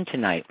called in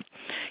tonight.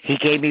 He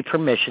gave me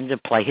permission to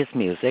play his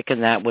music,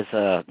 and that was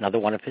another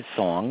one of his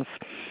songs.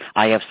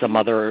 I have some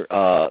other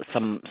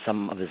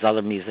some of his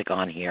other music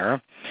on here,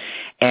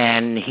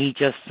 and he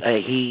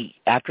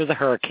after the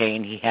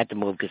hurricane he had to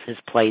move because his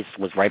place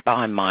was right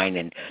behind mine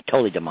and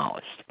totally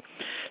demolished.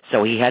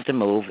 So he had to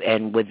move,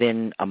 and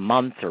within a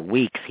month or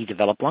weeks he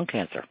developed lung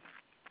cancer.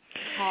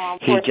 Oh,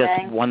 he just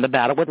thing. won the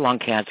battle with lung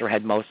cancer.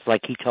 Had most,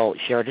 like he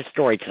shared his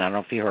story tonight. I don't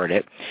know if you heard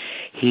it.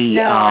 He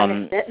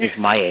is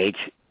my age.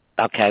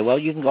 Okay, well,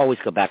 you can always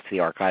go back to the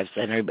archives.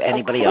 And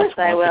anybody else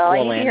wants to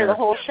call in. I need to hear the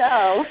whole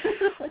show.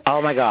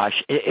 Oh my gosh,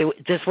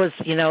 this was,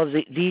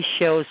 these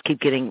shows keep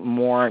getting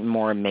more and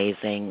more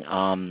amazing.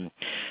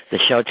 The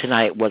show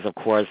tonight was, of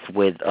course,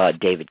 with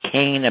David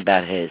Kane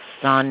about his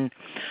son.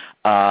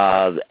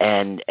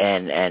 And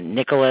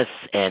Nicholas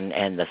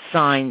and the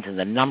signs and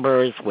the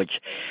numbers, which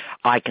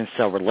I can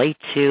so relate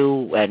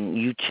to, and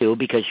you too,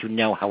 because you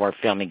know how our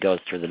family goes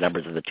through the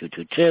numbers of the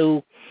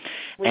 222.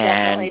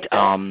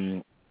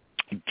 And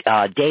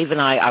Dave and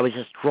I was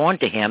just drawn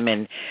to him,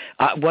 and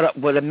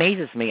what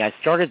amazes me, I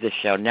started this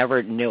show,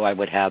 never knew I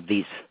would have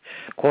these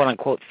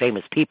quote-unquote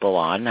famous people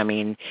on. I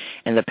mean,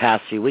 in the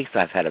past few weeks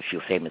I've had a few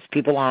famous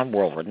people on,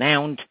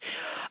 world-renowned.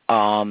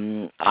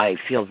 I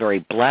feel very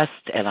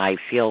blessed, and I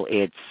feel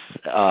it's,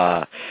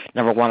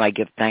 number one, I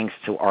give thanks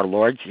to our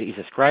Lord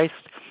Jesus Christ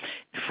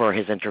for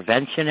his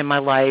intervention in my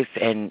life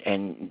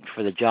and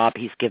for the job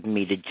he's given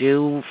me to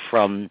do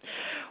from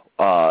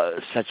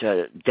such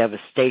a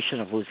devastation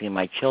of losing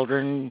my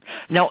children.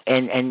 No,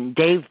 and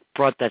Dave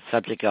brought that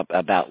subject up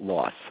about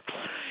loss.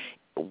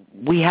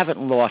 We haven't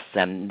lost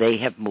them. They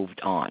have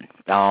moved on.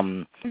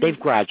 They've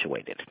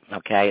graduated,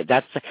 okay?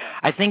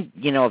 I think,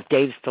 if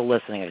Dave's still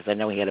listening, because I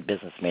know he had a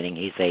business meeting,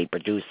 he's a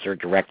producer,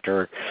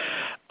 director,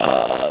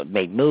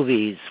 made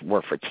movies,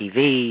 worked for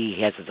TV,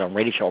 he has his own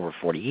radio show over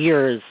 40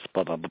 years,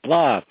 blah, blah, blah,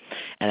 blah.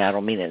 And I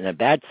don't mean it in a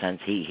bad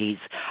sense.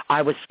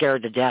 I was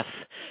scared to death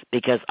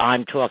because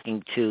I'm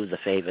talking to the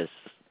famous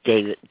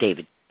Dave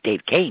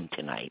Kane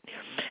tonight.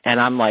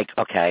 And I'm like,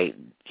 okay,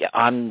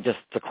 I'm just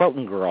the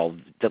Croton girl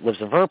that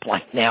lives in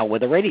Verplank now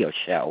with a radio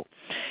show.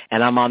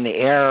 And I'm on the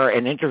air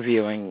and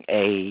interviewing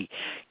a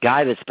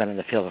guy that's been in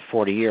the field for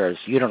 40 years.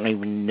 You don't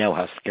even know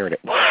how scared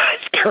I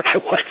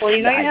was. Well,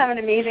 you have an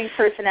amazing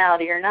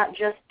personality. You're not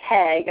just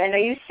Peg. I know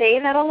you say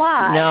that a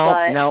lot.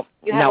 No.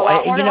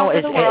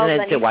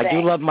 I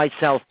do love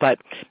myself, but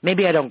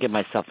maybe I don't give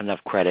myself enough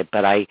credit.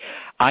 But I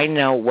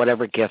know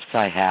whatever gifts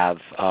I have.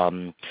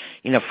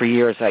 For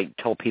years I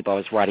told people I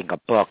was writing a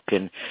book,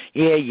 and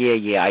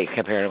I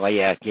kept hearing,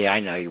 I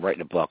know you're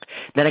writing a book.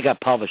 Then it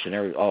got published, and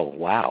oh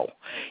wow,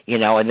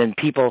 and then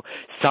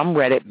some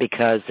read it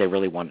because they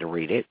really wanted to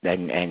read it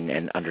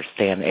and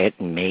understand it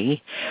and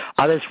me.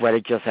 Others read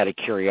it just out of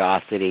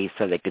curiosity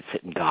so they could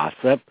sit and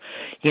gossip.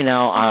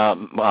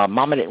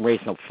 Mama didn't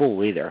raise no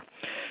fool either.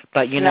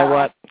 But you know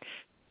what?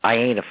 I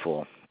ain't a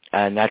fool.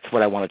 And that's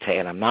what I want to tell you.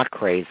 And I'm not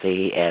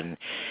crazy. And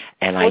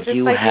I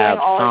do have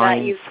all signs.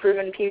 Of that, you've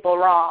proven people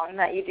wrong,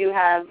 that you do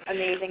have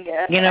amazing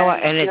gifts. You know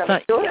what? And it's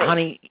not, story,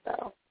 honey,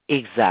 so.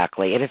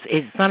 Exactly. And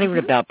it's not even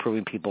about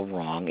proving people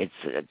wrong. It's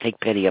take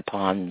pity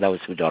upon those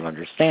who don't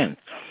understand.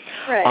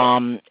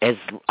 Right. As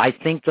I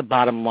think the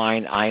bottom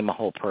line, I'm a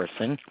whole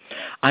person.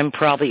 I'm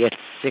probably at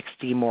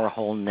 60 more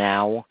whole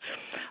now.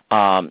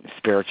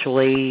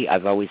 Spiritually,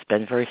 I've always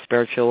been very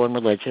spiritual and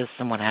religious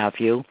and what have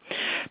you.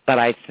 But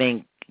I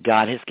think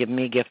God has given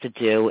me a gift to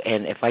do,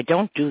 and if I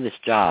don't do this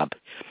job,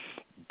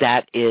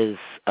 that's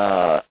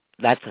a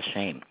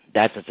shame.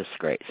 That's a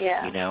disgrace.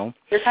 Yeah.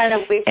 You're kind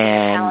of wasting the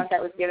talent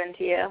that was given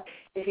to you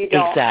if you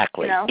don't.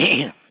 Exactly.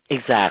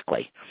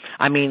 Exactly.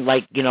 I mean,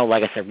 like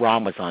I said,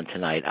 Ron was on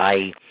tonight.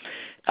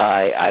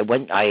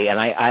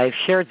 I've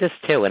shared this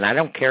too, and I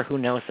don't care who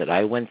knows it.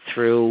 I went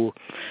through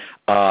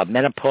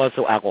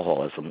menopausal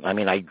alcoholism. I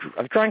mean, I've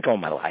drank all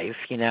my life,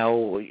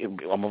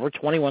 I'm over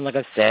 21, like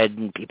I said,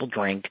 and people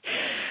drink.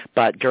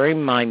 But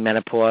during my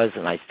menopause,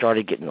 and I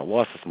started getting the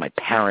losses of my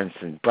parents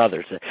and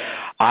brothers,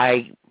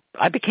 I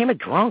became a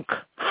drunk.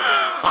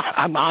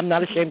 I'm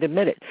not ashamed to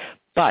admit it.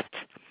 But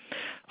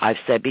I've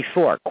said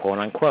before, quote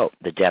unquote,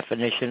 the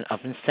definition of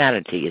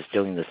insanity is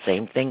doing the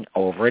same thing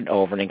over and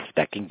over and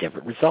expecting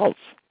different results.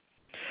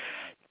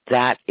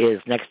 That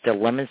is, next to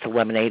lemons to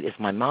lemonade, is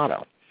my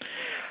motto.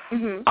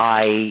 Mm-hmm.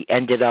 I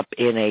ended up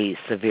in a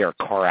severe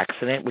car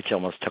accident, which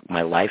almost took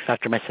my life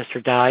after my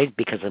sister died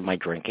because of my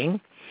drinking.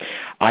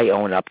 I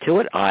own up to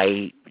it.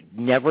 I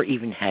never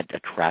even had a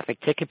traffic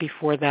ticket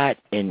before that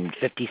in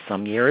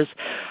 50-some years.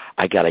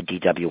 I got a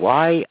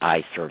DWI.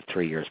 I served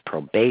 3 years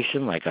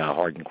probation like a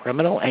hardened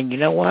criminal. And you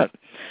know what?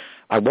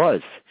 I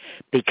was.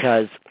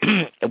 Because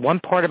one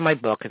part of my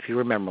book, if you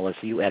remember,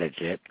 Melissa, you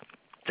edited it,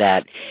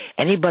 that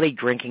anybody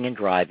drinking and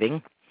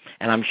driving,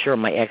 and I'm sure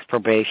my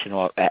ex-probation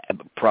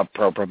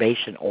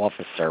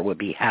officer would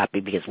be happy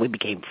because we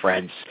became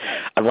friends.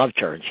 I loved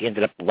her, and she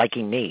ended up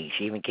liking me.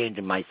 She even came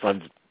to my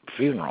son's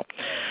funeral.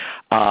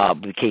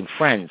 We became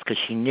friends because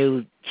she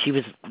knew she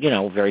was,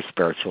 very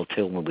spiritual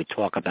too, when we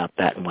talk about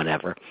that and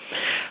whatever.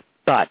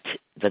 But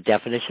the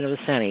definition of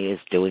insanity is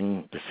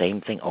doing the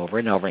same thing over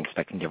and over and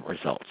expecting different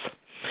results.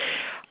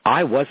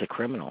 I was a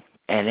criminal.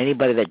 And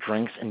anybody that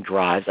drinks and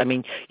drives,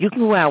 you can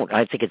go out,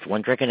 I think it's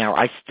one drink an hour.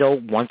 I still,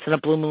 once in a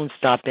blue moon,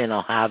 stop in,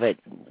 I'll have it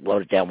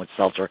loaded down with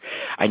seltzer.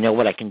 I know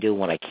what I can do and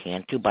what I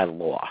can't do by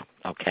law,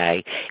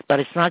 okay? But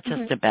it's not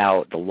just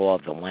about the law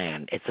of the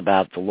land. It's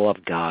about the law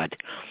of God.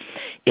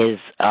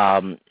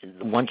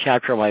 One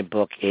chapter of my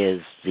book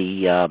is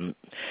you're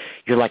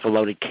like a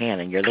loaded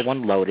cannon. You're the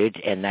one loaded,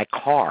 and that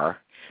car,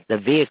 the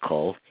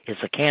vehicle, is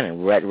a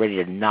cannon ready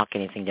to knock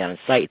anything down in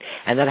sight.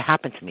 And that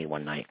happened to me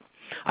one night.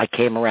 I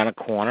came around a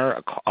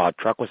corner, a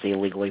truck was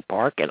illegally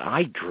parked, and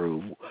I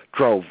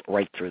drove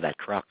right through that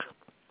truck,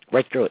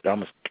 right through it. I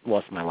almost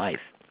lost my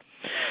life.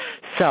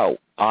 So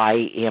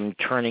I am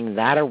turning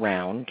that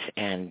around,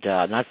 and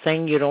not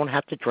saying you don't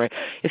have to drive.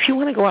 If you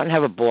want to go out and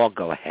have a ball,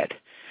 go ahead.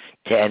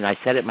 And I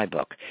said it in my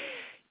book.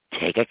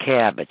 Take a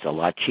cab. It's a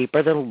lot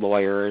cheaper than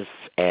lawyers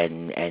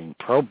and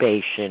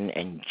probation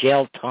and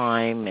jail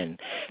time and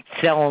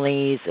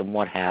felonies and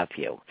what have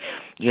you.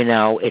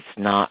 It's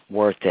not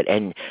worth it.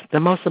 And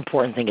the most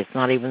important thing, it's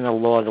not even the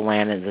law of the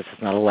land, and this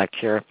is not a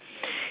lecture.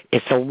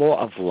 It's the law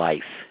of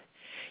life.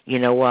 You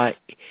know what?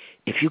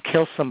 If you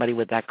kill somebody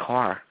with that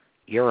car,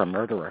 you're a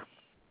murderer,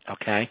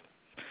 okay?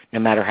 No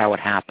matter how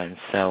it happens.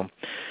 So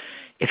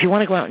if you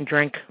want to go out and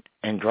drink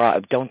and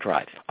drive, don't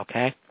drive,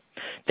 okay?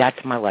 That's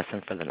my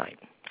lesson for the night.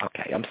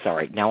 Okay, I'm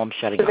sorry. Now I'm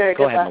shutting up.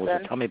 Go ahead,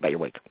 Melissa. Tell me about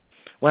your week.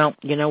 Well,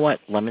 you know what?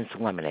 Lemon's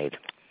lemonade.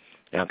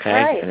 Okay?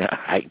 Right.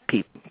 And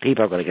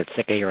people are going to get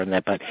sick of hearing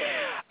that, but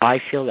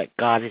I feel that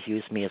God has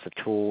used me as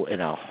a tool in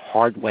a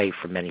hard way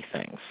for many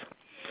things.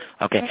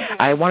 Okay.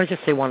 I want to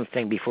just say one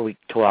thing before we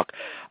talk.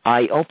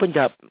 I opened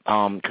up,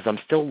 because I'm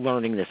still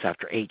learning this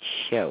after 8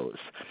 shows,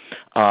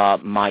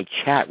 my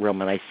chat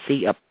room, and I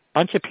see a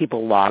bunch of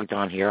people logged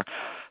on here.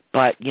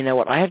 But you know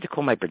what? I have to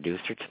call my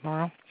producer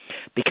tomorrow,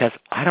 because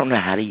I don't know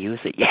how to use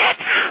it yet.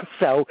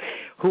 So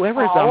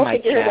whoever's on my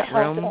chat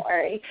room, don't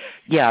worry.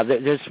 Yeah,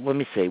 there's. Let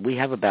me see. We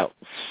have about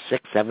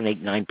 6, 7,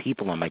 8, 9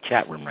 people on my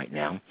chat room right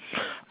now.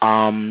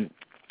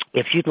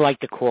 If you'd like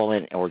to call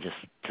in or just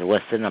to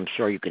listen, I'm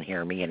sure you can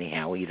hear me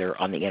anyhow, either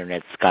on the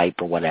internet,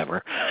 Skype, or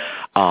whatever,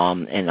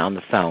 and on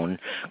the phone.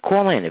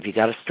 Call in if you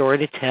got a story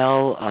to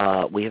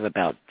tell. We have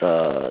about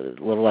a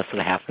little less than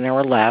a half an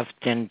hour left,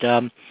 and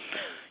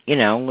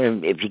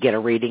if you get a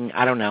reading,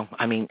 I don't know.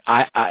 I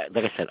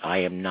like I said, I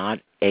am not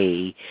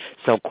a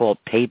so-called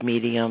paid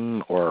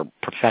medium or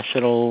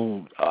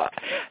professional.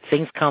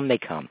 Things come, they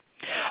come.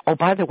 Oh,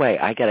 by the way,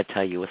 I got to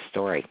tell you a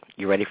story.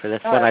 You ready for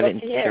this one? I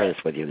didn't share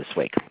this with you this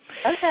week.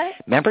 Okay.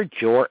 Remember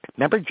George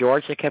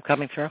that kept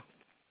coming through?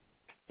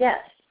 Yes.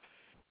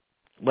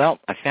 Well,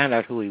 I found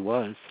out who he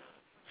was.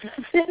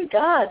 Thank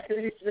God,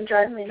 because he's been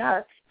driving me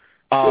nuts.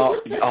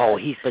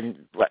 He's been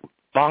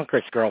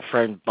bonkers,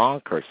 girlfriend,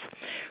 bonkers.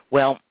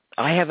 Well,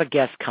 I have a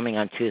guest coming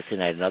on Tuesday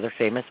night, another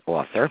famous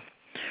author.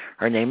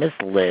 Her name is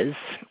Liz,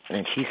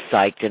 and she's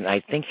psyched, and I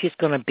think she's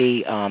going to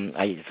be.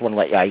 I just want to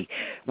let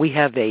we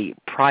have a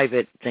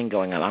private thing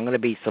going on. I'm going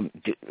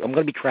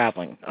to be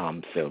traveling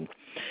soon,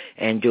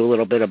 and do a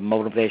little bit of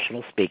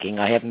motivational speaking.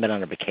 I haven't been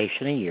on a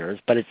vacation in years,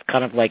 but it's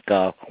kind of like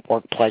a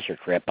work pleasure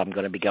trip. I'm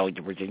going to be going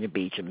to Virginia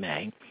Beach in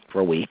May for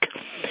a week,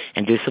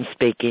 and do some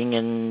speaking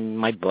in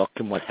my book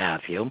and what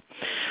have you.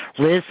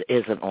 Liz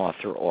is an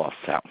author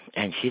also,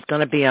 and she's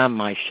going to be on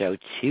my show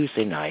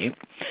Tuesday night.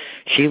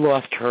 She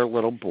lost her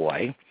little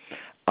boy,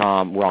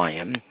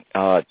 Ryan,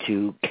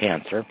 to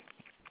cancer.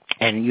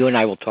 And you and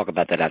I will talk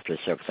about that after the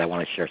show, because I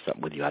want to share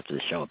something with you after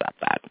the show about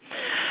that.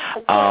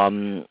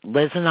 Okay.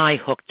 Liz and I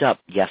hooked up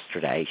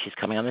yesterday. She's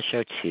coming on the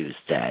show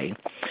Tuesday.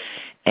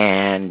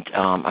 And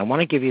I want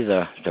to give you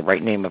the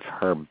right name of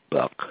her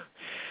book.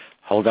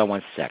 Hold on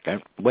one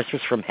second.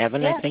 Whispers from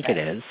Heaven, I think it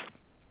is.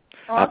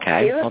 Oh,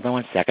 okay, cute. Hold on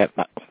one second.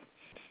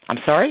 I'm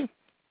sorry?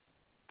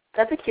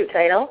 That's a cute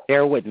title.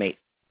 Bear with me.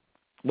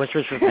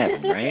 Whispers from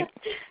Heaven, right?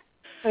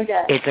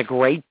 Okay. It's a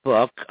great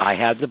book. I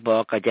have the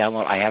book. I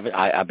download. I haven't.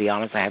 I'll be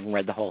honest. I haven't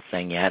read the whole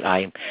thing yet.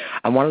 I'm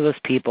one of those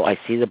people. I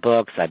see the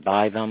books. I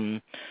buy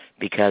them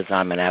because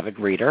I'm an avid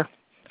reader.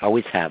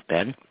 Always have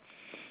been.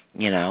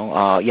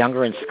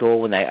 Younger in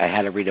school when I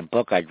had to read a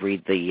book, I'd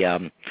read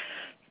the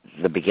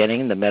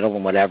beginning, the middle,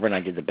 and whatever, and I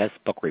did the best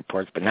book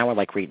reports. But now I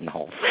like reading the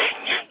whole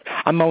thing.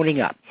 I'm owning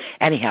up.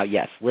 Anyhow,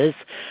 yes, Liz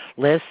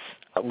is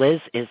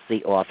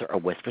the author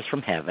of Whispers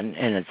from Heaven,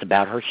 and it's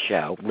about her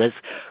show, Liz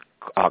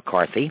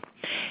Carthy,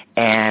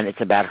 and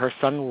it's about her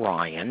son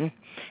Ryan,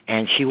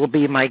 and she will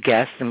be my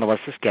guest and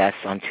Melissa's guest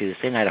on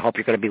Tuesday night. I hope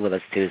you're going to be with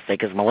us Tuesday,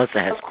 because Melissa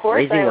has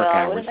crazy work hours.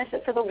 I wouldn't miss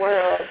it for the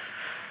world.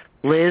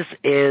 Liz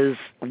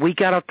we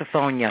got off the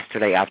phone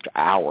yesterday after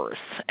hours,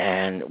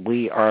 and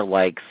we are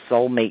like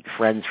soulmate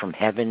friends from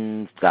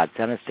heaven. God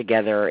sent us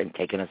together and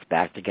taken us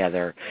back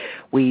together.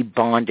 We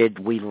bonded,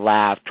 we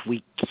laughed,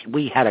 we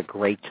had a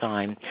great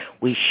time.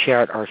 We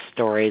shared our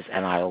stories,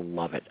 and I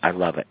love it. I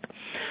love it.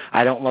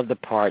 I don't love the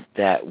part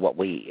that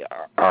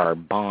our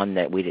bond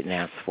that we didn't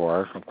ask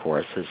for, of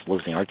course, is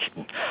losing our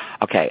chicken.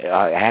 Okay,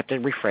 I have to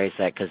rephrase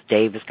that because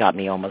Dave has got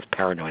me almost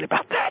paranoid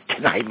about that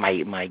tonight,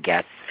 my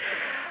guest.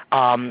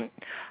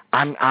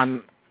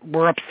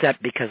 We're upset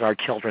because our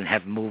children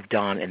have moved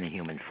on in the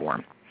human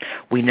form.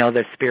 We know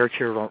there's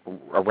spiritual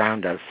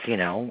around us,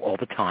 all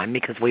the time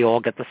because we all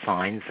get the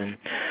signs. And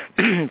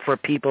for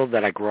people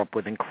that I grew up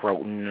with in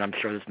Croton, and I'm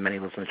sure there's many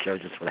listening to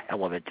shows just for the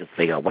hell of it, just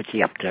say, what's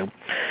she up to?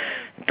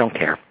 Don't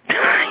care.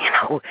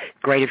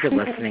 Great if you're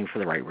listening for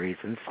the right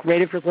reasons.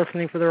 Great if you're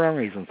listening for the wrong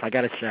reasons. I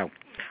got a show,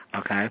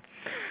 okay?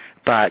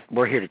 But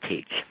we're here to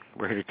teach.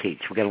 We're here to teach.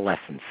 We got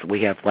lessons.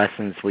 We have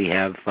lessons. We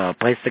have a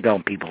place to go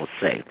and people to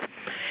see.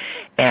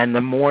 And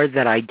the more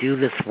that I do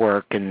this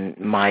work and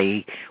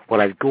what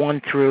I've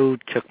gone through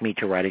took me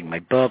to writing my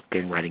book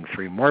and writing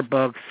 3 more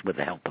books with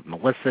the help of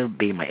Melissa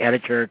being my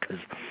editor because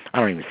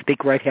I don't even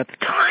speak right half the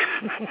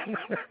time.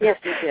 Yes,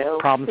 you do.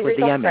 Problems with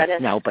the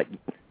MS. No,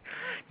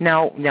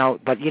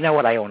 but you know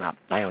what? I own up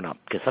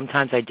because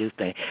sometimes I do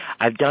think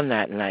I've done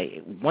that,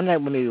 and one night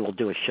maybe we'll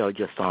do a show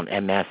just on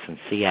MS and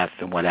CF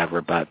and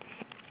whatever. But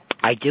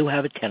I do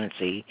have a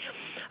tendency.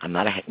 I'm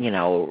not I don't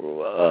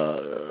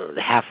know,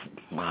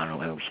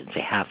 I shouldn't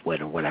say half-wit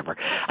or whatever.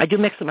 I do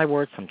mix up my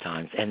words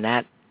sometimes, and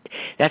that's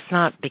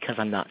not because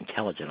I'm not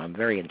intelligent. I'm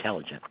very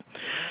intelligent.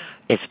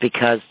 It's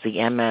because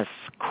the MS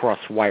cross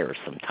wires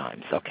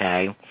sometimes,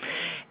 okay?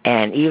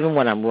 And even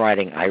when I'm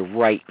writing, I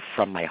write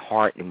from my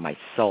heart and my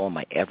soul,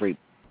 my every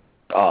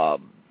part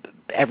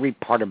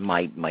of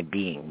my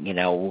being,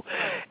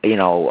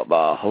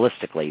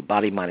 holistically,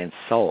 body, mind, and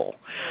soul.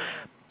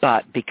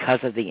 But because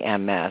of the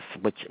MS,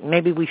 which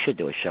maybe we should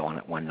do a show on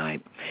it one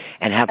night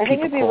and have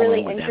people call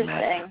in with MS. I think it'd be really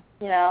interesting,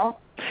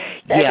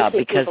 Yeah,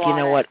 because you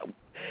know what?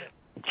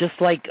 Just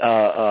like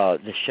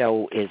the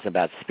show is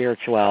about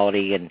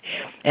spirituality, and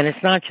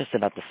it's not just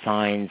about the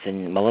signs,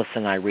 and Melissa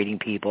and I reading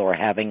people or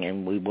having,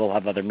 and we will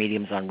have other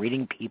mediums on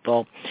reading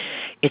people.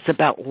 It's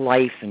about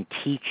life and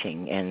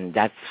teaching, and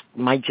that's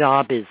my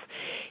job is,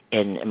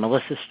 and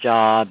Melissa's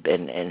job,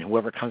 and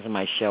whoever comes on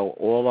my show,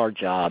 all our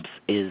jobs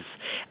is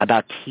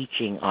about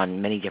teaching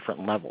on many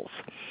different levels,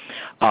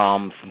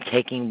 from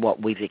taking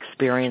what we've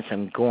experienced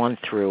and gone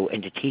through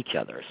and to teach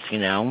others,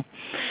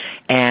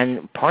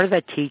 And part of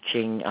that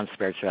teaching on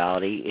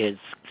spirituality is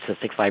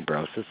cystic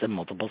fibrosis and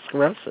multiple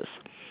sclerosis,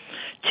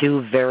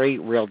 2 very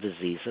real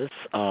diseases,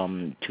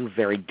 2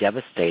 very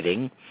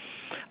devastating.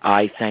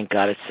 I thank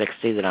God at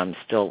 60 that I'm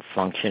still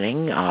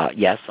functioning.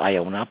 Yes, I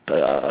own up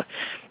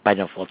by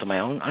no fault of my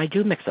own. I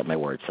do mix up my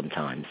words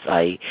sometimes.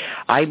 I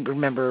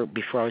remember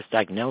before I was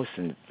diagnosed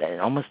and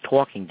almost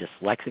talking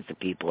dyslexic to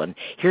people and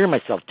hearing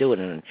myself do it.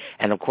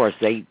 And of course,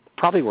 they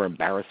probably were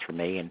embarrassed for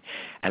me. And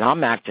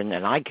I'm acting,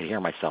 and I could hear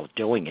myself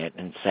doing it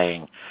and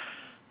saying,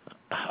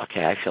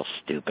 okay, I feel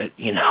stupid.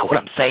 You know what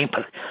I'm saying?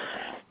 But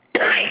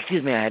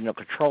excuse me, I had no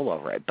control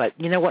over it. But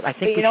you know what? I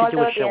think we should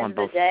do a show on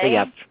both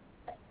CF.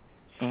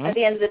 Mm-hmm. At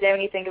the end of the day,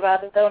 when you think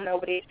about it, though,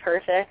 nobody's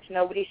perfect.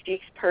 Nobody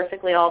speaks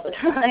perfectly all the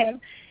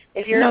time.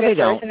 If you're a good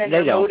person and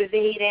you're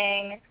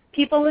motivating,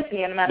 people listen to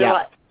you no matter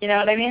what. You know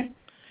what I mean?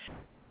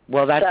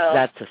 Well,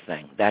 that's the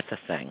thing. That's the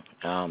thing.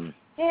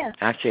 Yeah.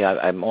 Actually,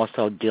 I'm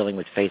also dealing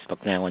with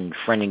Facebook now and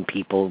friending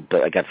people.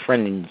 But I got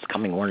friendings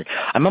coming on.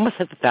 I'm almost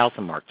at the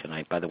 1,000 mark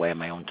tonight, by the way, on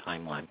my own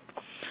timeline.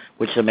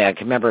 Which I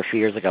can remember a few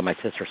years ago, my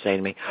sister saying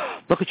to me,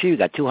 "Look at you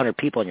got 200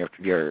 people on your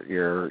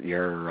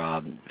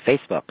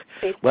Facebook."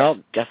 Well,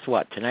 guess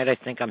what? Tonight I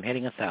think I'm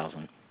hitting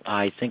 1,000.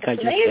 I think That's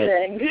I just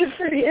amazing. Good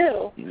for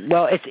you.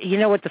 Well, it's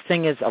what the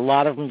thing is. A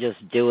lot of them just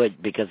do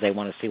it because they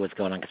want to see what's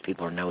going on because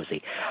people are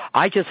nosy.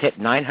 I just hit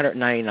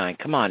 999.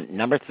 Come on,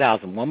 number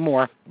 1,000. One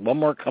more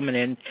coming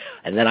in,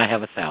 and then I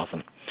have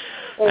 1,000.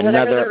 Well,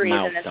 another the reason,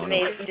 milestone.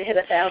 It's amazing to hit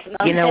 1,000.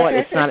 You know what?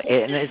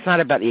 It's not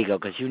about ego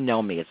because you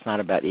know me. It's not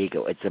about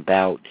ego. It's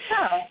about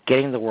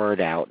getting the word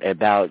out,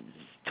 about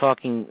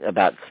talking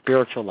about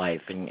spiritual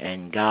life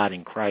and God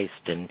and Christ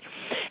and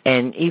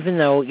even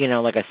though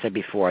like I said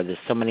before, there's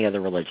so many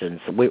other religions,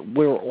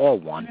 we're all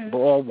one. Mm-hmm.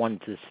 We're all one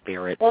to the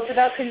Spirit. Well, it's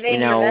about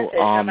conveying your message,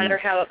 no matter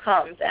how it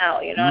comes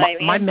out. You know what I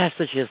mean? My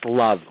message is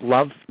love.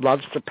 Love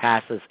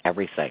surpasses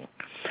everything.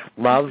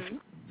 Love,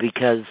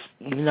 because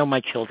even though my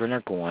children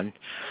are gone.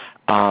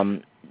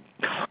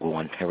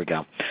 Here we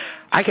go.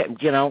 I get,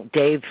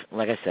 Dave,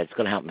 like I said, it's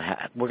going to help me.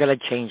 We're going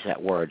to change that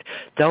word.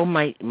 Though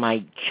my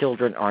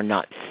children are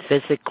not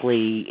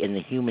physically in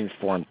the human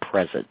form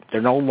present, they're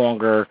no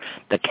longer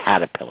the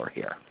caterpillar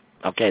here.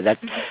 Okay,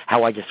 that's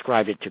how I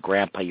described it to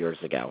Grandpa years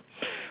ago.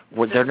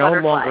 They're no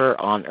longer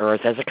on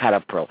Earth as a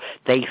caterpillar.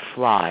 They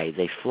fly,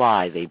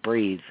 they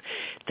breathe.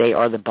 They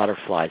are the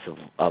butterflies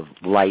of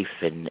life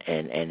and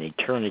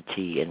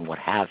eternity and what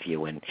have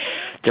you. And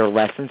their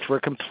lessons were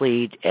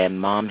complete, and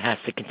Mom has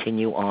to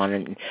continue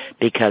on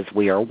because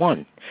we are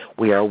one.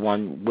 We are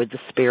one with the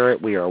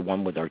Spirit. We are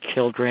one with our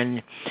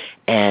children.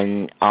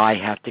 And I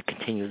have to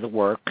continue the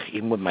work,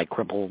 even with my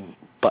crippled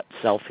butt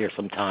self here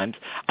sometimes.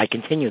 I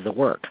continue the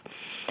work.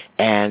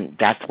 And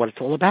that's what it's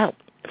all about.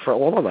 For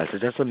all of us, it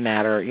doesn't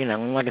matter,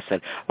 and like I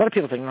said, a lot of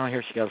people think, oh,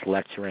 here she goes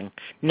lecturing.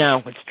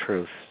 No, it's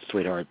truth,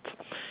 sweetheart.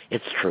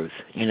 It's truth,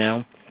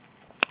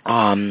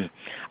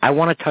 I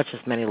want to touch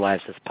as many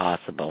lives as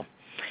possible.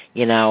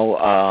 There's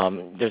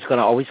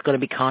always going to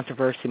be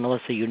controversy,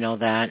 Melissa, you know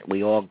that.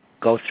 We all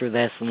go through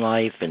this in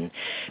life, and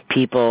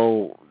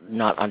people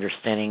not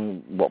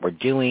understanding what we're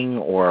doing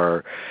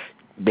or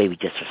maybe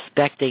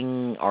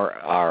disrespecting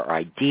our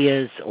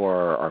ideas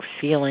or our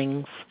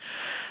feelings.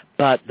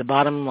 But the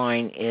bottom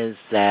line is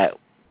that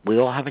we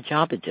all have a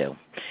job to do.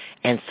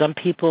 And some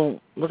people,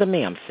 look at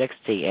me, I'm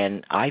 60,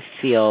 and I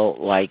feel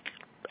like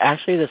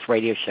actually this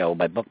radio show,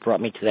 my book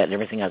brought me to that and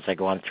everything else I've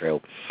gone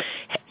through,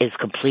 is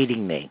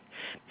completing me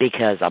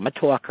because I'm a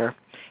talker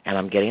and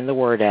I'm getting the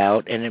word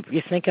out. And if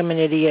you think I'm an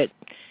idiot,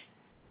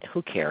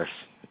 who cares?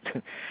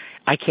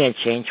 I can't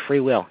change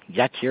free will.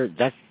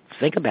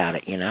 Think about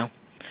it,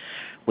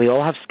 We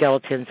all have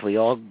skeletons. We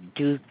all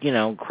do,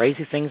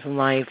 crazy things in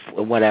life,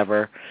 or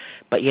whatever.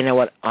 But you know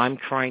what? I'm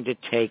trying to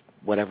take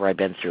whatever I've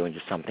been through into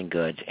something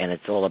good, and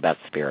it's all about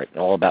spirit,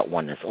 all about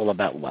oneness, all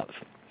about love.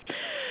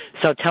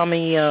 So tell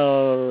me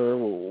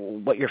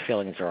what your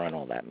feelings are on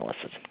all that,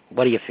 Melissa.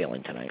 What are you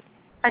feeling tonight?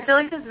 I feel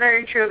like it's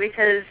very true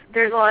because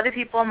there's a lot of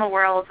people in the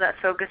world that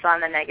focus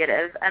on the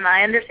negative, and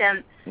I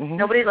understand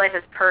nobody's life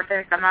is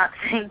perfect. I'm not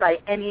saying by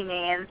any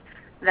means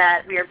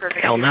that we are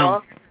perfect people.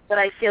 No. But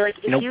I feel like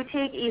if you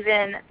take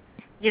even,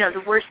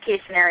 the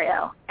worst-case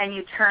scenario and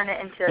you turn it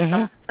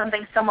into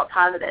something somewhat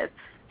positive,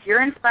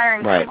 you're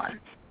inspiring someone.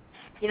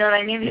 You know what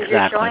I mean? Because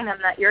you're showing them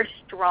that you're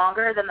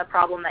stronger than the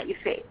problem that you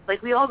face.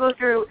 Like, we all go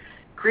through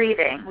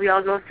grieving. We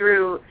all go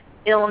through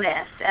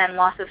illness and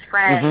loss of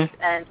friends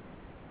and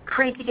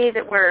crazy days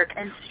at work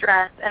and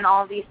stress and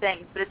all these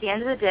things. But at the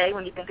end of the day,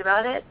 when you think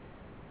about it,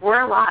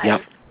 we're alive.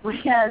 Yep. We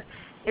have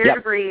air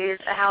to breathe,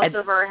 a house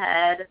over our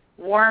head,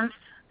 warmth,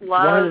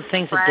 love, one of the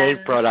things friends. that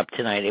Dave brought up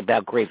tonight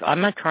about grief,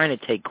 I'm not trying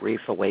to take grief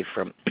away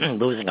from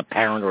losing a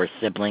parent or a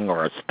sibling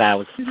or a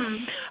spouse.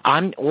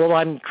 I'm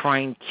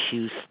trying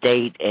to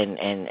state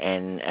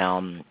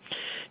and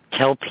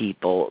tell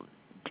people,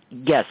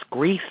 yes,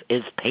 grief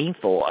is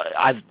painful.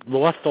 I've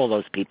lost all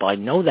those people. I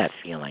know that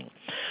feeling.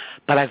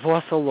 But I've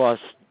also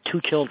lost 2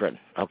 children,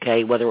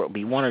 okay, whether it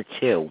be 1 or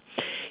 2.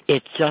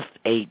 It's just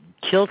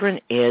children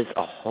is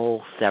a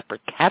whole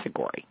separate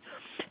category.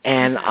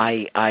 And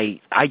I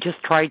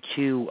just try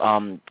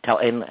to tell,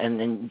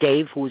 and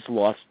Dave, who's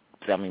lost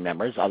family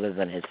members other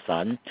than his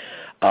son,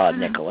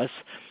 Nicholas,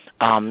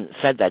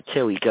 said that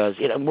too. He goes,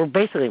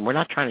 we're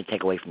not trying to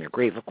take away from your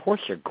grief. Of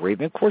course you're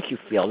grieving. Of course you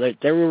feel that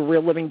they were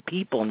real living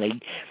people and they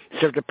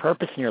served a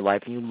purpose in your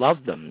life and you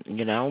love them,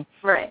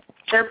 Right.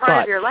 They're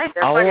part of your life.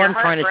 They're part of your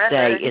heart trying to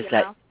forever, say is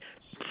that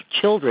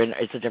children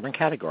is a different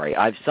category.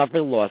 I've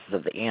suffered losses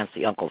of the aunts,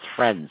 the uncles,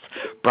 friends,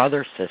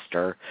 brother,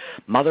 sister,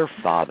 mother,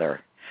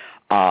 father,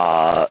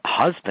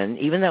 husband,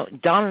 even though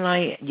Don and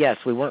I, yes,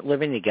 we weren't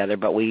living together,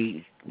 but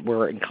we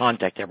were in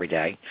contact every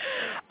day.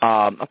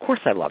 Of course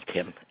I loved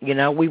him.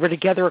 We were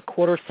together a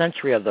quarter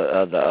century of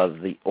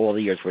the all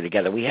the years we were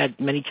together. We had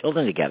many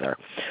children together.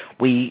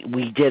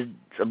 We did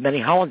many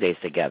holidays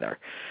together.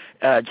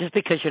 Just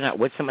because you're not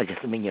with somebody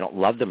doesn't mean you don't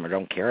love them or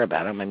don't care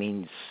about them. I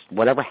mean,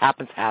 whatever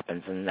happens,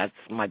 happens, and that's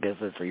my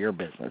business or your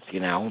business,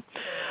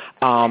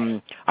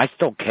 I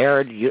still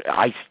cared.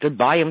 I stood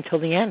by him till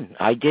the end.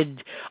 I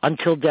did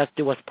until death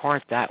do us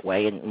part that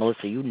way, and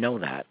Melissa, you know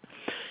that.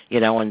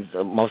 And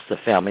most of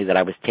the family that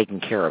I was taking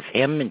care of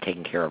him and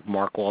taking care of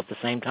Mark all at the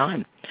same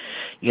time,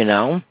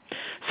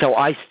 So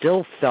I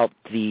still felt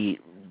the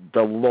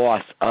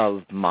loss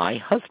of my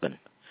husband.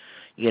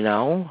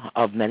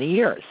 Of many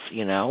years,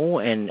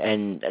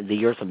 and the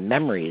years of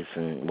memories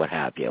and what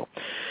have you.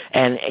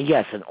 And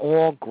yes, and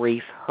all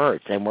grief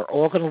hurts, and we're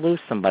all going to lose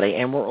somebody,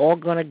 and we're all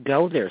going to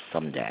go there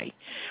someday.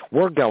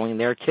 We're going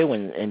there too,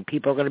 and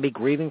people are going to be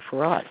grieving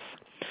for us.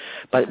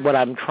 But what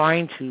I'm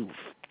trying to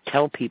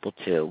tell people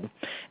too,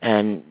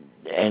 and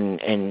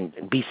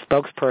be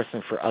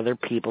spokesperson for other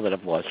people that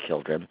have lost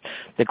children,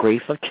 the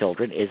grief of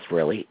children is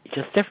really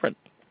just different.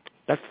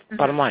 That's the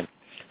bottom line.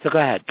 So go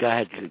ahead.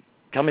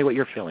 Tell me what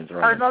your feelings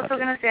are. I was also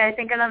going to say, I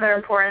think another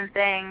important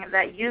thing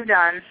that you've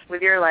done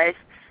with your life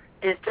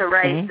is to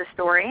write the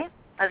story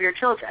of your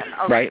children,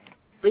 of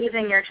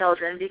losing your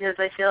children, because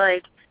I feel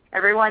like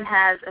everyone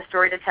has a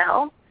story to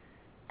tell,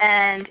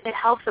 and it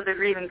helps with the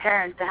grieving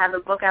parents to have a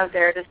book out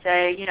there to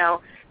say,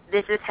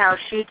 this is how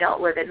she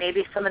dealt with it.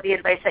 Maybe some of the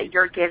advice that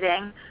you're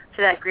giving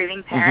to that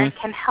grieving parent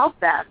can help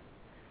them.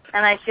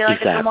 And I feel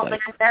like it's almost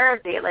like a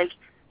therapy. Like,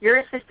 You're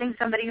assisting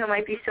somebody who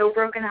might be so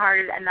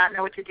brokenhearted and not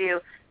know what to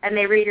do, and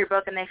they read your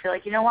book and they feel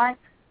like, you know what?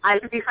 I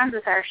could be friends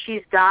with her.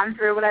 She's gone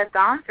through what I've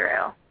gone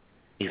through.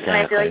 Exactly.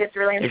 And I feel like it's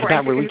really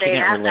important to convey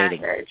that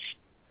message.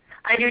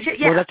 I do too.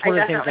 Yeah, well, that's one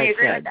I of the things definitely I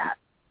agree said. with that.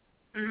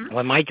 Mm-hmm.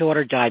 When my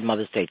daughter died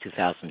Mother's Day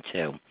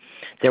 2002,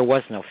 there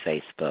was no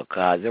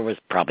Facebook. There was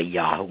probably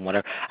Yahoo and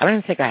whatever. I don't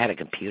even think I had a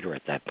computer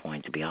at that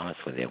point, to be honest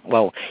with you.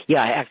 Well,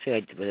 yeah, I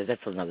did.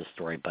 That's another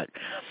story. But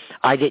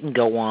I didn't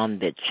go on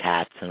the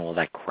chats and all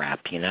that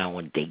crap,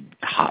 and date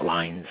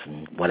hotlines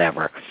and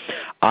whatever.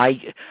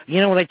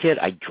 You know what I did?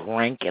 I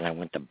drank and I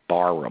went to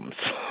bar rooms.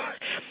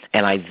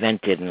 And I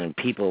vented, and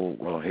people,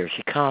 well, here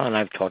she comes, and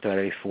I've talked about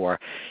it before.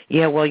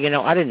 Yeah, well,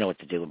 I didn't know what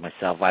to do with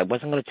myself. I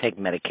wasn't going to take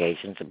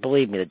medications. And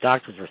believe me, the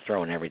doctors were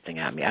throwing everything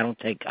at me. I don't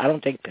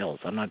take pills.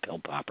 I'm not a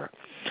pill popper.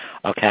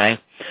 Okay?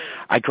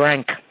 I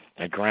drank,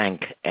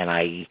 and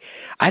I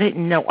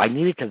didn't know. I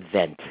needed to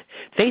vent.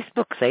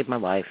 Facebook saved my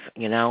life,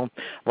 A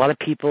lot of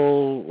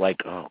people,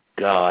 like, oh,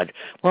 God.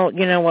 Well,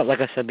 you know what?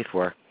 Like I said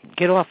before,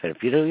 get off it.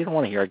 If you don't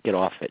want to hear it, get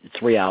off it.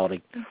 It's reality.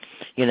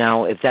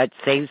 If that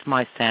saves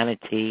my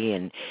sanity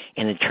and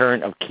in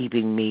turn of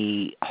keeping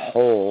me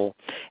whole,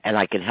 and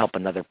I can help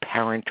another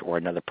parent or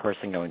another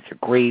person going through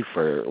grief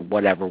or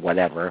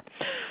whatever,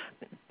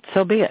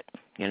 so be it,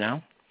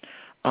 Well,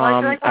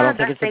 I feel like one of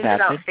the best things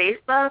about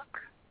Facebook...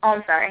 Oh,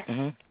 I'm sorry.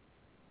 Mm-hmm.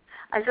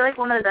 I feel like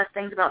one of the best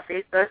things about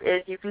Facebook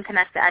is you can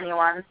connect to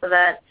anyone, so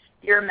that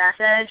your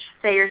message,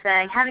 say you're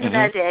saying, having a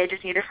bad day,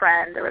 just need a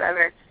friend or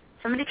whatever,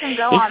 somebody can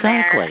go on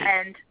there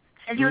and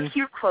send you a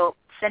cute quote,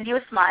 send you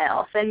a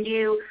smile, send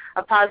you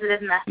a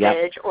positive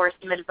message or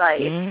some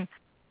advice.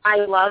 I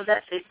love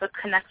that Facebook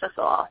connects us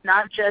all,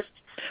 not just,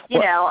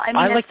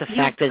 I like the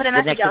fact that it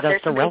connected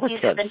us to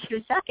relatives. In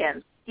 2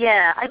 seconds.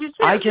 Yeah, I do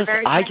too.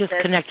 I just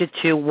connected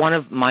to one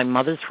of my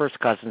mother's first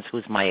cousins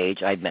who's my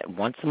age. I met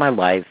once in my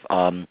life.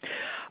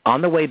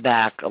 On the way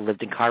back, I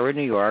lived in Cairo,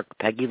 New York,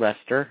 Peggy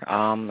Lester.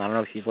 I don't know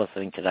if she's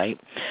listening tonight.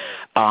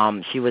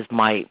 She was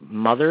my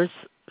mother's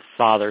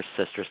father's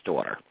sister's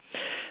daughter.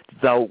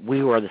 Though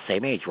we were the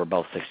same age, we're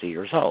both 60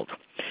 years old.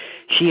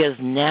 She is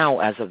now,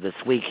 as of this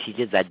week, she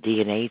did that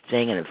DNA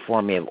thing and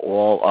informed me of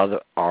all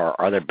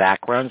our other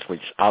backgrounds,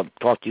 which I'll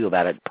talk to you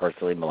about it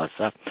personally,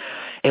 Melissa.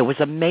 It was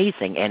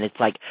amazing, and it's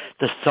like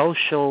the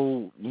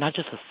social, not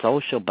just a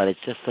social, but it's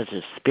just such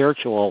a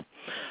spiritual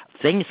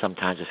thing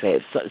sometimes.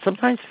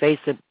 Sometimes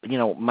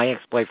my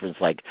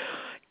ex-boyfriend's like,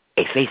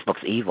 hey,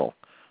 Facebook's evil.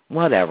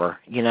 Whatever,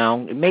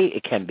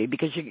 it can be,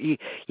 because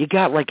you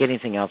got, like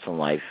anything else in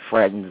life,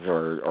 friends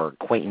or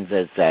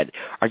acquaintances that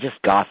are just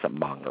gossip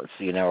mongers,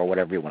 or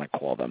whatever you want to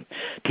call them.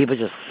 People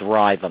just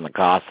thrive on the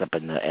gossip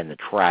and the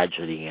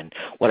tragedy and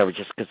whatever,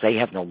 just because they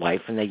have no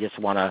life and they just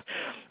want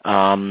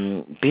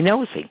to be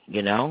nosy,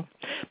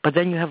 But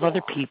then you have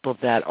other people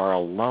that are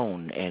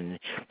alone, and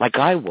like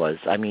I was.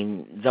 I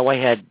mean, though I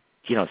had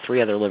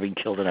 3 other living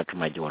children after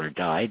my daughter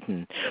died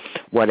and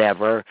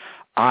whatever,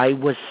 I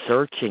was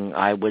searching.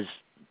 I was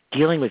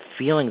dealing with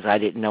feelings I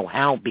didn't know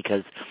how,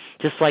 because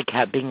just like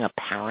being a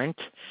parent,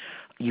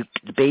 the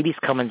babies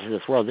come into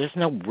this world. There's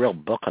no real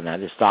book on that.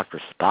 There's Dr.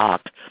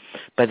 Spock,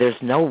 but there's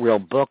no real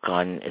book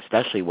on,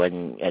 especially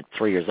when at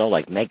 3 years old,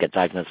 like Meg got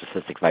diagnosed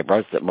with cystic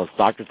fibrosis that most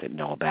doctors didn't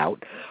know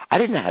about. I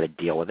didn't know how to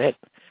deal with it.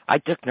 I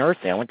took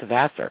nursing. I went to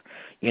Vassar,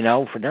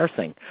 for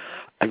nursing.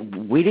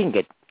 We didn't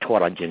get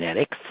taught on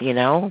genetics,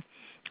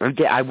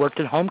 I worked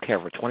in home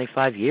care for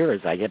 25 years.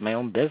 I did my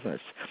own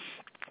business.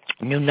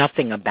 Knew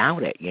nothing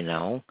about it,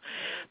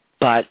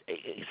 But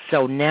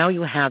so now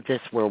you have this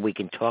where we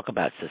can talk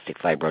about cystic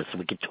fibrosis.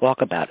 We can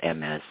talk about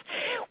MS.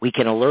 We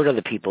can alert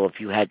other people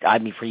if you had,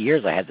 for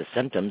years I had the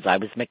symptoms. I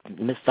was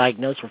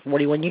misdiagnosed for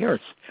 41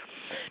 years.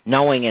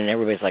 Knowing, and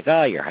everybody's like,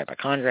 oh, you're a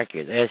hypochondriac,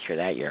 you're this, you're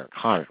that, you're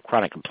a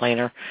chronic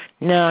complainer.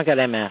 No, I got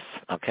MS,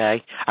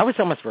 okay? I was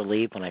almost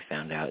relieved when I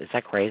found out. Is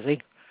that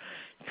crazy?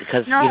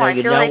 Because, I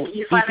feel like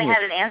you finally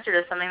had an answer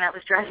to something that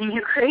was driving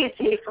you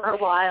crazy for a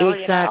while.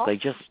 Exactly,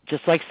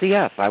 just like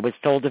CF. I was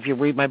told, if you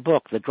read my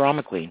book, The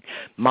Drama Queen,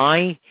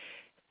 my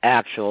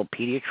actual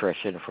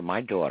pediatrician for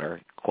my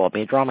daughter called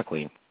me a drama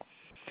queen.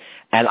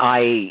 And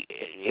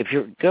if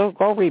you go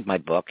read my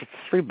book, it's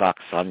 $3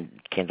 on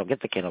Kindle.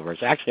 Get the Kindle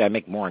version. Actually, I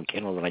make more on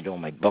Kindle than I do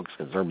on my books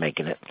because they're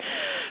making it.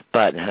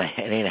 But it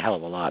ain't a hell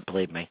of a lot,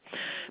 believe me.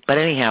 But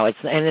anyhow,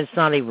 it's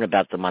not even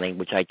about the money,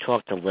 which I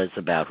talked to Liz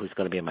about, who's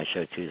going to be on my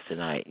show Tuesday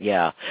night.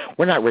 Yeah,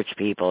 we're not rich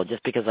people.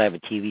 Just because I have a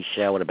TV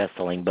show and a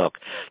best-selling book,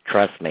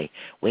 trust me,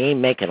 we ain't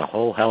making a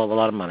whole hell of a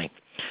lot of money.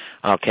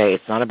 Okay,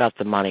 it's not about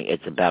the money.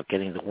 It's about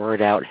getting the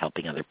word out,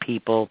 helping other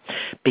people.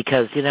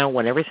 Because,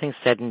 when everything's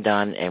said and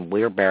done and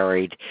we're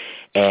buried,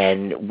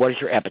 and what is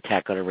your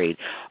epitaph going to read?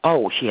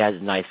 Oh, she has a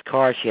nice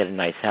car, she had a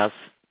nice house.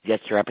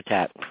 That's your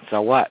epitaph.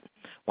 So what?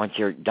 Once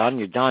you're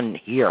done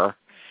here.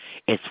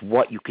 It's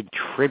what you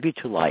contribute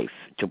to life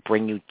to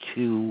bring you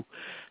to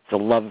the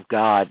love of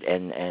God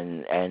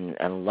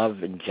and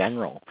love in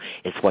general.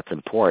 It's what's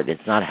important.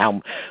 It's not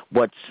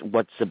what's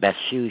the best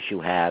shoes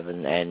you have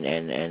and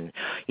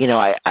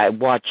I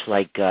watch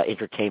like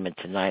Entertainment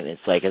Tonight, and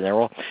it's like, and they're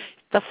all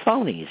the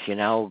phonies,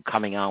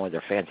 coming on with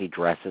their fancy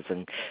dresses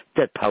and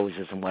the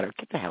poses and whatever.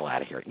 Get the hell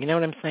out of here. You know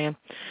what I'm saying?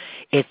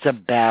 It's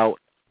about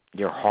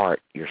your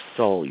heart, your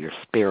soul, your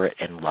spirit,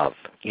 and love,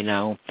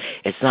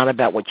 It's not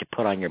about what you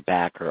put on your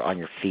back or on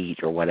your feet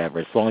or whatever.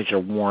 As long as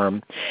you're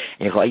warm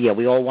and you go, yeah,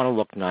 we all want to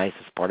look nice.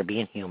 It's part of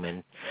being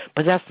human.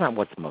 But that's not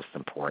what's most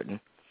important.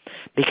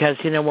 Because,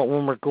 you know what,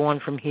 when we're going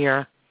from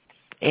here,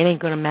 it ain't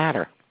going to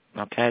matter.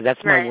 Okay?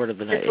 That's my word of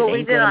the night. It's what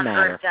we did on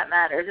matter. Earth that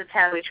matters. It's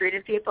how we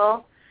treated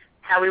people,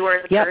 how we were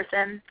as a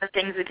person, the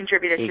things we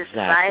contributed to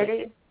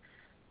society.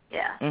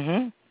 Yeah.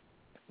 Mm-hmm.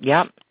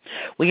 Yep.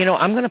 Well,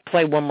 I'm going to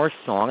play one more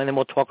song, and then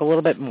we'll talk a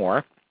little bit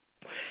more.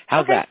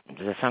 How's that?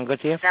 Does that sound good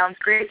to you? Sounds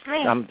great to me.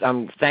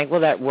 I'm thankful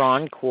that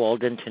Ron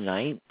called in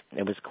tonight.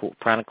 It was cool,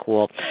 kind of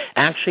cool.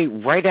 Actually,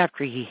 right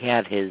after he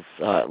had his,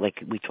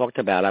 like we talked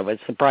about, I was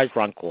surprised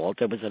Ron called.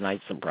 It was a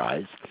nice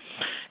surprise.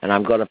 And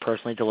I'm going to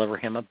personally deliver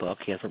him a book.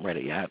 He hasn't read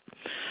it yet.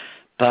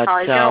 But,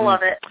 he's going to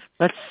love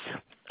it.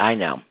 I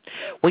know.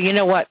 Well, you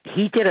know what?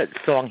 He did a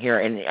song here,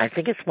 and I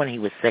think it's when he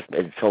was sick,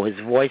 and so his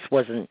voice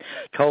wasn't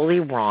totally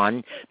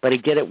Ron, but he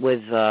did it with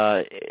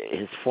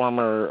his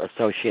former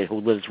associate who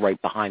lives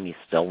right behind me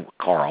still,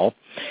 Carl.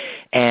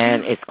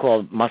 And it's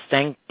called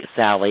Mustang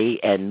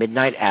Sally and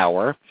Midnight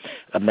Hour,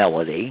 a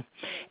melody.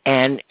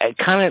 And it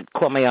kind of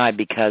caught my eye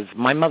because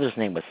my mother's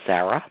name was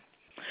Sarah,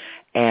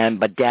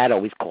 but Dad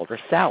always called her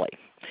Sally.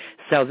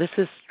 So this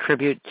is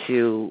tribute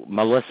to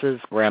Melissa's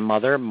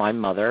grandmother, my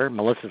mother,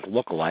 Melissa's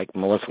look-alike.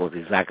 Melissa looks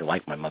exactly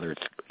like my mother.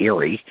 It's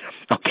eerie,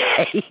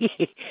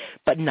 okay,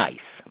 but nice,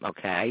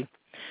 okay?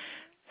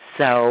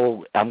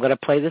 So I'm going to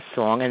play this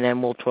song, and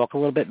then we'll talk a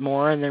little bit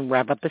more and then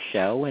wrap up the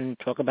show and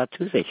talk about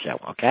Tuesday's show,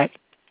 okay?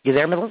 You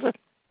there, Melissa?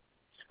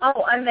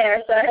 Oh, I'm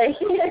there, sorry.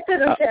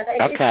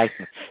 Okay.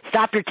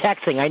 Stop your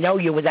texting. I know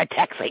you with that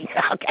texting.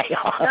 Okay. No,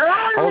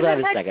 hold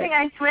on a texting, second.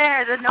 I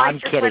swear. The noise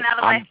just kidding. went out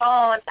of my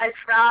phone. I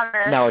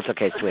promise. No, it's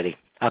okay, sweetie.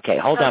 Okay,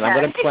 hold on. I'm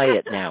going to play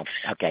it now.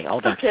 Okay,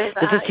 hold on. Okay,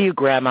 this is to you,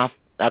 Grandma.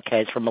 Okay,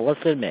 it's from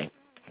Melissa and me.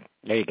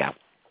 There you go.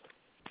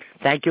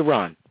 Thank you,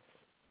 Ron.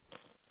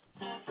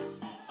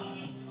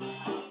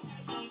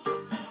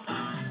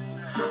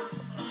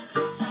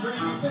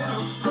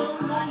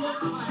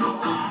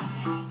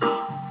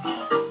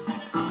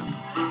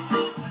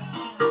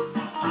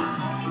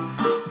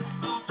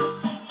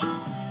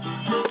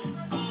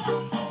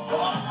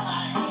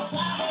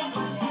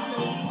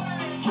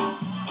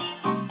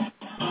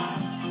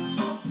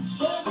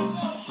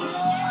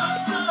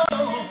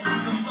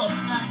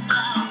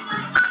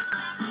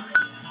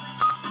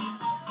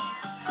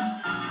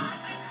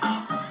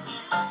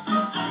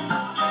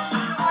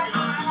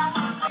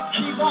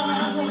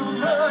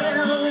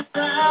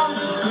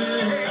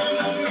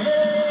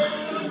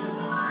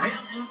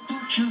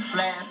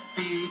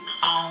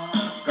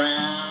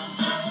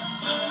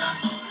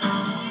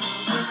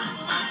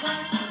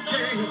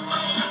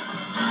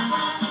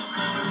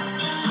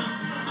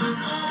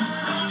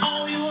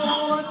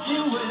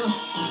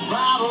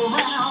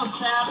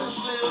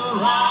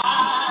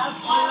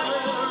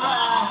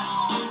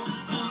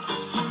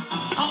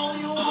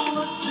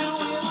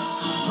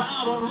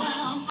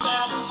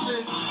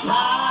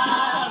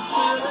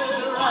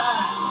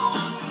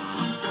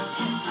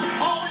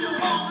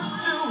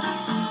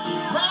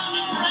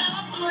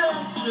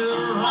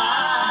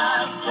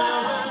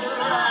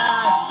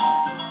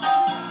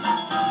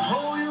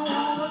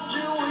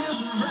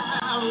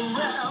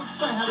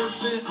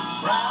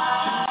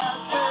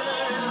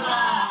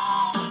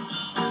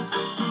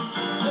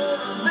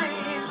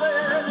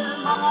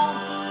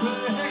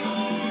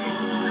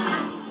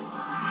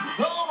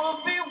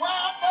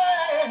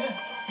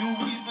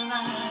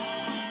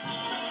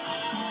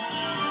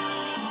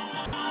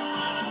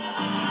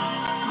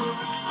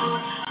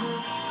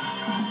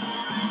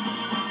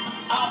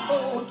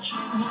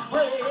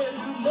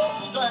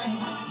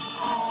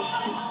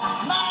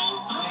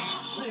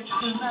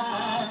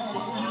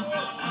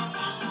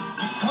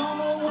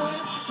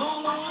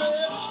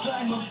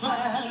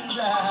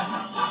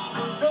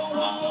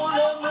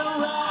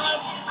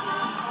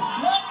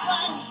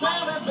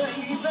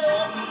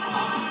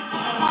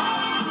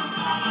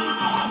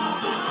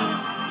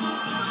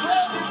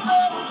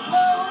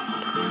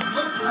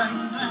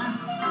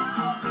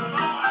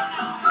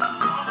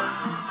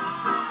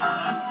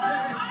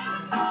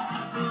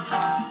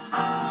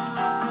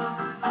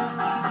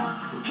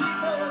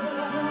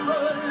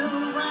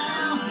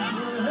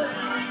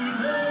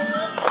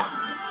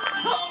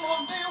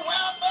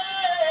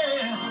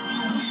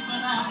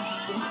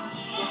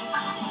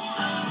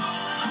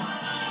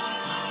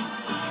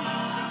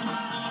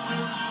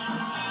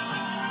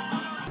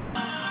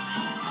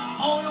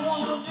 All you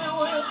want to do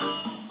is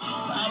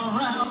ride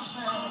around,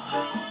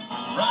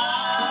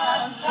 ride.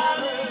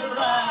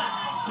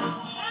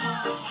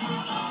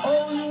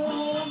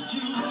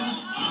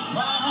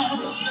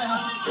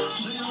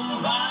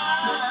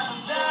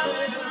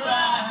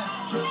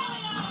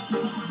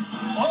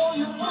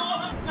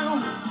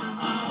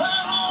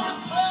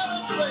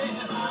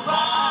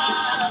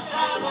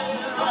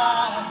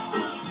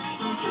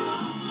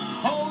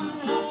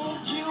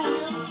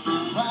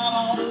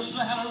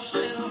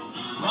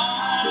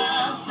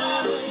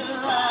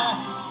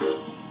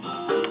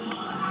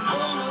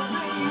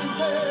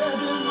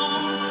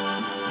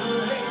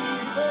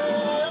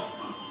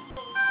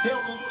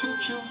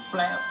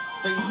 last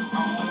face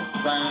on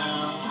the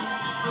ground.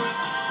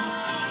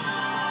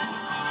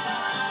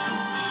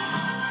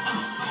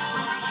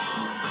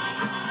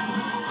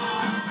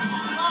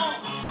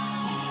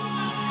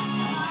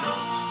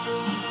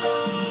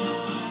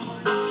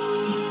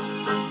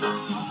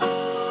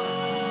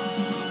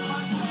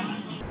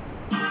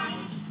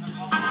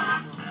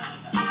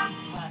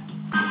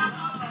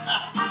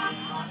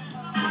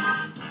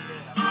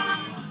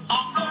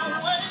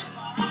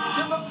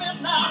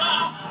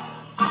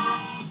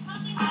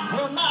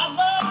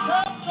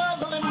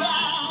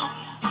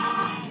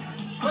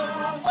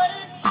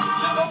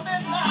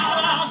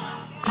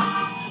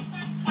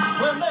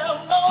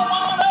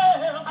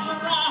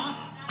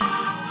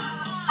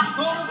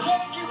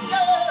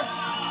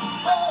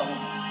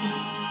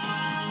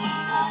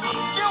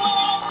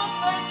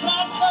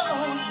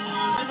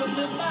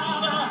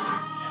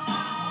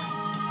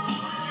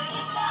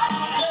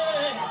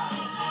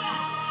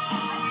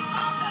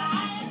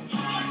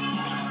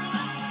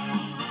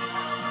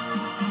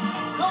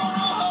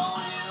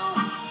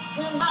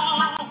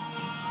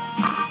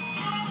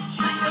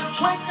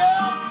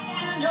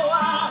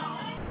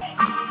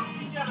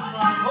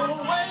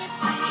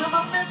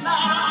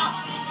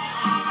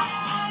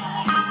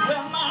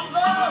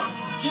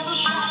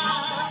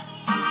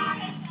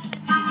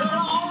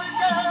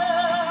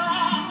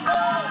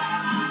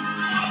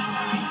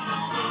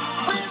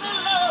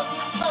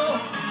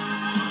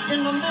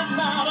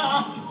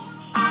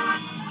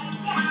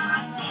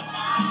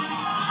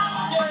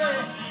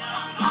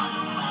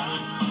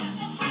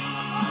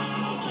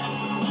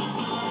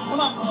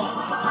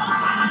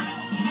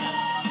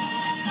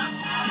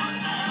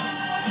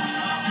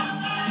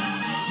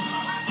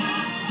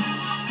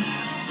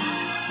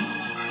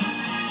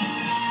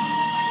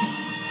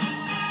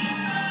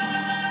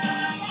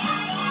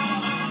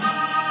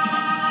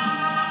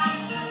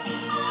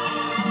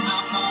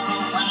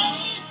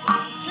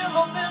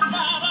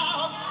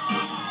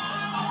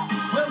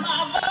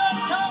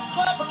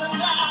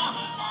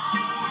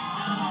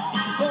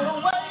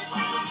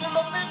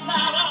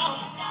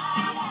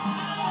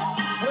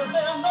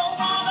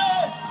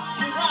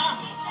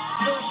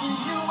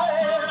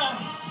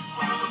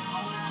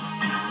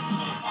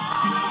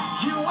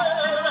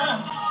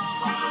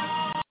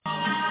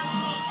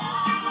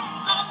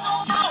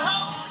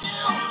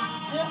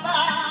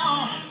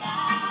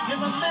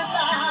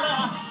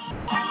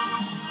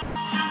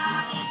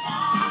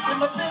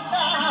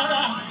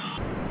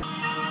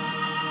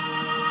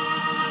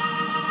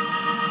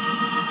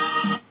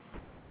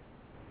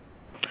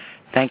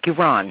 Thank you,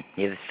 Ron.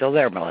 You're still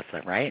there,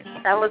 Melissa, right?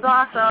 That was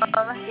awesome.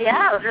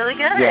 Yeah, it was really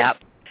good. Yeah.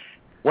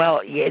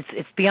 Well,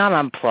 it's beyond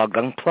unplugged.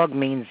 Unplugged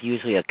means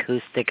usually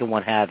acoustic and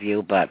what have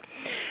you, but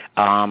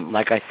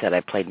like I said,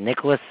 I played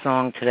Nicholas'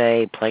 song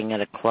today, playing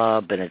at a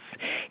club, and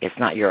it's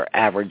not your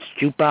average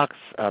jukebox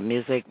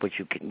music, which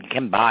you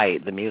can buy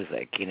the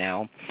music, you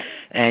know.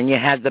 And you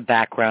had the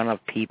background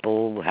of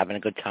people having a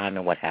good time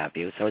and what have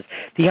you. So it's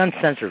the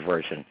uncensored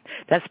version.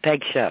 That's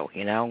Peg's show,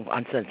 you know,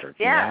 uncensored.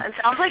 Yeah, you know? It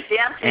sounds like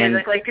dance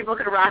music, like people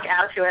could rock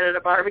out to it at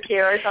a barbecue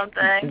or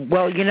something.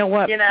 Well, you know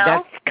what? You know?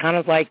 That's kind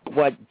of like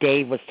what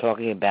Dave was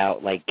talking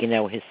about. Like, you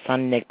know, his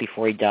son Nick,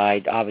 before he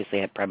died,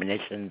 obviously had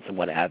premonitions and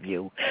what have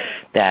you,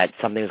 that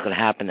something was going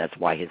to happen. That's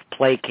why his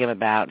play came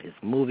about, his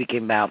movie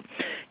came about,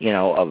 you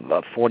know,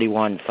 of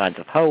 41 Signs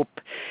of Hope.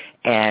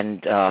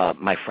 And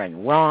my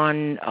friend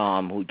Ron,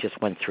 who just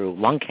went through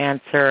lung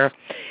cancer.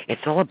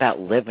 It's all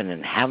about living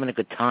and having a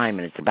good time,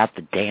 and it's about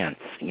the dance,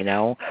 you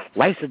know.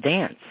 Life's a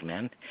dance,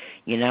 man.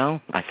 You know,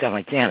 I sound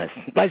like Janice.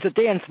 Life's a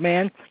dance,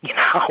 man. You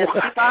know. Just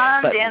keep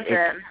on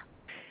dancing.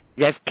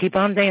 Just keep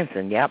on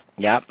dancing, yep.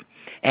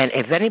 And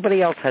if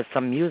anybody else has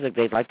some music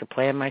they'd like to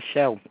play on my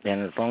show,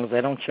 then as long as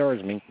they don't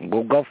charge me,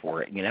 we'll go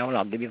for it, you know, and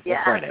I'll give you full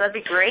credit. Yeah,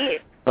 that'd be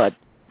great. But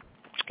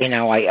you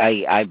know,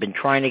 I've been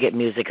trying to get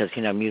music because,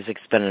 you know,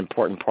 music's been an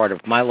important part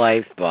of my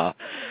life.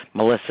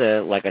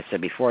 Melissa, like I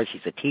said before,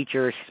 she's a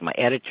teacher. She's my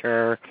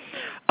editor,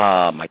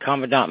 my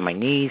confidant, my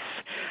niece.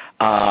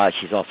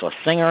 She's also a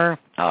singer,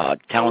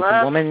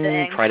 talented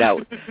woman. Tried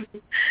out.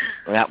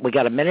 We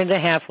got a minute and a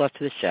half left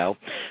to the show,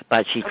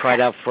 but she tried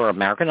out for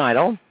American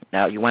Idol.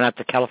 Now, you went out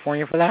to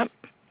California for that?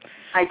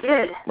 I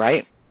did.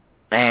 Right?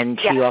 And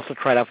she also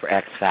tried out for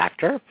X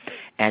Factor,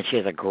 and she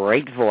has a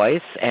great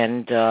voice,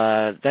 and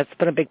that's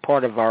been a big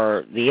part of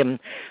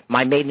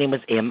my maiden name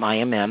was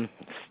IMM.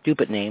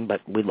 Stupid name,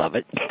 but we love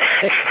it.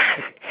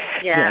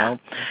 Yeah. You know,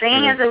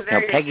 singing is a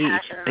very Peggy, big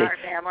passion in our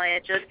family.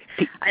 It just,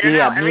 I don't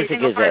know, every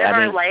single part of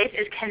our life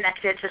is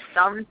connected to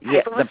some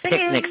type of the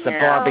picnics, the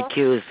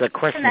barbecues, the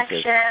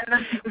Christmases.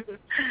 Connection.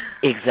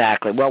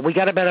 Exactly. Well, we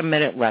got about a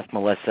minute left,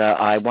 Melissa.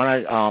 I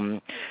want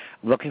to...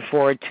 Looking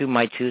forward to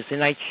my Tuesday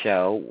night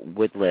show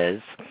with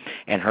Liz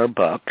and her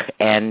book,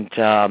 and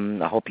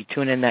I hope you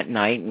tune in that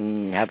night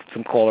and have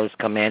some callers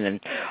come in, and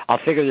I'll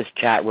figure this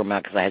chat room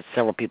out because I had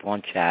several people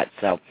on chat.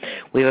 So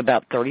we have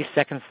about 30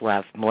 seconds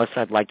left. Melissa,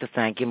 I'd like to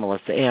thank you.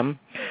 Melissa M.,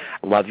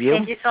 love you.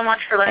 Thank you so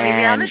much for letting me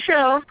be on the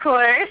show, of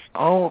course.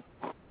 Oh,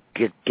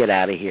 get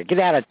out of here. Get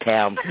out of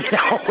town.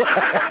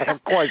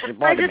 Of course, you're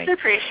bugging me. I just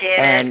appreciate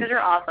it because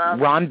you're awesome.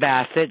 Ron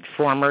Bassett,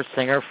 former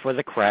singer for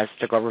The Crest,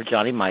 took over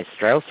Johnny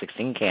Maestro,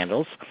 16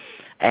 Candles.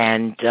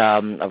 And,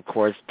 of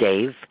course,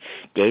 Dave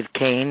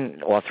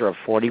Kane, author of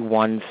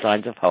 41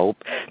 Signs of Hope.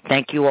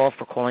 Thank you all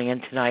for calling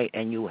in tonight,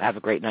 and you have a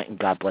great night, and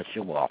God bless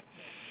you all.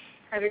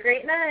 Have a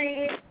great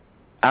night.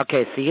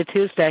 Okay, see you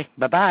Tuesday.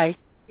 Bye-bye.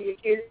 See you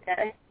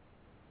Tuesday.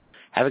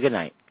 Have a good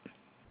night.